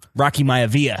cool. Rocky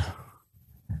Maivia.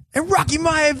 And Rocky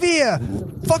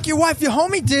Maivia, fuck your wife, your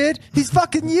homie did. He's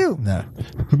fucking you. No.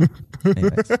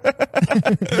 Anyways.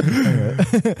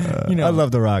 You know. I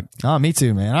love The Rock. Oh, me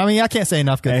too, man. I mean, I can't say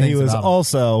enough good And things he was about him.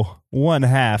 also one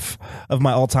half of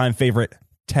my all-time favorite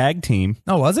tag team,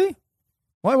 Oh, was he?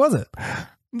 Why was it?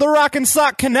 The Rock and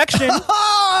Sock Connection.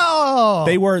 Oh,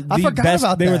 They were I the forgot best.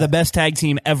 about They were that. the best tag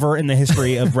team ever in the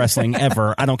history of wrestling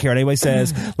ever. I don't care what anybody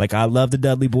says. Like, I love the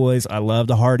Dudley Boys. I love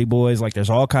the Hardy Boys. Like, there's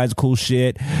all kinds of cool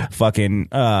shit. Fucking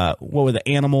what were the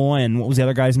Animal and what was the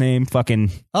other guy's name?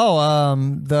 Fucking Oh,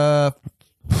 the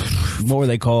what were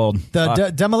they called?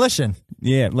 Fuck. Demolition.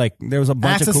 Yeah, like there was a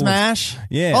bunch Axe of cool Smash.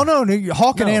 Yeah. Oh no,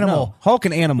 Hulk and Animal. No. Hulk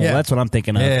and Animal. Yeah. That's what I'm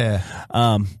thinking of.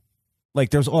 Yeah. Like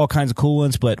there's all kinds of cool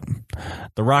ones, but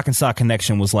the Rock and Sock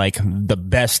Connection was like the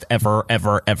best ever.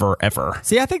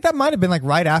 See, I think that might have been like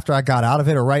right after I got out of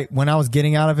it, or right when I was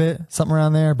getting out of it, something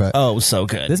around there. But Oh, it was so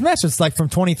good. this match is like from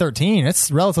 2013.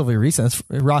 It's relatively recent.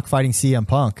 It's Rock fighting CM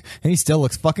Punk, and he still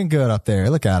looks fucking good up there.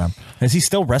 Look at him. Is he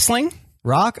still wrestling?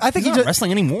 Rock, I think He's he not just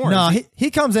wrestling anymore. No, is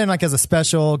he comes in like as a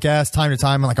special guest time to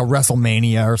time, in like a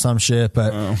WrestleMania or some shit,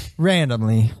 but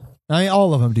randomly. I mean,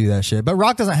 all of them do that shit, but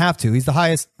Rock doesn't have to. He's the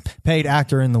highest paid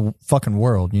actor in the fucking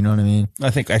world. You know what I mean?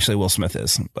 I think actually Will Smith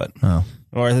is, but Oh.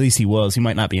 or at least he was. He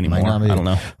might not be anymore. Might not be. I don't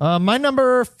know. My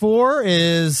number 4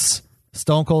 is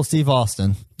Stone Cold Steve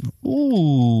Austin.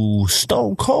 Ooh,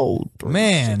 Stone Cold.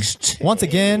 Man, once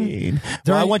again,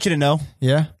 Well, I want you to know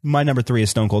yeah. my number 3 is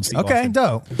Stone Cold Steve Okay, Austin.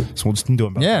 dope. So we'll just do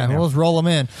it. Yeah, right now. we'll just roll them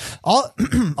in.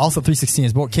 Also, 316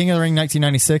 is King of the Ring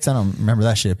 1996. I don't remember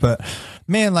that shit, but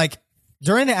man, like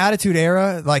during the Attitude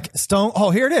Era, like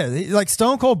here it is, like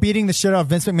Stone Cold beating the shit out of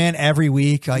Vince McMahon every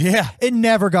week. Like, Yeah. it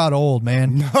never got old,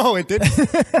 man. No, it didn't.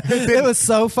 It was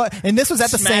so fun, and this was at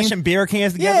the Smashing same beer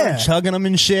cans together Yeah. and chugging them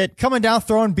and shit. coming down,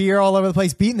 throwing beer all over the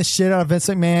place, beating the shit out of Vince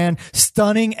McMahon,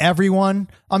 stunning everyone.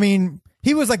 I mean,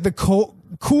 he was like the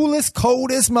coolest,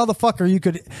 coldest motherfucker you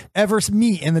could ever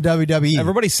meet in the WWE.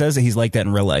 Everybody says that he's like that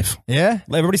in real life. Yeah.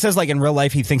 Everybody says like in real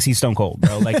life he thinks he's Stone Cold,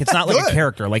 bro. Like it's not like a Good.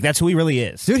 character. Like that's who he really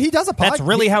is. Dude, he does a podcast. That's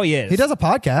really how he is. He does a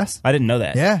podcast. I didn't know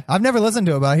that. Yeah. I've never listened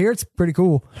to it, but I hear it's pretty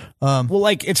cool. Well,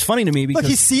 like it's funny to me because Look,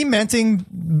 he's cementing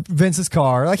Vince's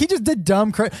car. Like, he just did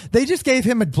dumb they just gave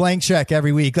him a blank check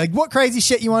every week. Like, what crazy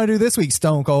shit you want to do this week,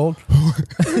 Stone Cold?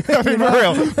 I mean,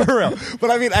 for real.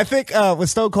 But I mean, I think with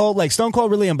Stone Cold, like Stone Cold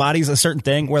really embodies a certain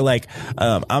thing where like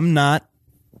I'm not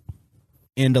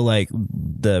into like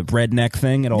the redneck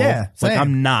thing at all. Yeah, like same.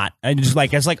 I'm not. I just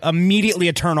like it's like immediately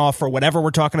a turn off for whatever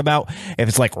we're talking about. If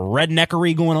it's like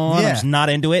redneckery going on, Yeah. I'm just not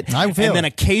into it. I feel and then it.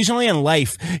 occasionally in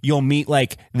life you'll meet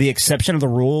like the exception of the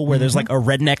rule where there's like a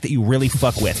redneck that you really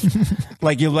fuck with.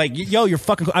 Like you're like, yo, you're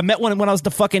fucking cool. I met one when I was at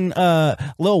the fucking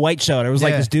Lil White show. There was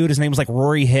like Yeah. this dude, his name was like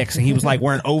Rory Hicks, and he was like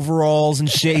wearing overalls and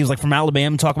shit. He was like from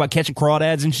Alabama, talk about catching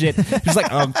crawdads and shit. He was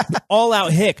like all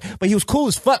out hick, but he was cool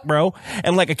as fuck, bro.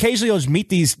 And like occasionally you'll just meet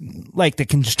these like that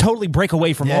can just totally break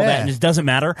away from all Yeah. that and it just doesn't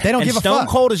matter. They don't and give a Stone fuck.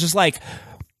 Cold is just like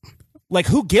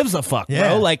who gives a fuck, Yeah.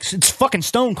 bro? Like it's fucking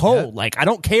Stone Cold. Like I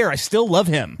don't care. I still love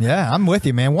him. Yeah, I'm with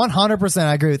you, man. 100%.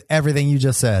 I agree with everything you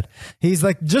just said. He's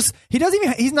like,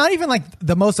 he's not even like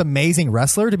the most amazing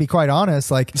wrestler, to be quite honest.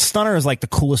 Like, Stunner is like the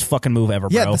coolest fucking move ever,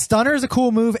 yeah, bro. the stunner is a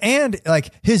cool move, and like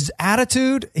his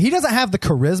attitude, he doesn't have the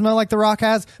charisma like The Rock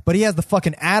has, but he has the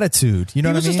fucking attitude. You know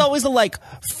He what was I mean? just always the like,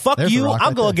 fuck There's The you, Rock I'll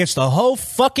right go there. against the whole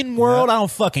fucking world. Yep. I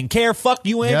don't fucking care. Fuck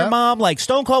you and Yep. your mom. Like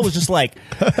Stone Cold was just like,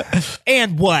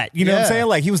 and what? You know what I'm Yeah. saying?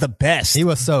 Like he was the best. He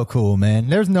was so cool, man.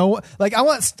 There's no like I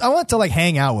want to like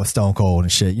hang out with Stone Cold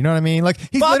and shit. You know what I mean? Like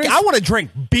he's Fuck, literally I want to drink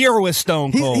beer with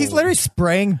Stone Cold. he's literally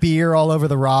spraying beer all over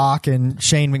The Rock and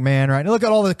Shane McMahon, right? Look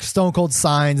at all the Stone Cold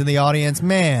signs in the audience.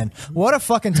 Man, what a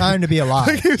fucking time to be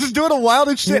alive. He was just doing the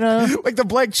wildest shit. You know? Like the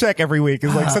blank check every week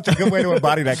is like such a good way to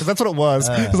embody that because that's what it was.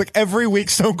 It was like every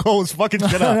week Stone Cold was fucking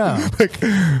shit I up. know. Like,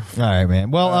 All right, man.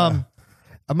 Well,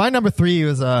 my number 3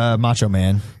 was Macho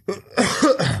Man.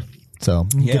 So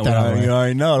get that out of the way. you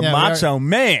already know. Yeah, Macho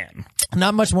Man.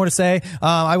 Not much more to say.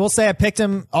 I will say I picked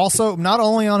him also not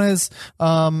only on his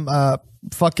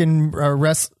fucking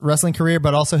wrestling career,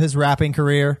 but also his rapping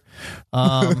career.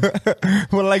 What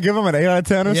did I give him, an 8 out of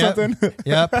 10 or Yep. something?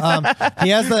 Yep. He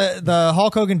has the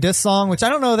Hulk Hogan diss song, which I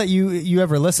don't know that you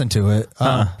ever listened to it.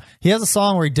 He has a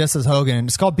song where he disses Hogan, and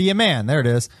it's called "Be a Man." There it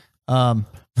is.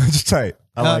 Just tight.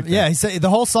 I like that. Yeah, he said the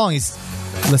whole song. He's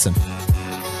listen.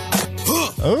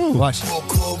 Oh, Watch. Hulk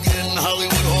Hogan,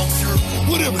 Hollywood Hulkster,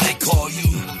 whatever they call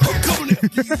you. I'm coming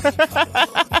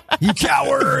at you. You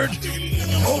coward.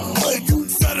 Oh, my, you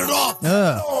set it off.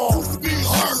 Used to be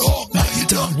hard Hulk, now you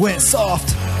done. Went soft.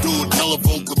 Doing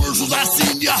telephone commercials, I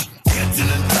seen ya. Dancing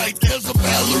in tight as a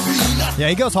ballerina. Yeah,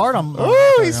 he goes hard on.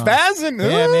 Ooh, he's spazzing.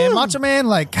 Yeah, Ooh. man, Macho Man.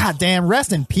 Like, goddamn,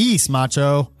 rest in peace,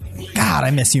 Macho. God, I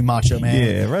miss you, Macho Man.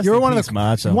 Yeah, rest You're in one peace, of the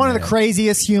Macho one of Man. the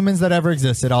craziest humans that ever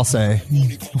existed. I'll say,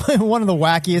 one of the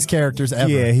wackiest characters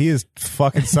ever. Yeah, he is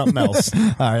fucking something else. All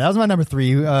right, that was my number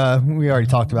 3. We already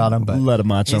talked about him, but Let a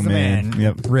Macho he's the Man.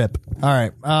 Yep. Rip. All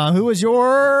right, who was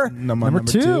your number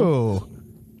number 2?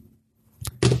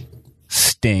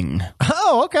 Sting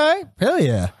Oh, okay. Hell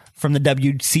yeah. from the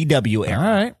WCW era. All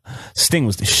right. Sting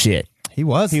was the shit. He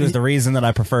was. He was the reason that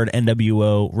I preferred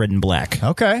NWO Red and Black.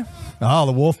 Okay. Oh,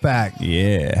 the Wolfpack.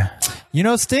 Yeah. You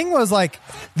know, Sting was like,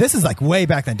 this is like way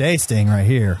back in the day, Sting right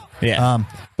here. Yeah.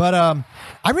 But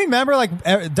I remember like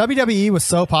WWE was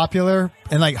so popular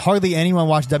and like hardly anyone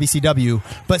watched WCW,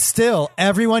 but still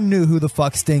everyone knew who the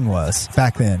fuck Sting was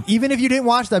back then, even if you didn't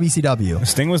watch WCW.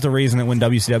 Sting was the reason that when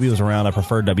WCW was around, I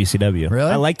preferred WCW.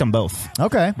 Really? I liked them both.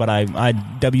 Okay. But I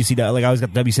WCW, like I always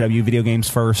got WCW video games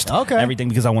first. Okay. Everything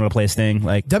because I wanted to play Sting.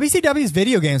 Like WCW's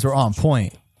video games were on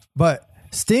point, but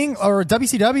Sting or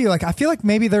WCW, like I feel like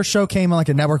maybe their show came on like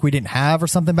a network we didn't have or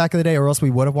something back in the day, or else we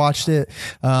would have watched it.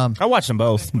 I watched them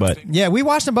both, but Yeah, we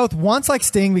watched them both. Once like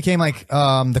Sting became like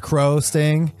the Crow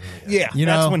Sting. yeah, You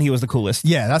that's know- when he was the coolest.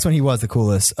 Yeah, that's when he was the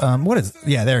coolest.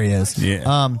 There he is.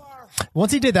 Yeah.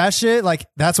 Once he did that shit, like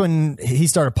that's when he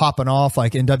started popping off,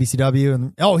 like in WCW,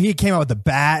 and he came out with the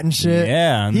bat and shit.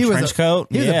 Yeah, and he the was trench coat.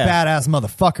 He was a Yeah. badass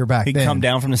motherfucker back He'd then. come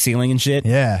down from the ceiling and shit.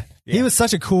 Yeah. He was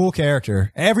such a cool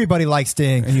character. Everybody liked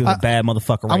Sting. He was a bad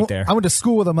motherfucker right there. I went to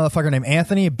school with a motherfucker named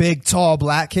Anthony, a big, tall,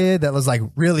 black kid that was like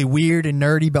really weird and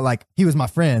nerdy, but like he was my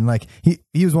friend. Like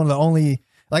he was one of the only.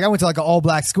 Like I went to like an all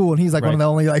black school, and he's like one of the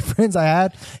only like friends I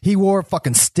had. He wore a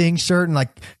fucking Sting shirt and like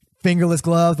fingerless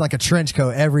gloves, and, like a trench coat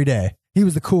every day. He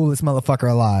was the coolest motherfucker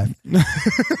alive.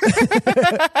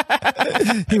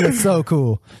 He was so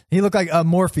cool. He looked like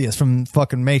Morpheus from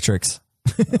fucking Matrix.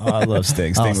 Oh, I love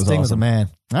Sting. Sting was Sting was a awesome. man.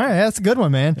 All right, that's a good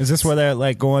one, man. Is this where they're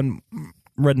like going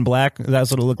red and black? That's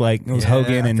what it looked like. It was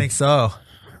Hogan I and think so.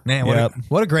 Man, Yep.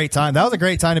 what a great time. That was a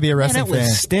great time to be a Man, wrestling it was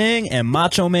fan. Sting and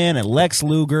Macho Man and Lex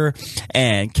Luger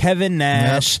and Kevin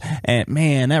Nash and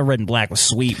man, that red and black was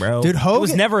sweet, bro. Dude, it was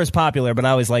Hogan- never as popular, but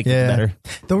I always liked it better.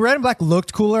 The red and black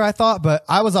looked cooler, I thought, but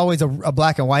I was always a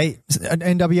black and white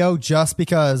NWO just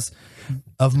because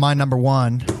of my number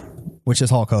one, which is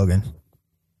Hulk Hogan.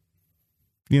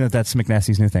 You know that's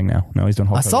McNasty's new thing now. No, he's doing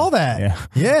Hulk I saw Hogan. that. Yeah,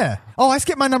 Yeah. Oh, I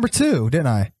skipped my number two, didn't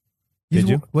I? Did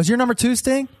you? Was your number two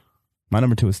Sting? my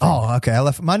number 2 is Sting. Oh, okay. I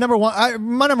left my number one.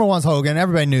 My number one's Hogan.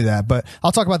 Everybody knew that, but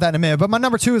I'll talk about that in a minute. But my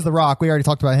number two is The Rock. We already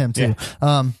talked about him too.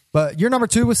 But your number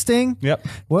two was Sting. Yep.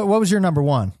 What was your number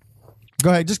one? Go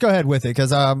ahead. Just go ahead with it,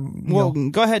 because Well,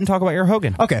 go ahead and talk about your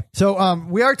Hogan. Okay, so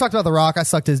we already talked about The Rock. I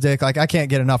sucked his dick. Like I can't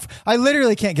get enough. I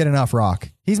literally can't get enough Rock.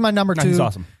 He's my number two. he's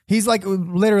awesome. He's like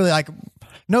literally like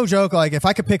no joke. Like if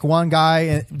I could pick one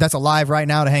guy that's alive right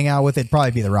now to hang out with, it'd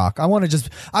probably be The Rock. I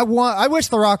wish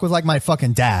The Rock was like my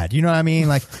fucking dad. You know what I mean?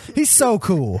 Like he's so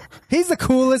cool. He's the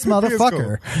coolest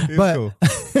motherfucker.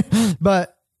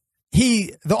 But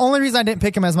the only reason I didn't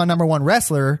pick him as my number one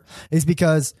wrestler is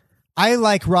because I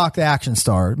like Rock the action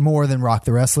star more than Rock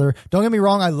the wrestler. Don't get me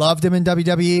wrong, I loved him in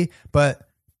WWE, but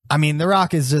I mean, The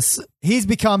Rock is he's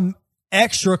become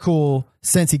extra cool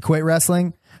since he quit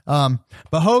wrestling.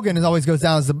 But Hogan always goes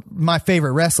down as my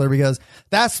favorite wrestler because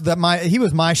he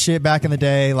was my shit back in the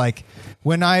day. Like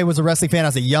when I was a wrestling fan, I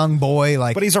was a young boy.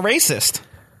 Like, But he's a racist.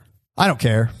 I don't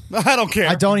care. I don't care.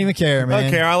 I don't even care, man. I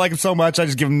don't care. I like him so much. I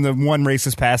just give him the one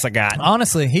racist pass I got.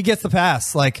 Honestly, he gets the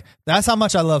pass. Like that's how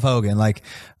much I love Hogan. Like,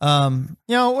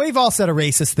 we've all said a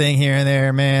racist thing here and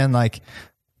there, man. Like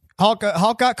Hulk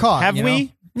got caught. Have you know?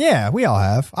 we? Yeah, we all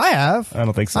have. I have. I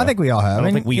don't think so. I think we all have. I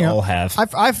don't think we all have.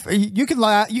 You can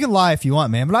lie if you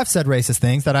want, man. But I've said racist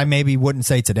things that I maybe wouldn't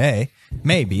say today,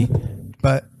 maybe.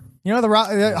 But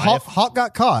Hulk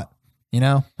got caught.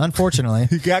 Unfortunately.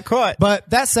 He got caught. But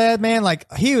that said, man, like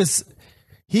he was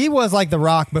like The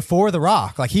Rock before The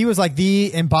Rock. Like he was like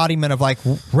the embodiment of like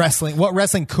wrestling, what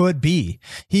wrestling could be.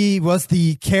 He was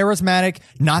the charismatic,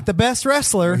 not the best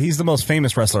wrestler. He's the most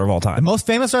famous wrestler of all time. The most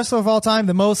famous wrestler of all time.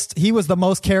 He was the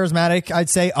most charismatic, I'd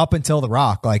say, up until The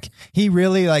Rock. Like he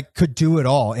really like could do it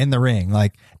all in the ring.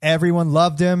 Like everyone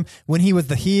loved him when he was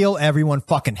the heel. Everyone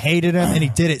fucking hated him, and he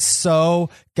did it so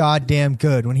goddamn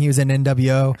good when he was in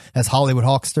NWO as Hollywood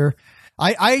Hulkster.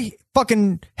 I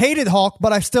fucking hated Hulk,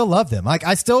 but I still loved him. Like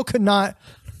I still could not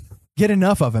get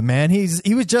enough of him, man.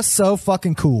 He was just so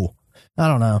fucking cool. I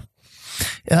don't know.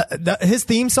 His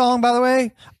theme song, by the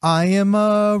way, I am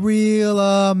a real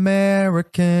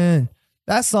American.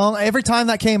 That song, every time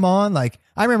that came on, like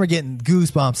I remember getting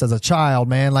goosebumps as a child,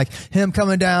 man. Like him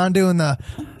coming down doing the.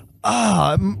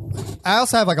 I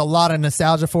also have like a lot of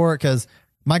nostalgia for it because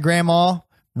my grandma,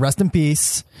 rest in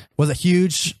peace, was a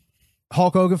huge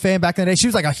Hulk Hogan fan back in the day. She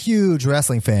was like a huge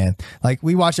wrestling fan. Like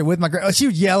we watched it with my grandma. She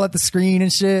would yell at the screen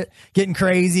and shit, getting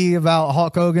crazy about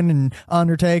Hulk Hogan and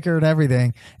Undertaker and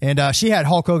everything. And she had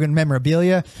Hulk Hogan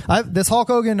memorabilia. This Hulk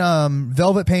Hogan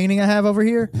velvet painting I have over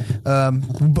here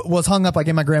was hung up like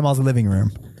in my grandma's living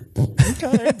room.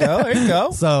 Okay, there you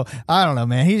go. So I don't know,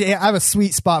 man. I have a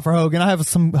sweet spot for Hogan. I have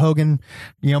some Hogan,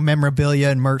 memorabilia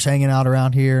and merch hanging out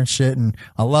around here and shit. And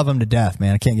I love him to death,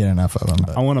 man. I can't get enough of him.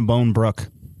 But. I want to bone Brooke.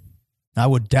 I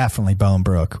would definitely bone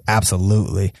Brooke.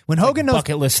 Absolutely. When Hogan knows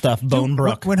Bucket list stuff, bone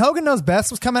Brooke. When Hogan Knows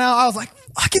Best was coming out, I was like,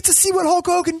 I get to see what Hulk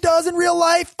Hogan does in real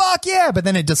life. Fuck yeah. But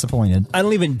then it disappointed. I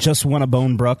don't even just want to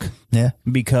bone Brooke. Yeah.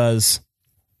 Because,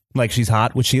 like, she's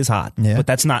hot, which she is hot. Yeah. But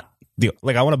that's not the,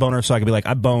 like, I want to bone her so I can be like,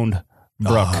 I boned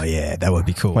Brooke. Oh, yeah. That would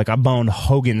be cool. Like, I boned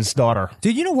Hogan's daughter.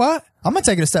 Dude, you know what? I'm going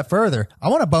to take it a step further. I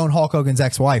want to bone Hulk Hogan's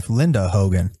ex-wife, Linda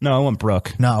Hogan. No, I want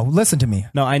Brooke. No, listen to me.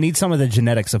 No, I need some of the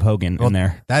genetics of Hogan in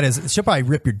there. That is, she'll probably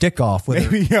rip your dick off with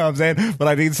her. You know what I'm saying? But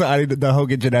I need the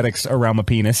Hogan genetics around my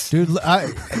penis. Dude,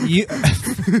 you,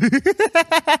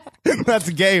 That's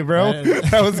gay, bro.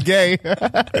 That was gay.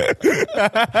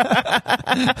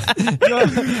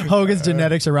 Hogan's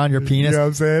genetics around your penis. You know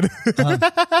what I'm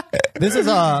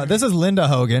saying? This is Linda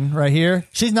Hogan right here.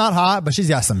 She's not hot, but she's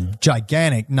got some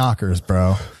gigantic knockers,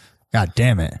 bro. God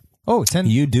damn it. Oh, 10.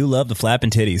 You do love the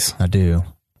flapping titties. I do.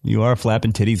 You are a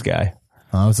flapping titties guy.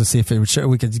 I was to see if it would show,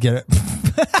 we could get it.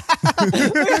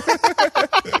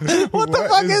 What the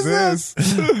fuck is this?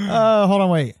 Hold on,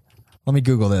 wait. Let me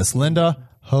Google this. Linda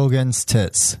Hogan's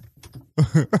tits.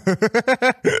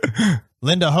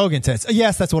 Linda Hogan tits.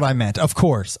 Yes, that's what I meant. Of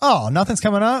course. Oh, nothing's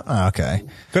coming up? Oh, okay.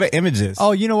 Go to images.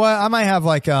 Oh, you know what? I might have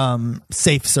like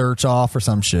safe search off or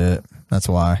some shit. That's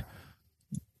why.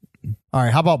 All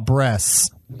right, how about breasts?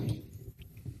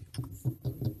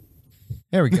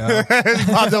 There we go.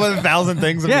 Popped up with 1,000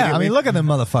 things. Yeah, I mean, look at them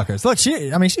motherfuckers. Look,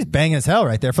 she's banging as hell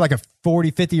right there for like a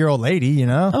 40, 50-year-old lady, you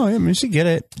know? Oh, yeah, I mean, she get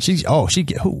it. She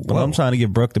get, Well, I'm trying to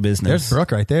give Brooke the business. There's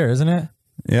Brooke right there, isn't it?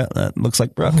 Yeah, that looks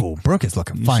like Brooke. Oh, Brooke is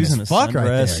looking fine She's in as a fuck right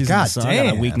there. sundress. She's God in the sun. I got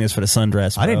damn. a weakness for the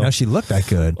sundress, bro. I didn't know she looked that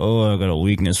good. Oh, I got a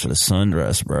weakness for the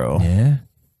sundress, bro. Yeah.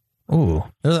 Ooh.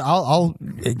 I'll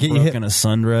get you Brooke hit. in a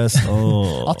sundress.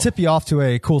 Oh. I'll tip you off to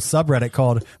a cool subreddit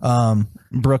called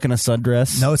Brooke in a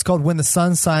sundress. no, it's called When the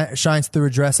Sun Shines Through a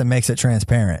Dress and Makes It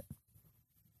Transparent.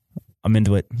 I'm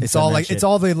into it. It's all like it's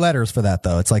all the letters for that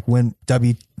though. It's like when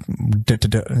find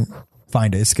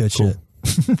it. It's good shit.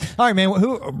 All right,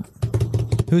 man.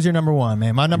 Who's your number one,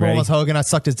 man? My number one was Hogan. I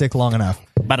sucked his dick long enough.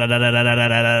 We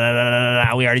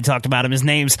already talked about him. His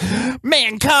name's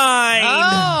Mankind.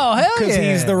 Oh, hell yeah. Because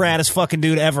he's the raddest fucking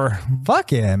dude ever.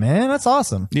 Fuck yeah, man. That's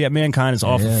awesome. Yeah, Mankind is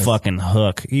off the fucking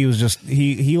hook. He was just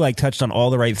he like touched on all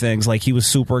the right things. Like he was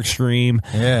super extreme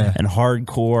and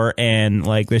hardcore, and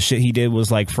like the shit he did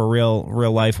was like for real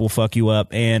life will fuck you up.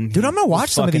 And dude, I'm gonna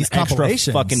watch some of these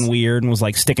compilations. Fucking weird, and was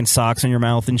like sticking socks in your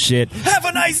mouth and shit. Have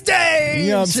a nice day.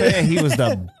 You know what I'm saying? He was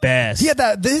the best.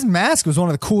 Yeah, his mask was one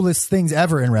of the coolest things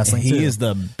ever in wrestling. He is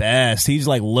the best. He's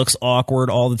like looks awkward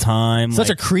all the time. Such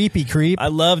like, a creepy creep. I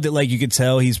loved it. Like you could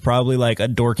tell he's probably like a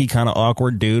dorky kind of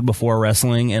awkward dude before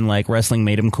wrestling, and like wrestling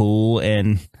made him cool.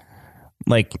 And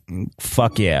like,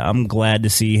 fuck yeah, I'm glad to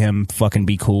see him fucking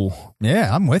be cool.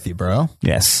 Yeah, I'm with you, bro.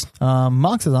 Yes.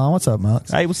 Monks is on. What's up,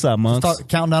 Monks? Hey, what's up, Monks?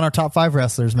 Counting down our top 5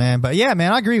 wrestlers, man. But yeah,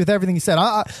 man, I agree with everything you said.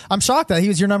 I'm shocked that he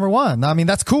was your number one. I mean,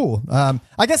 that's cool.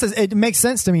 I guess it makes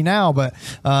sense to me now, but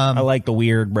I like the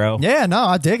weird, bro. yeah, no,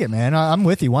 I dig it, man. I'm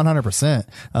with you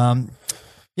 100%.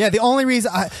 Yeah, the only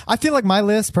reason I feel like my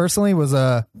list personally was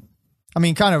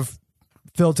kind of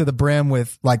filled to the brim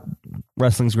with like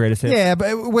Wrestling's greatest hits. yeah,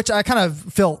 but which I kind of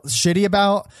felt shitty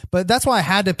about. But that's why I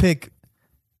had to pick.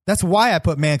 That's why I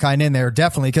put Mankind in there,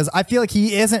 definitely, because I feel like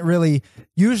he isn't really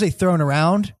usually thrown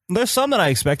around. There's some that I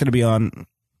expected to be on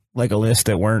like a list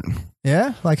that weren't.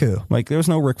 Yeah, like who? Like there was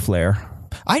no Ric Flair.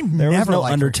 There was no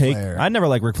liked Undertaker. Ric Flair. I never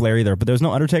liked Ric Flair either, but there's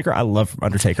no Undertaker. I love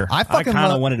Undertaker. I fucking kind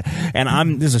of love- wanted,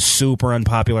 and this is a super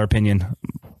unpopular opinion,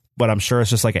 but I'm sure it's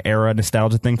just like an era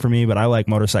nostalgia thing for me. But I like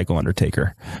Motorcycle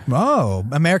Undertaker. Oh,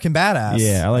 American Badass.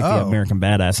 Yeah, I like the American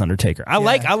Badass Undertaker. I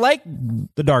like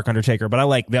the Dark Undertaker, but I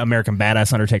like the American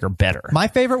Badass Undertaker better. My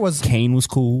favorite was Kane was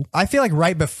cool. I feel like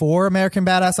right before American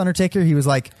Badass Undertaker, he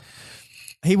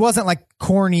wasn't like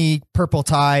corny purple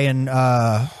tie and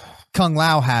Kung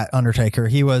Lao hat Undertaker.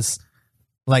 He was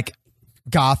like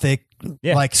gothic,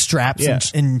 like straps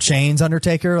and chains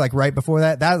Undertaker. Like right before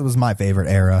that was my favorite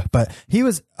era. But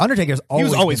Undertaker's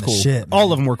always cool. Shit,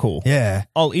 all of them were cool. Yeah.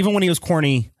 Even when he was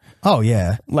corny. Oh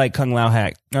yeah. Like Kung Lao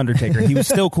hat Undertaker, he was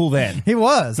still cool then. He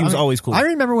was. He was always cool. I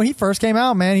remember when he first came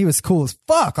out, man. He was cool as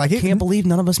fuck. Like Can't believe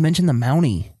none of us mentioned the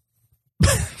Mountie.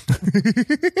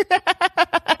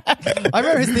 I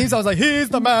remember his theme song. I was like, "He's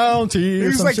the Mountie." He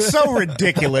was like so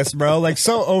ridiculous, bro. Like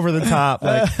so over the top.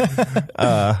 Like,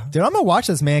 dude, I'm gonna watch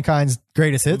this Mankind's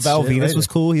greatest hits. Val shit Venus later. was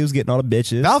cool. He was getting all the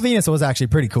bitches. Val Venus was actually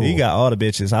pretty cool. He got all the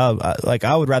bitches.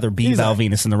 I would rather be Val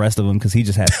Venus than the rest of them because he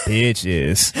just had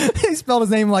bitches. He spelled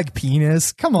his name like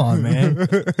penis. Come on, man.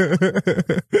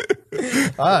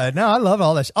 No, I love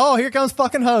all this. Oh, here comes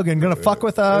fucking Hogan, gonna fuck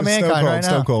with Mankind Cold, right now.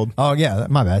 Stone Cold. Oh yeah,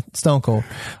 my bad. Stone Cold.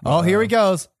 Oh, here he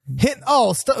goes.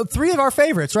 Three of our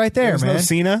favorites right there, There's man. no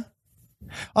Cena.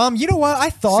 You know what? I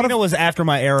thought Cena was after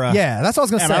my era. yeah, that's what I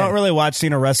was gonna And say. I don't really watch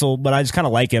Cena wrestle, but I just kind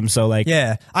of like him. So like,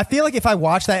 Yeah, I feel like if I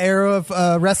watched that era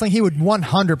of wrestling, he would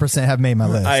 100% have made my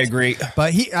list. I agree.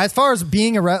 But he, as far as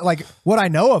being like what I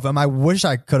know of him, I wish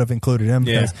I could have included him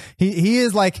because he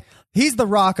is like he's the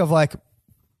Rock of like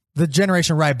the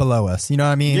generation right below us. You know what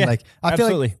I mean? Yeah, like I feel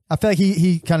absolutely. like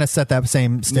he kind of set that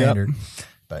same standard.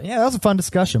 But yeah, that was a fun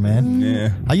discussion, man.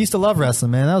 Yeah. I used to love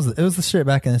wrestling, man. It was the shit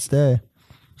back in its day.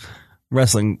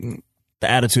 Wrestling,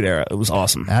 the Attitude Era, it was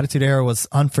awesome. Attitude Era was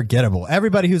unforgettable.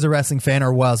 Everybody who's a wrestling fan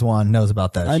or was one knows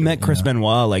about that. I shit, met Chris you know?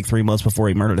 Benoit like 3 months before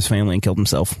he murdered his family and killed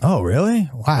himself. Oh, really?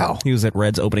 Wow. He was at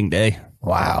Red's opening day.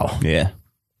 Wow. Yeah.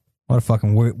 What a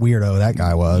fucking weirdo that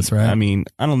guy was, right? I mean,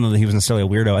 I don't know that he was necessarily a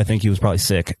weirdo. I think he was probably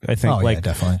sick. I think Oh, yeah, like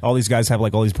definitely. all these guys have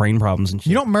like all these brain problems and shit.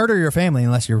 you don't murder your family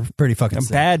unless you're pretty fucking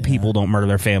sick. Bad people don't murder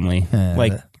their family. Yeah,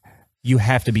 like that- you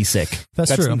have to be sick.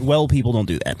 That's true. Well, people don't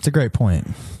do that. It's a great point.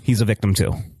 He's a victim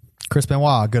too. Chris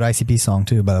Benoit, good ICP song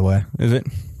too, by the way. Is it?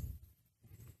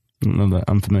 I don't know that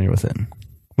I'm familiar with it.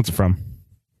 What's it from?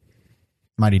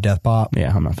 Mighty Death Pop.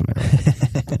 Yeah, I'm not familiar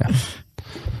with it.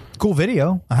 Cool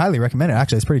video. I highly recommend it.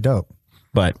 Actually, it's pretty dope.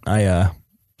 But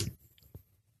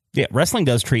yeah, wrestling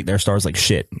does treat their stars like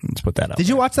shit. Let's put that up. Did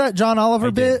you watch that John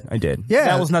Oliver bit? I did. Yeah.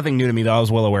 That was nothing new to me, though. I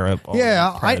was well aware of all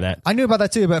Yeah, prior to that. I knew about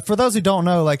that too. But for those who don't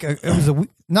know, like it was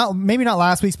maybe not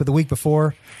last week's, but the week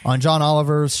before on John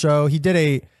Oliver's show, he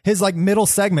did his like middle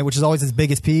segment, which is always his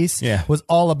biggest piece. Yeah. Was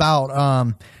all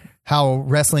about how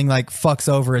wrestling like fucks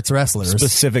over its wrestlers.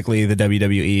 Specifically the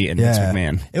WWE and Vince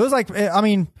McMahon. It was like, I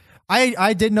mean,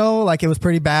 I did know like it was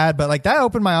pretty bad, but like that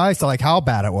opened my eyes to like how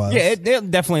bad it was. Yeah,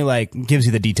 it definitely like gives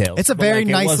you the details. It's a But, very like,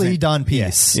 it nicely wasn't- done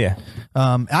piece. Yeah.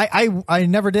 I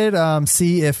never did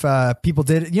see if people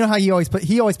did. You know how he always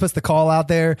puts the call out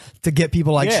there to get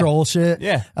people like Yeah. troll shit.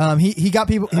 Yeah. He got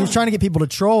people. He was trying to get people to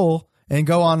troll and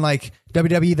go on like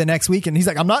WWE the next week, and he's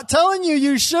like, "I'm not telling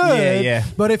you should. Yeah.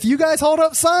 But if you guys hold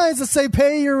up signs that say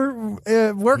pay your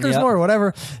workers Yep. more, or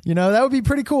whatever, you know, that would be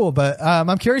pretty cool. But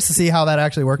I'm curious to see how that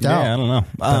actually worked out. Yeah, I don't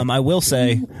know. I will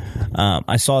say,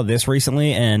 I saw this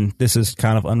recently, and this is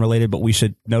kind of unrelated, but we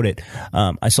should note it.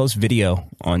 I saw this video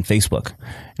on Facebook.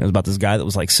 And it was about this guy that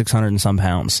was like 600 and some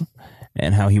pounds,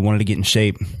 and how he wanted to get in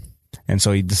shape, and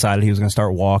so he decided he was going to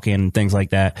start walking and things like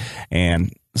that.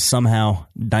 And somehow,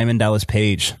 Diamond Dallas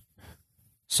Page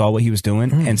saw what he was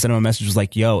doing and sent him a message. Was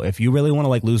like, "Yo, if you really want to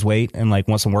like lose weight and like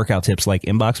want some workout tips, like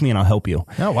inbox me and I'll help you."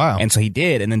 Oh, wow. And so he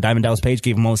did, and then Diamond Dallas Page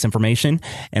gave him all this information,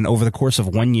 and over the course of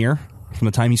 1 year, from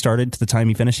the time he started to the time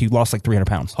he finished, he lost like 300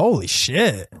 pounds. Holy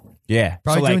shit! Yeah,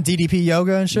 Probably so, like, doing DDP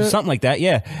yoga and shit. something like that.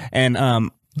 Yeah, and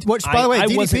Which, by the way, I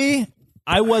DDP.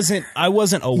 I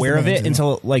wasn't aware of man, it too.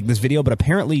 until like this video, but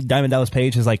apparently Diamond Dallas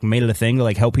Page has like made it a thing to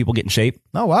like help people get in shape.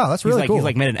 Oh wow, that's really cool. He's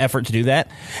like made an effort to do that,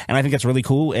 and I think that's really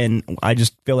cool. And I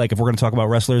just feel like if we're going to talk about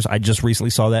wrestlers, I just recently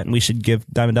saw that, and we should give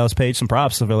Diamond Dallas Page some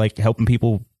props for like helping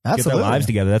people get Absolutely. their lives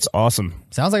together. That's awesome.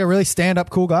 Sounds like a really stand up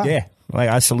cool guy. Yeah, like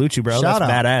I salute you, bro. Shout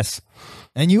That's out. badass.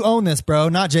 And you own this, bro,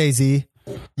 not Jay-Z.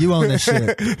 You own this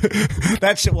shit.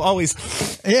 That shit will always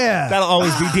Yeah. that'll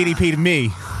always be DDP to me.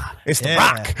 It's the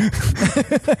Rock.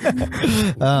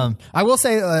 I will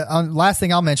say, last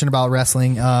thing I'll mention about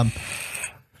wrestling. Have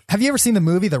you ever seen the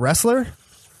movie The Wrestler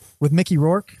with Mickey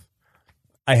Rourke?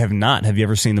 I have not. Have you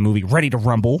ever seen the movie Ready to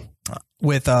Rumble?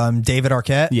 With David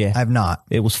Arquette? Yeah. I have not.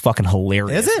 It was fucking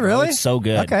hilarious. Is it bro. really? It's so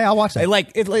good. Okay, I'll watch that.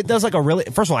 It does like a really.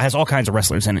 First of all, it has all kinds of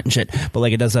wrestlers in it and shit. But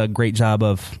like, it does a great job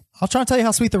of. I'll try and tell you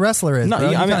how sweet The Wrestler is. No, bro.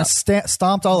 yeah, I You mean, kinda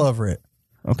stomped all over it.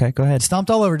 Okay, go ahead. Stomped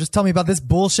all over. Just tell me about this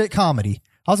bullshit comedy.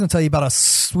 I was going to tell you about a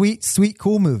sweet, sweet,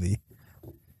 cool movie.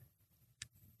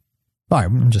 All right,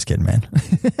 I'm just kidding, man.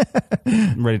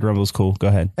 Ready to Rumble is cool. Go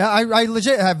ahead. I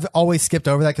legit have always skipped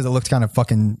over that because it looks kind of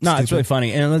fucking No, stupid. it's really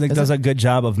funny, and I think it does a good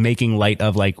job of making light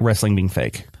of like wrestling being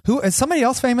fake. Who is somebody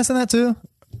else famous in that too?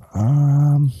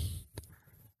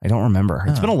 I don't remember.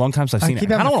 It's been a long time since I've seen keep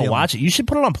it. I having don't a want to feeling. watch it. You should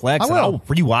put it on Plex. I will. And I'll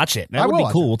rewatch it. That I would will be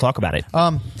watch cool. it. We'll talk about it.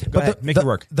 But Make it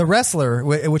work. The Wrestler,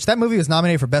 which that movie was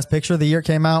nominated for Best Picture the year it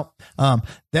came out. And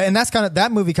that's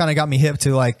that movie kind of got me hip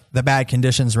to like the bad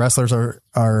conditions wrestlers are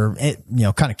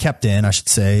kind of kept in, I should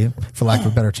say, for lack of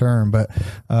a better term. But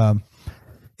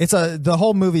the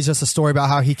whole movie is just a story about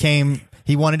how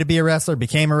he wanted to be a wrestler,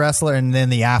 became a wrestler, and then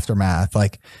the aftermath.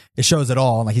 Like it shows it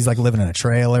all. Like he's like living in a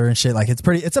trailer and shit. Like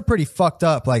it's a pretty fucked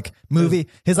up like movie.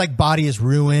 His like body is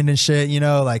ruined and shit. You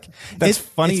know, like That's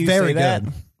funny It's you very say that.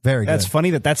 good. Very That's good.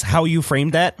 funny that's how you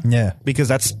framed that. Yeah. Because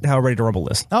that's how Ready to Rumble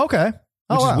is. Oh, okay.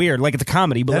 which Oh, wow. is weird. Like it's a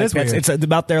comedy, but That like is weird. it's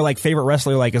about their like favorite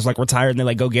wrestler like is like retired and they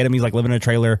like go get him. He's like living in a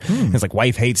trailer. His like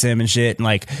wife hates him and shit, and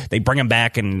like they bring him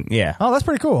back and yeah. Oh, that's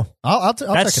pretty cool. I'll check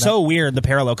That's it so out. weird, the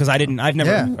parallel, because I've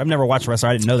never watched wrestling.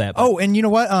 I didn't know that. Oh, and you know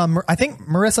what? I think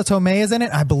Marissa Tomei is in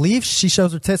it. I believe she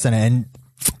shows her tits in it, and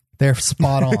they're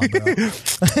spot on, bro.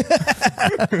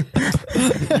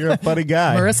 You're a funny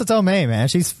guy. Marissa Tomei, man,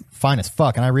 she's fine as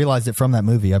fuck, and I realized it from that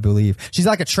movie. I believe she's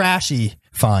like a trashy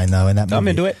fine though in that movie. I'm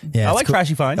into it. Yeah, I it's like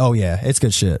trashy fine. Oh yeah, it's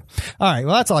good shit. All right,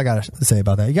 well that's all I got to say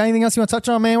about that. You got anything else you want to touch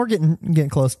on, man? We're getting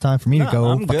close to time for me to go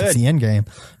I'm fucking good. see Endgame.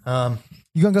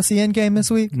 You gonna go see Endgame this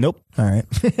week? Nope. All right.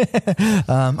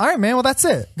 All right, man. Well, that's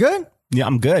it. Good. Yeah,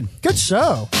 I'm good. Good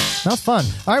show. That was fun.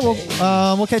 All right,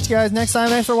 well, we'll catch you guys next time.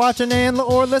 Thanks for watching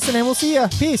or listening. We'll see ya.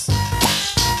 Peace.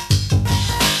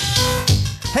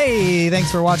 Hey,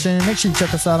 thanks for watching. Make sure you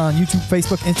check us out on YouTube,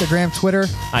 Facebook, Instagram, Twitter.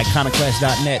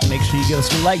 Iconoclast.net. Make sure you give us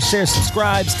some likes, shares,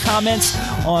 subscribes, comments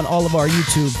on all of our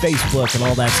YouTube, Facebook, and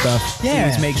all that stuff. Yeah.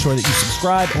 Please make sure that you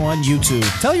subscribe on YouTube.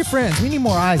 Tell your friends. We need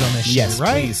more eyes on this shit, Yes,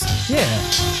 right? please.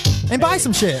 Yeah. And buy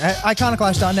some shit at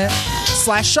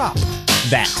iconoclash.net/shop.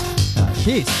 That. All right,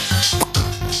 peace.